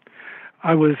in.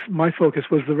 My focus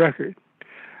was the record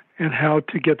and how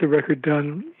to get the record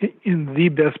done in the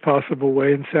best possible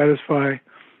way and satisfy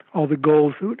all the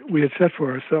goals that we had set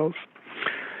for ourselves.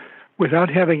 Without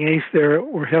having Ace there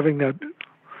or having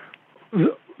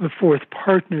the fourth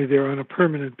partner there on a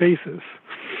permanent basis,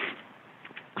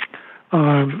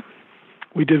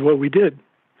 we did what we did.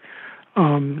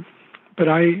 But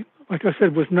I, like I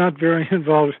said, was not very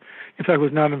involved. In fact,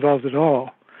 was not involved at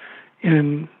all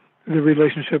in the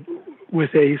relationship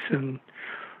with Ace and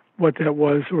what that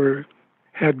was or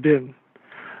had been.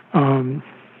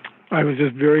 I was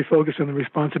just very focused on the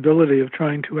responsibility of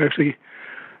trying to actually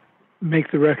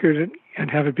make the record and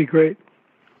have it be great.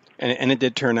 And it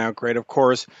did turn out great. Of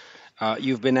course,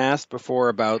 you've been asked before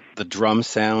about the drum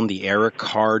sound, the Eric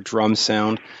Carr drum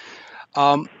sound.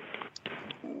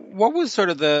 What was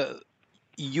sort of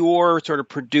your sort of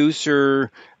producer,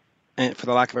 and for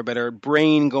the lack of a better,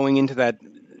 brain going into that?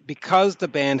 Because the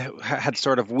band had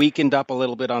sort of weakened up a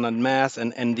little bit on Unmasked,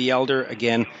 and the Elder,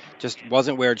 again, just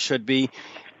wasn't where it should be.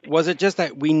 Was it just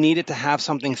that we needed to have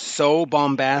something so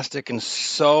bombastic and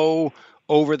so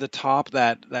over the top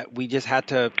that we just had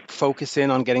to focus in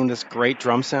on getting this great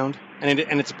drum sound? And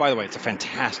it's, by the way, it's a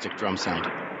fantastic drum sound.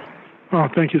 Oh,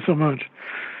 thank you so much.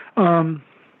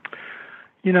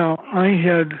 I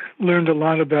had learned a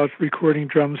lot about recording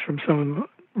drums from some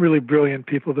really brilliant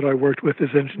people that I worked with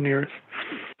as engineers.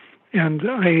 And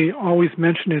I always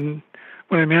mention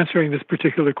when I'm answering this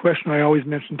particular question, I always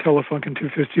mention Telefunken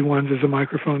 251s as a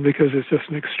microphone because it's just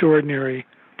an extraordinary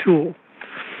tool.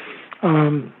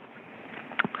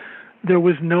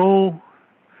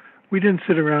 We didn't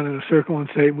sit around in a circle and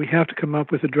say, we have to come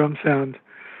up with a drum sound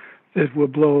that will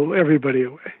blow everybody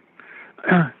away.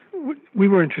 We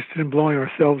were interested in blowing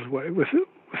ourselves away with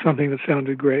something that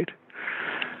sounded great.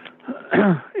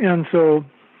 And so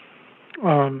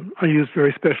I used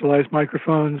very specialized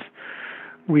microphones.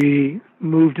 We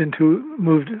moved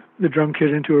the drum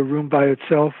kit into a room by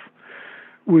itself.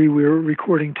 We were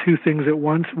recording two things at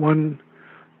once. One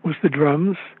was the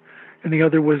drums, and the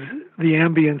other was the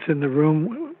ambience in the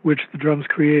room which the drums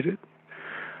created.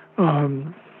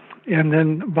 And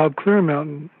then Bob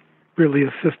Clearmountain really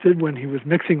assisted when he was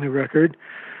mixing the record.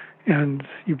 And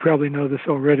you probably know this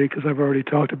already because I've already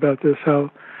talked about this,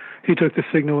 how he took the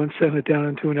signal and sent it down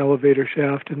into an elevator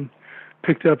shaft and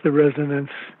picked up the resonance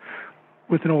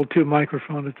with an old tube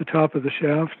microphone at the top of the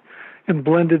shaft and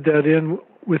blended that in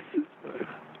with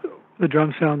the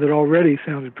drum sound that already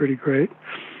sounded pretty great.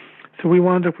 So we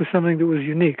wound up with something that was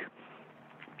unique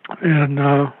and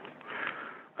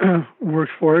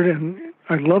worked for it. And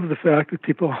I love the fact that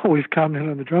people always comment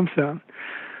on the drum sound.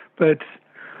 But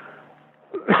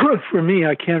for me,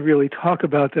 I can't really talk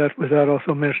about that without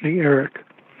also mentioning Eric,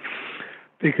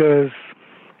 because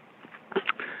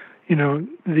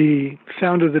the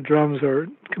sound of the drums are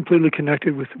completely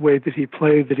connected with the way that he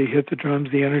played, that he hit the drums,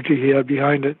 the energy he had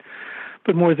behind it,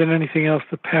 but more than anything else,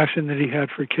 the passion that he had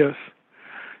for Kiss,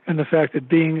 and the fact that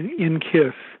being in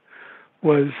Kiss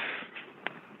was,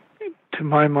 to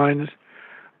my mind,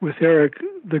 with Eric,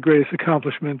 the greatest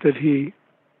accomplishment that he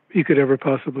could ever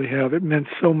possibly have. It meant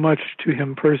so much to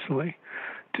him personally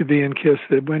to be in Kiss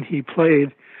that when he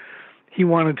played, he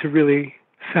wanted to really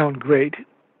sound great,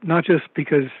 not just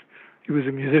because he was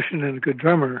a musician and a good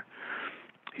drummer.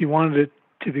 He wanted it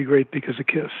to be great because of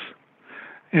Kiss.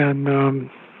 And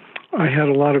I had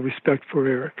a lot of respect for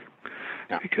Eric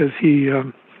because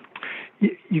you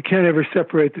can't ever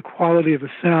separate the quality of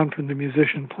a sound from the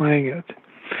musician playing it.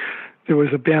 There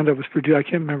was a band I was producing, I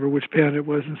can't remember which band it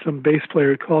was, and some bass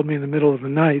player called me in the middle of the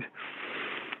night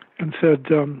and said,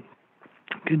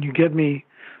 can you get me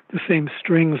the same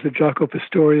strings that Jaco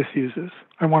Pastorius uses?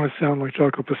 I want to sound like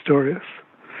Jaco Pastorius.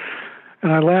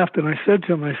 And I laughed and I said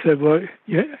to him, well,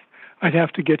 yeah, I'd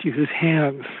have to get you his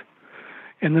hands.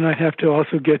 And then I'd have to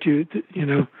also get you,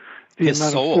 the his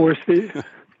amount soul. of force,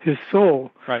 his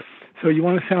soul. Right. So you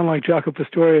want to sound like Jaco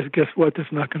Pastorius, guess what?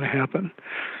 That's not going to happen.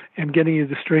 And getting you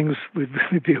the strings would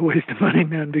really be a waste of money,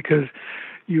 man, because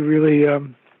you really,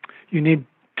 you need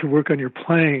to work on your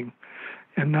playing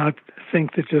and not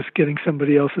think that just getting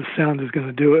somebody else's sound is going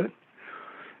to do it.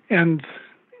 And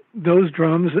those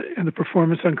drums and the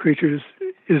performance on Creatures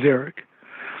is Eric.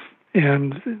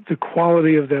 And the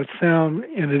quality of that sound,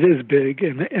 and it is big,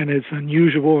 and it's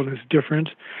unusual, and it's different,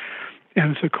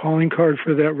 and it's a calling card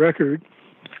for that record.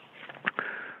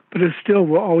 But it still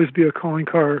will always be a calling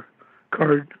card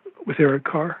with Eric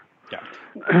Carr.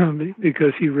 Yeah.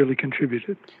 Because he really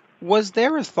contributed. Was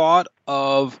there a thought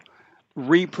of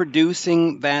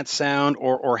reproducing that sound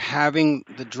or having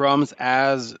the drums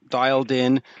as dialed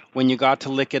in when you got to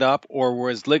Lick It Up, or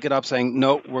was Lick It Up saying,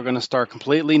 no, we're going to start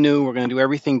completely new, we're going to do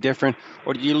everything different?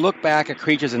 Or did you look back at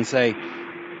Creatures and say,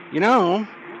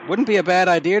 wouldn't be a bad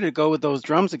idea to go with those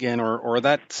drums again, or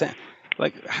that,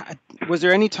 like, was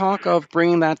there any talk of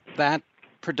bringing that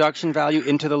production value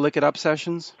into the Lick It Up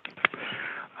sessions?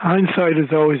 Hindsight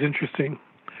is always interesting.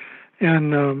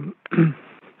 And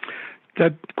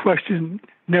that question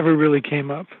never really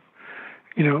came up.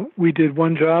 We did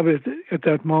one job at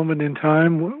that moment in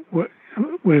time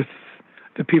with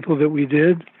the people that we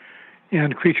did,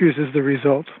 and Creatures is the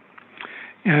result.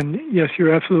 And yes,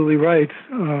 you're absolutely right.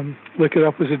 Lick It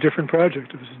Up was a different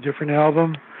project. It was a different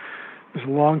album. It was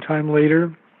a long time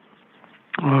later,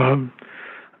 and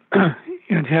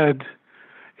had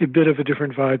a bit of a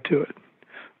different vibe to it,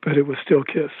 but it was still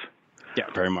Kiss. Yeah,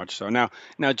 very much so. Now,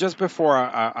 just before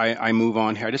I move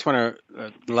on here, I just want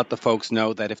to let the folks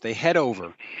know that if they head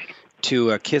over to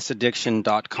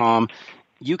kissaddiction.com,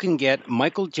 you can get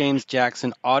Michael James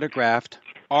Jackson autographed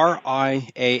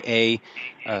RIAA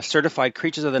certified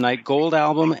Creatures of the Night gold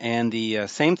album, and the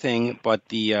same thing, but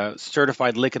the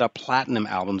certified Lick It Up platinum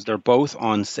albums. They're both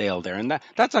on sale there, and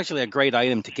that's actually a great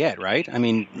item to get, right? I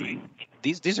mean,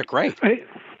 these are great.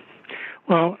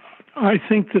 I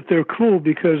think that they're cool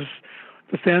because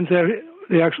the fans,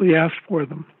 they actually asked for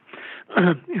them,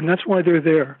 and that's why they're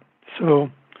there. So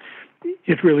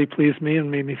it really pleased me and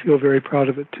made me feel very proud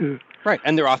of it, too. Right,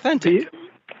 and they're authentic.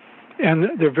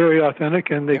 And they're very authentic,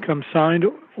 and they come signed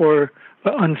or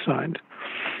unsigned.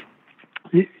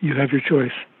 You have your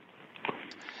choice.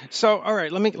 So, all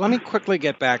right, let me quickly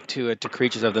get back to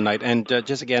Creatures of the Night, and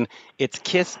just again, it's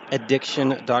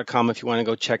kissaddiction.com if you want to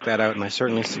go check that out, and I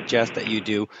certainly suggest that you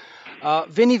do.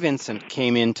 Vinnie Vincent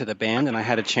came into the band, and I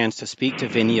had a chance to speak to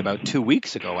Vinnie about 2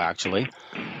 weeks ago, actually.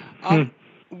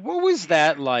 What was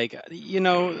that like?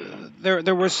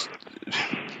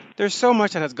 There's so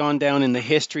much that has gone down in the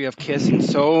history of Kiss, and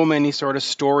so many sort of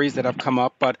stories that have come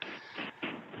up, but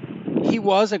he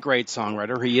was a great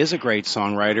songwriter. He is a great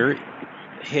songwriter.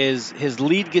 His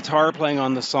lead guitar playing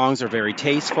on the songs are very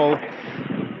tasteful.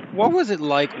 What was it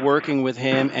like working with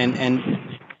him, and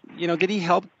did he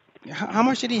help? How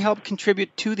much did he help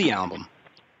contribute to the album?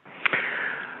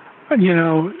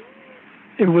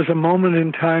 It was a moment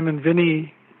in time, and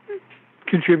Vinnie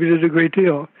contributed a great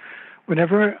deal.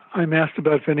 Whenever I'm asked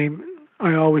about Vinnie,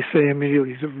 I always say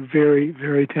immediately he's a very,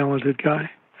 very talented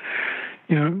guy.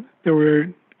 There were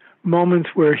moments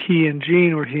where he and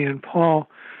Gene or he and Paul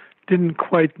didn't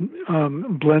quite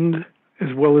blend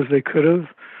as well as they could have,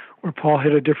 where Paul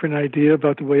had a different idea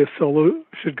about the way a solo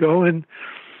should go, and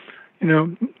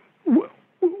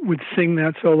would sing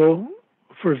that solo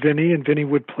for Vinnie, and Vinnie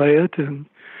would play it, and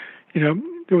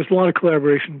there was a lot of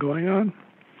collaboration going on.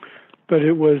 But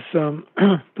it was,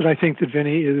 but I think that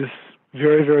Vinnie is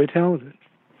very, very talented.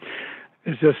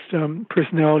 It's just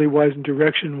personality-wise and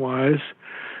direction-wise,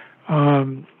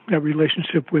 that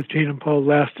relationship with Gene and Paul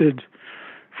lasted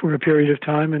for a period of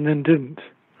time and then didn't.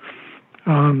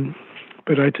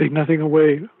 But I take nothing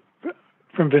away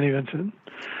from Vinnie Vincent.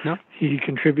 No, he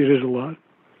contributed a lot.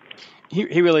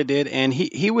 He really did, and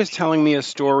he was telling me a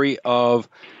story of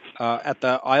at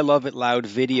the I Love It Loud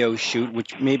video shoot,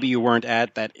 which maybe you weren't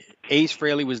at, that Ace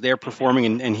Frehley was there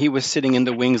performing, and he was sitting in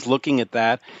the wings looking at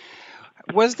that.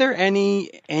 Was there any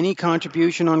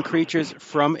contribution on Creatures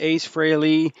from Ace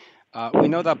Frehley? We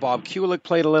know that Bob Kulick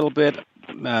played a little bit.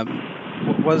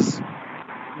 Was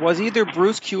either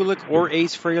Bruce Kulick or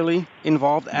Ace Frehley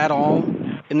involved at all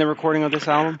in the recording of this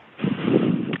album?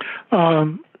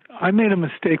 I made a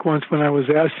mistake once when I was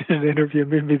asked in an interview,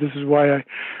 maybe this is why I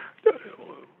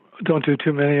don't do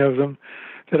too many of them,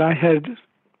 that I had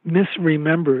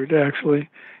misremembered, actually.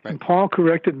 Right. And Paul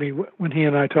corrected me when he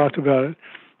and I talked about it.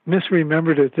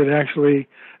 Misremembered it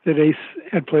that Ace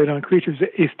had played on Creatures.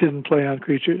 Ace didn't play on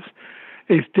Creatures.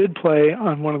 Ace did play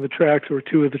on one of the tracks or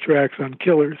two of the tracks on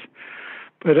Killers,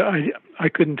 but I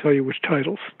couldn't tell you which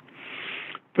titles.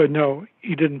 But no,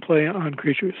 he didn't play on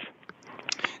Creatures.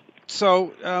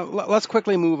 So let's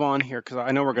quickly move on here because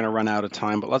I know we're going to run out of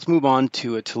time, but let's move on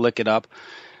to Lick It Up.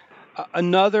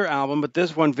 Another album, but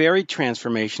this one very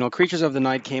transformational. Creatures of the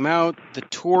Night came out. The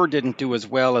tour didn't do as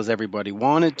well as everybody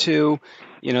wanted to.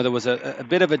 You know, there was a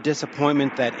bit of a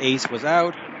disappointment that Ace was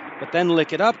out, but then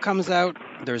Lick It Up comes out.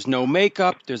 There's no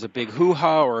makeup. There's a big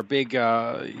hoo-ha or a big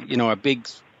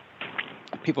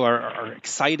people are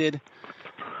excited.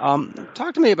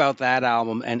 Talk to me about that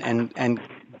album and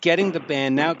getting the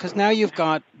band now, because now you've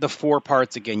got the four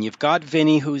parts again. You've got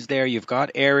Vinny who's there. You've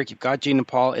got Eric. You've got Gene and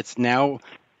Paul. It's now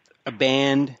a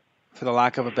band, for the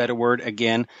lack of a better word,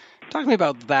 again. Talk to me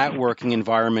about that working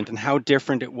environment and how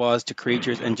different it was to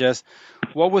Creatures, and just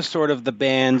what was sort of the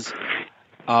band's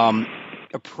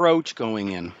approach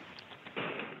going in.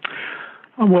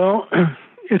 Well,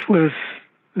 it was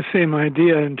the same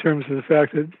idea in terms of the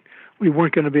fact that we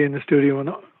weren't going to be in the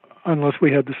studio unless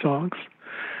we had the songs.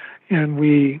 And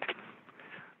we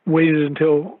waited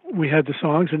until we had the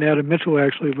songs, and Adam Mitchell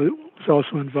actually was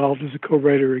also involved as a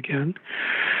co-writer again,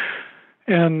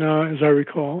 and as I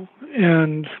recall.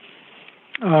 And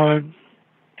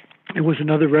it was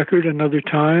another record, another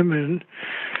time, and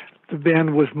the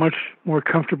band was much more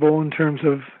comfortable in terms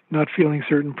of not feeling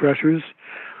certain pressures.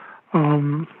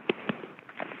 And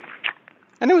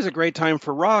it was a great time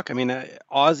for rock. I mean,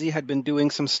 Ozzy had been doing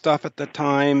some stuff at the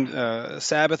time.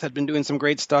 Sabbath had been doing some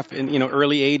great stuff in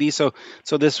early '80s.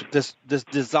 So this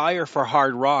desire for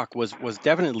hard rock was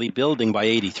definitely building by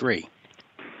 '83.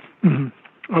 Mm-hmm.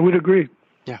 I would agree.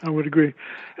 Yeah, I would agree.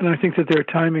 And I think that their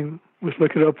timing with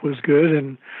Lick It Up was good,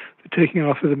 and the taking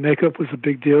off of the makeup was a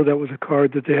big deal. That was a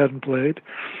card that they hadn't played.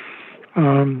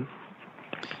 But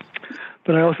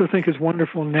I also think it's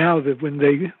wonderful now that when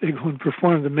they go and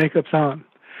perform, the makeup's on,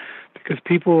 because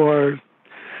people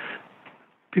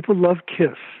love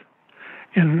Kiss,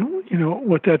 and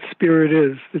what that spirit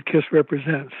is that Kiss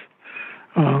represents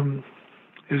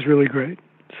is really great.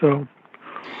 So,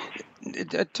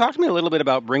 talk to me a little bit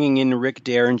about bringing in Rick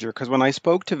Derringer, because when I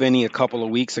spoke to Vinny a couple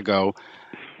of weeks ago,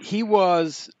 he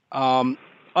was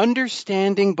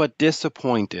understanding but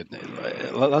disappointed.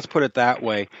 Let's put it that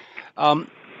way.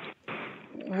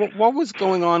 What was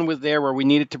going on with there where we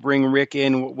needed to bring Rick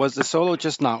in? Was the solo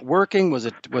just not working? Was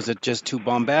it just too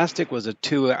bombastic? Was it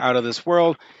too out of this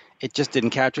world? It just didn't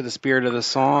capture the spirit of the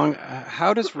song?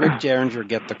 How does Rick Derringer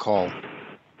get the call?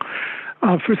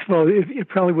 First of all, it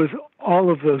probably was all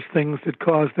of those things that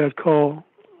caused that call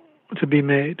to be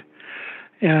made.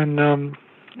 And,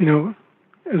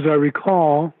 as I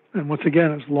recall, and once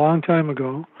again, it was a long time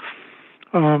ago,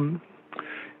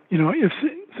 if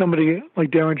somebody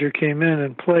like Derringer came in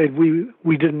and played,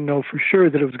 we didn't know for sure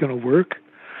that it was going to work.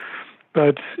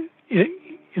 But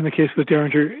in the case with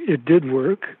Derringer, it did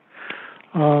work.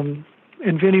 And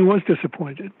Vinny was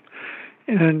disappointed.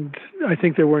 And I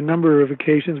think there were a number of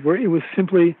occasions where it was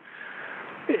simply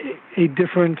a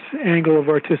different angle of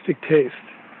artistic taste.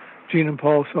 Gene and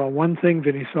Paul saw one thing,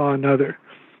 Vinny saw another.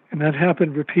 And that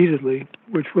happened repeatedly,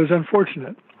 which was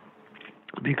unfortunate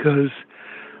because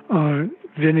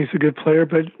Vinny's a good player,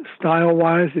 but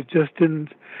style-wise, it just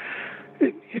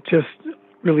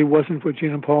really wasn't what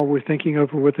Gene and Paul were thinking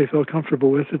of or what they felt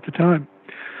comfortable with at the time.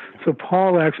 So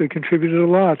Paul actually contributed a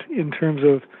lot in terms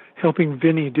of helping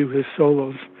Vinny do his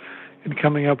solos and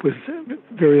coming up with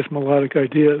various melodic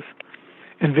ideas.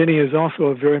 And Vinny is also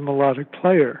a very melodic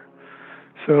player,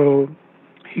 so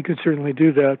he could certainly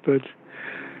do that. But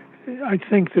I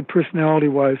think that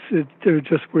personality-wise, there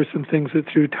just were some things that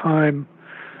through time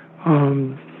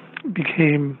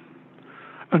became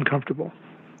uncomfortable.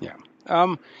 Yeah.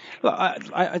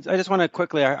 I just want to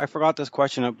quickly, I forgot this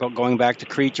question about going back to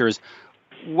Creatures.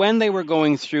 When they were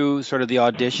going through sort of the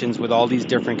auditions with all these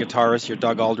different guitarists, your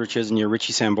Doug Aldriches and your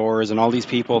Richie Samboras and all these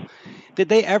people, did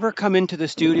they ever come into the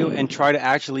studio and try to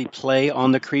actually play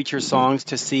on the Creatures songs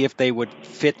to see if they would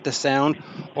fit the sound?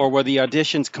 Or were the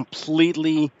auditions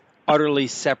completely, utterly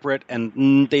separate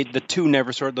and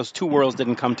those two worlds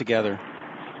didn't come together?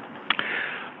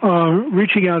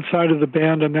 Reaching outside of the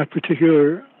band on that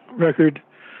particular record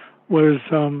was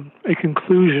a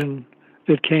conclusion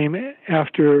that came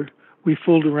after we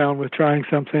fooled around with trying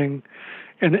something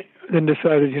and then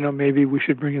decided, maybe we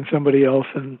should bring in somebody else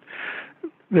and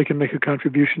they can make a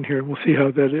contribution here, and we'll see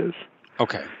how that is.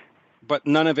 Okay. But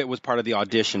none of it was part of the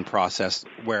audition process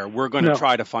where we're going to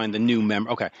try to find the new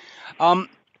member. Okay.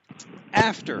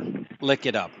 after Lick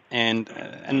It Up, and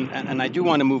I do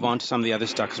want to move on to some of the other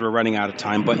stuff because we're running out of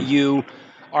time, but you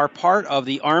are part of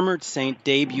the Armored Saint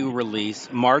debut release,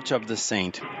 March of the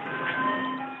Saint.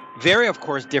 Very, of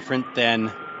course, different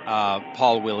than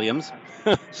Paul Williams,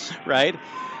 right?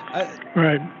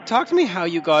 Right. Talk to me how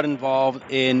you got involved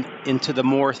into the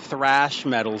more thrash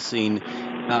metal scene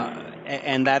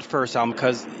and that first album,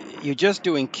 because you're just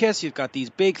doing Kiss, you've got these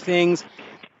big things,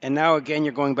 and now again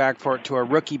you're going back to a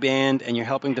rookie band and you're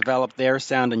helping develop their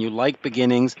sound, and you like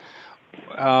Beginnings.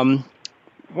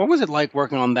 What was it like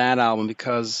working on that album?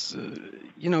 Because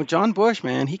John Bush,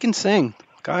 man, he can sing.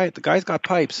 The guy's got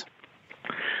pipes.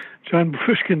 John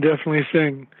Bush can definitely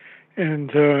sing,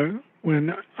 and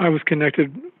when I was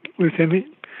connected with him,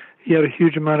 he had a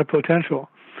huge amount of potential.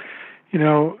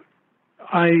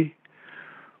 I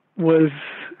was,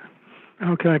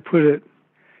 how can I put it,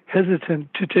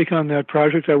 hesitant to take on that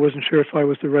project. I wasn't sure if I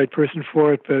was the right person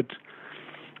for it, but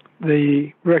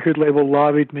the record label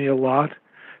lobbied me a lot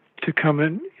to come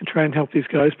in and try and help these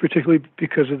guys, particularly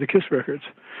because of the Kiss records.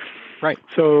 Right.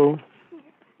 So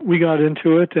we got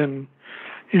into it and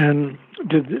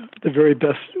did the very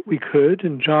best we could.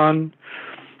 And John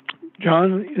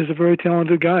is a very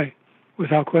talented guy,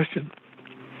 without question.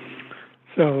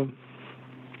 So,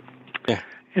 yeah.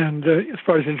 And as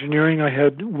far as engineering, I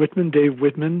had Dave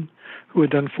Whitman, who had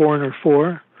done Foreigner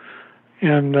 4,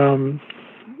 and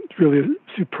really a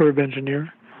superb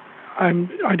engineer.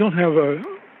 I don't have a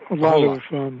lot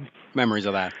of memories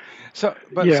of that. So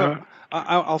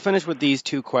I'll finish with these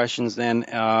two questions then.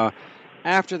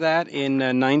 After that, in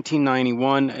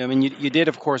 1991, I mean, you did,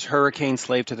 of course, Hurricane,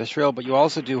 Slave to the Thrill, but you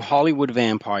also do Hollywood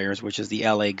Vampires, which is the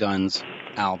L.A. Guns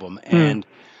album. And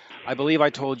I believe I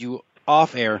told you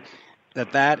off air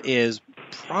that is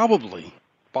probably,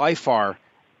 by far,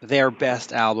 their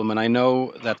best album. And I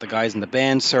know that the guys in the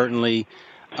band certainly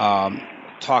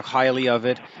talk highly of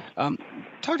it.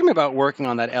 Talk to me about working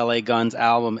on that L.A. Guns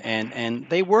album, and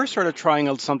they were sort of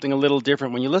trying something a little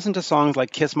different. When you listen to songs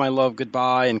like Kiss My Love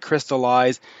Goodbye and Crystal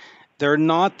Eyes, they're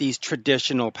not these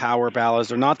traditional power ballads.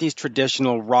 They're not these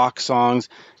traditional rock songs.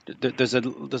 There's a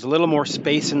little more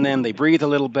space in them. They breathe a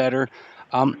little better.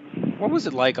 What was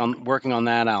it like working on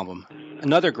that album?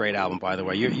 Another great album, by the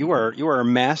way. You are a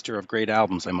master of great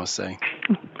albums, I must say.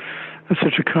 That's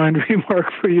such a kind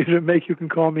remark for you to make. You can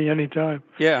call me anytime.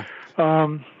 Yeah.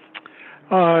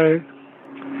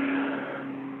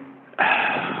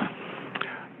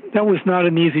 That was not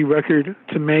an easy record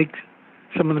to make.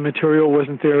 Some of the material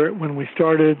wasn't there when we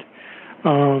started.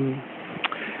 The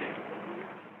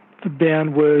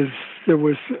band there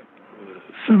was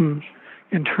some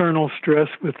internal stress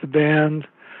with the band,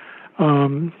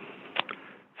 some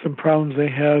problems they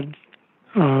had.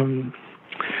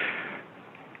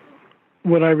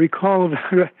 What I recall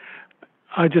about it,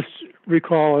 I just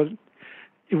recall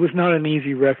it was not an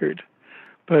easy record,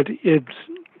 but it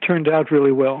turned out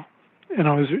really well, and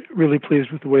I was really pleased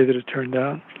with the way that it turned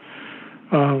out.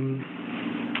 And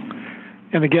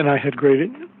again, I had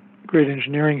great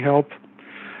engineering help,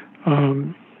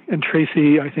 and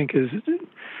Tracy, I think, is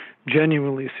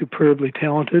genuinely superbly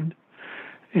talented,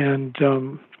 and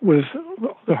was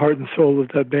the heart and soul of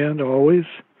that band always.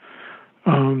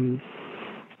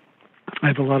 I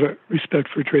have a lot of respect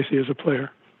for Tracy as a player.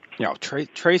 Yeah,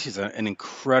 Tracy's an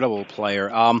incredible player.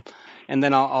 And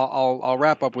then I'll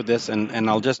wrap up with this, and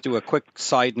I'll just do a quick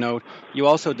side note. You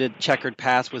also did Checkered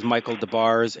Past with Michael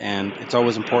DeBars, and it's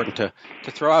always important to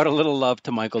throw out a little love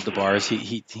to Michael DeBars.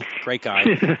 He great guy,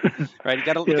 right? You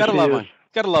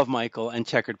gotta love Michael and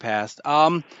Checkered Past.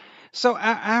 So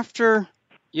after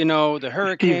the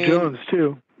Hurricane, Steve Jones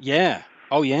too. Yeah.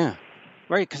 Oh yeah.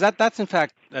 Right, because that's in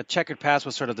fact Checkered Past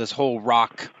was sort of this whole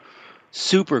rock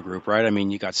super group, right? I mean,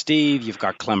 you got Steve, you've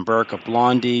got Clem Burke of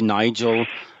Blondie, Nigel.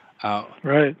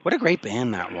 Right. What a great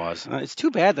band that was. It's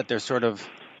too bad that there's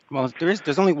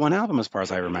there's only one album as far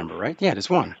as I remember, right? Yeah, there's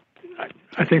one.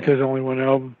 I think there's only one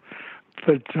album,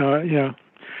 but yeah,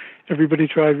 everybody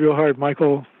tried real hard.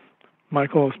 Michael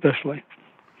especially.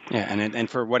 Yeah, and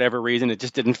for whatever reason, it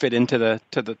just didn't fit into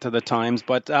the times.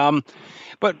 But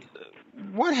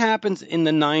what happens in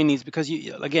the 90s? Because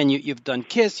you've done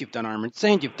Kiss, you've done Armored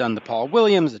Saint, you've done the Paul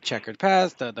Williams, the Checkered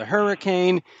Past, the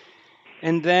Hurricane,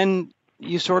 and then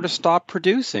you sort of stopped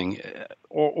producing,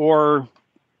 or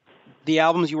the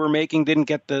albums you were making didn't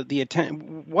get the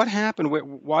attention. What happened?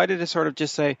 Why did it sort of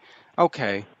just say,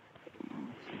 okay,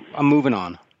 I'm moving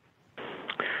on?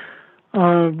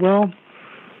 Well,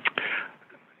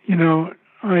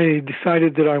 I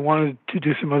decided that I wanted to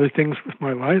do some other things with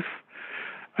my life.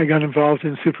 I got involved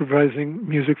in supervising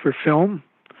music for film,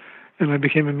 and I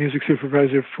became a music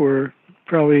supervisor for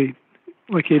probably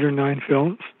like 8 or 9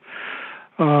 films.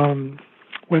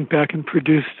 Went back and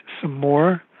produced some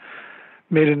more.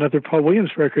 Made another Paul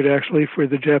Williams record, actually, for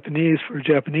a Japanese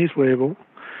label,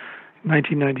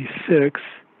 1996.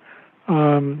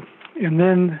 And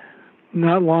then,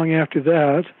 not long after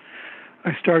that,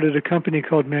 I started a company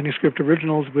called Manuscript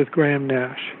Originals with Graham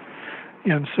Nash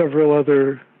and several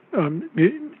other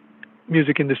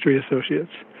music industry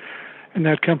associates. And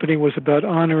that company was about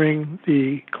honoring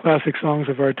the classic songs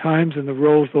of our times and the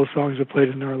roles those songs have played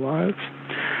in our lives.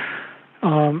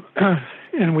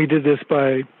 And we did this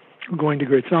by going to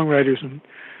great songwriters and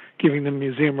giving them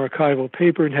museum archival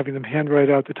paper and having them handwrite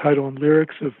out the title and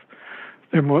lyrics of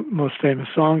their most famous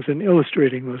songs and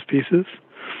illustrating those pieces.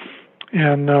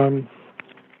 And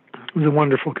it was a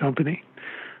wonderful company.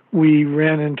 We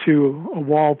ran into a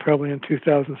wall probably in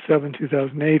 2007,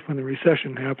 2008 when the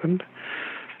recession happened.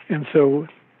 And so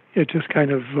it just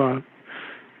kind of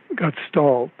got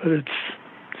stalled. But it's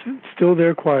still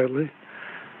there quietly.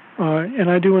 And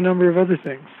I do a number of other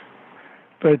things.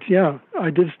 But yeah, I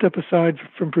did step aside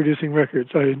from producing records.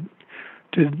 I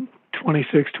did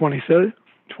 26,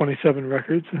 27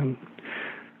 records, and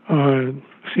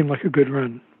seemed like a good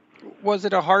run. Was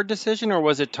it a hard decision, or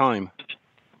was it time?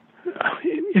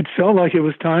 It felt like it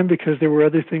was time because there were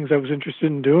other things I was interested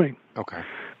in doing. Okay.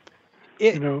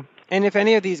 And if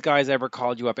any of these guys ever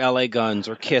called you up, LA Guns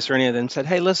or Kiss or any of them, said,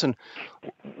 "Hey, listen,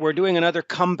 we're doing another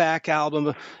comeback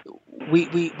album.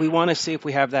 We want to see if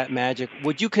we have that magic."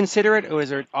 Would you consider it, or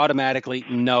is it automatically,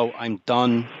 no, I'm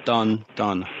done?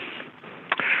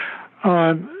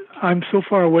 I'm so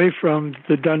far away from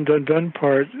the done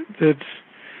part that,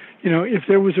 if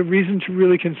there was a reason to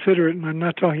really consider it, and I'm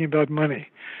not talking about money,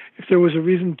 if there was a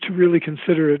reason to really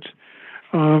consider it,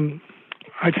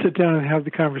 I'd sit down and have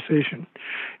the conversation.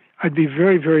 I'd be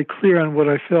very, very clear on what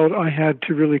I felt I had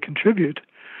to really contribute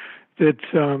that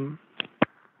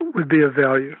would be of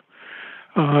value.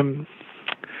 But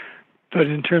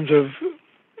in terms of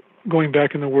going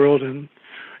back in the world and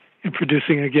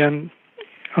producing again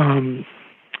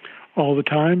all the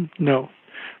time, no.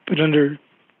 But under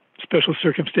special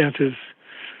circumstances,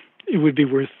 it would be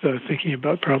worth thinking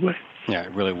about probably. Yeah,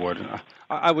 it really would.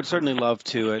 I would certainly love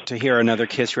to hear another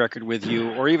Kiss record with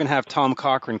you, or even have Tom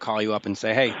Cochrane call you up and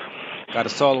say, "Hey, got a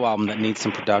solo album that needs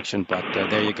some production." But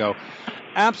there you go.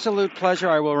 Absolute pleasure.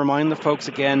 I will remind the folks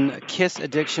again,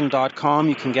 kissaddiction.com.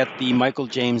 You can get the Michael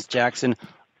James Jackson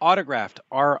autographed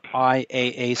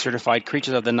RIAA certified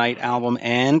Creatures of the Night album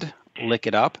and Lick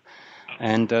It Up.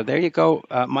 And there you go,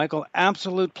 Michael.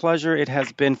 Absolute pleasure. It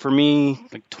has been for me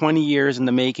like 20 years in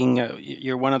the making.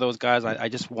 You're one of those guys I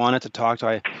just wanted to talk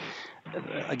to.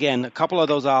 Again, a couple of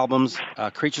those albums,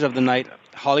 Creatures of the Night,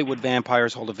 Hollywood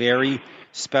Vampires, hold a very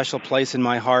special place in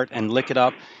my heart, and Lick It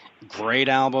Up, great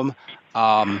album.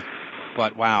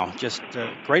 But wow, just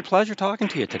great pleasure talking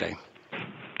to you today.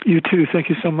 You too. Thank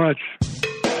you so much.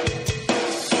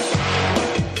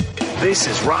 This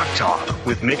is Rock Talk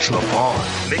with Mitch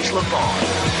LaFon. Mitch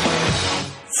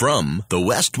LaFon. From the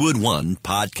Westwood One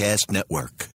Podcast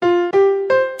Network.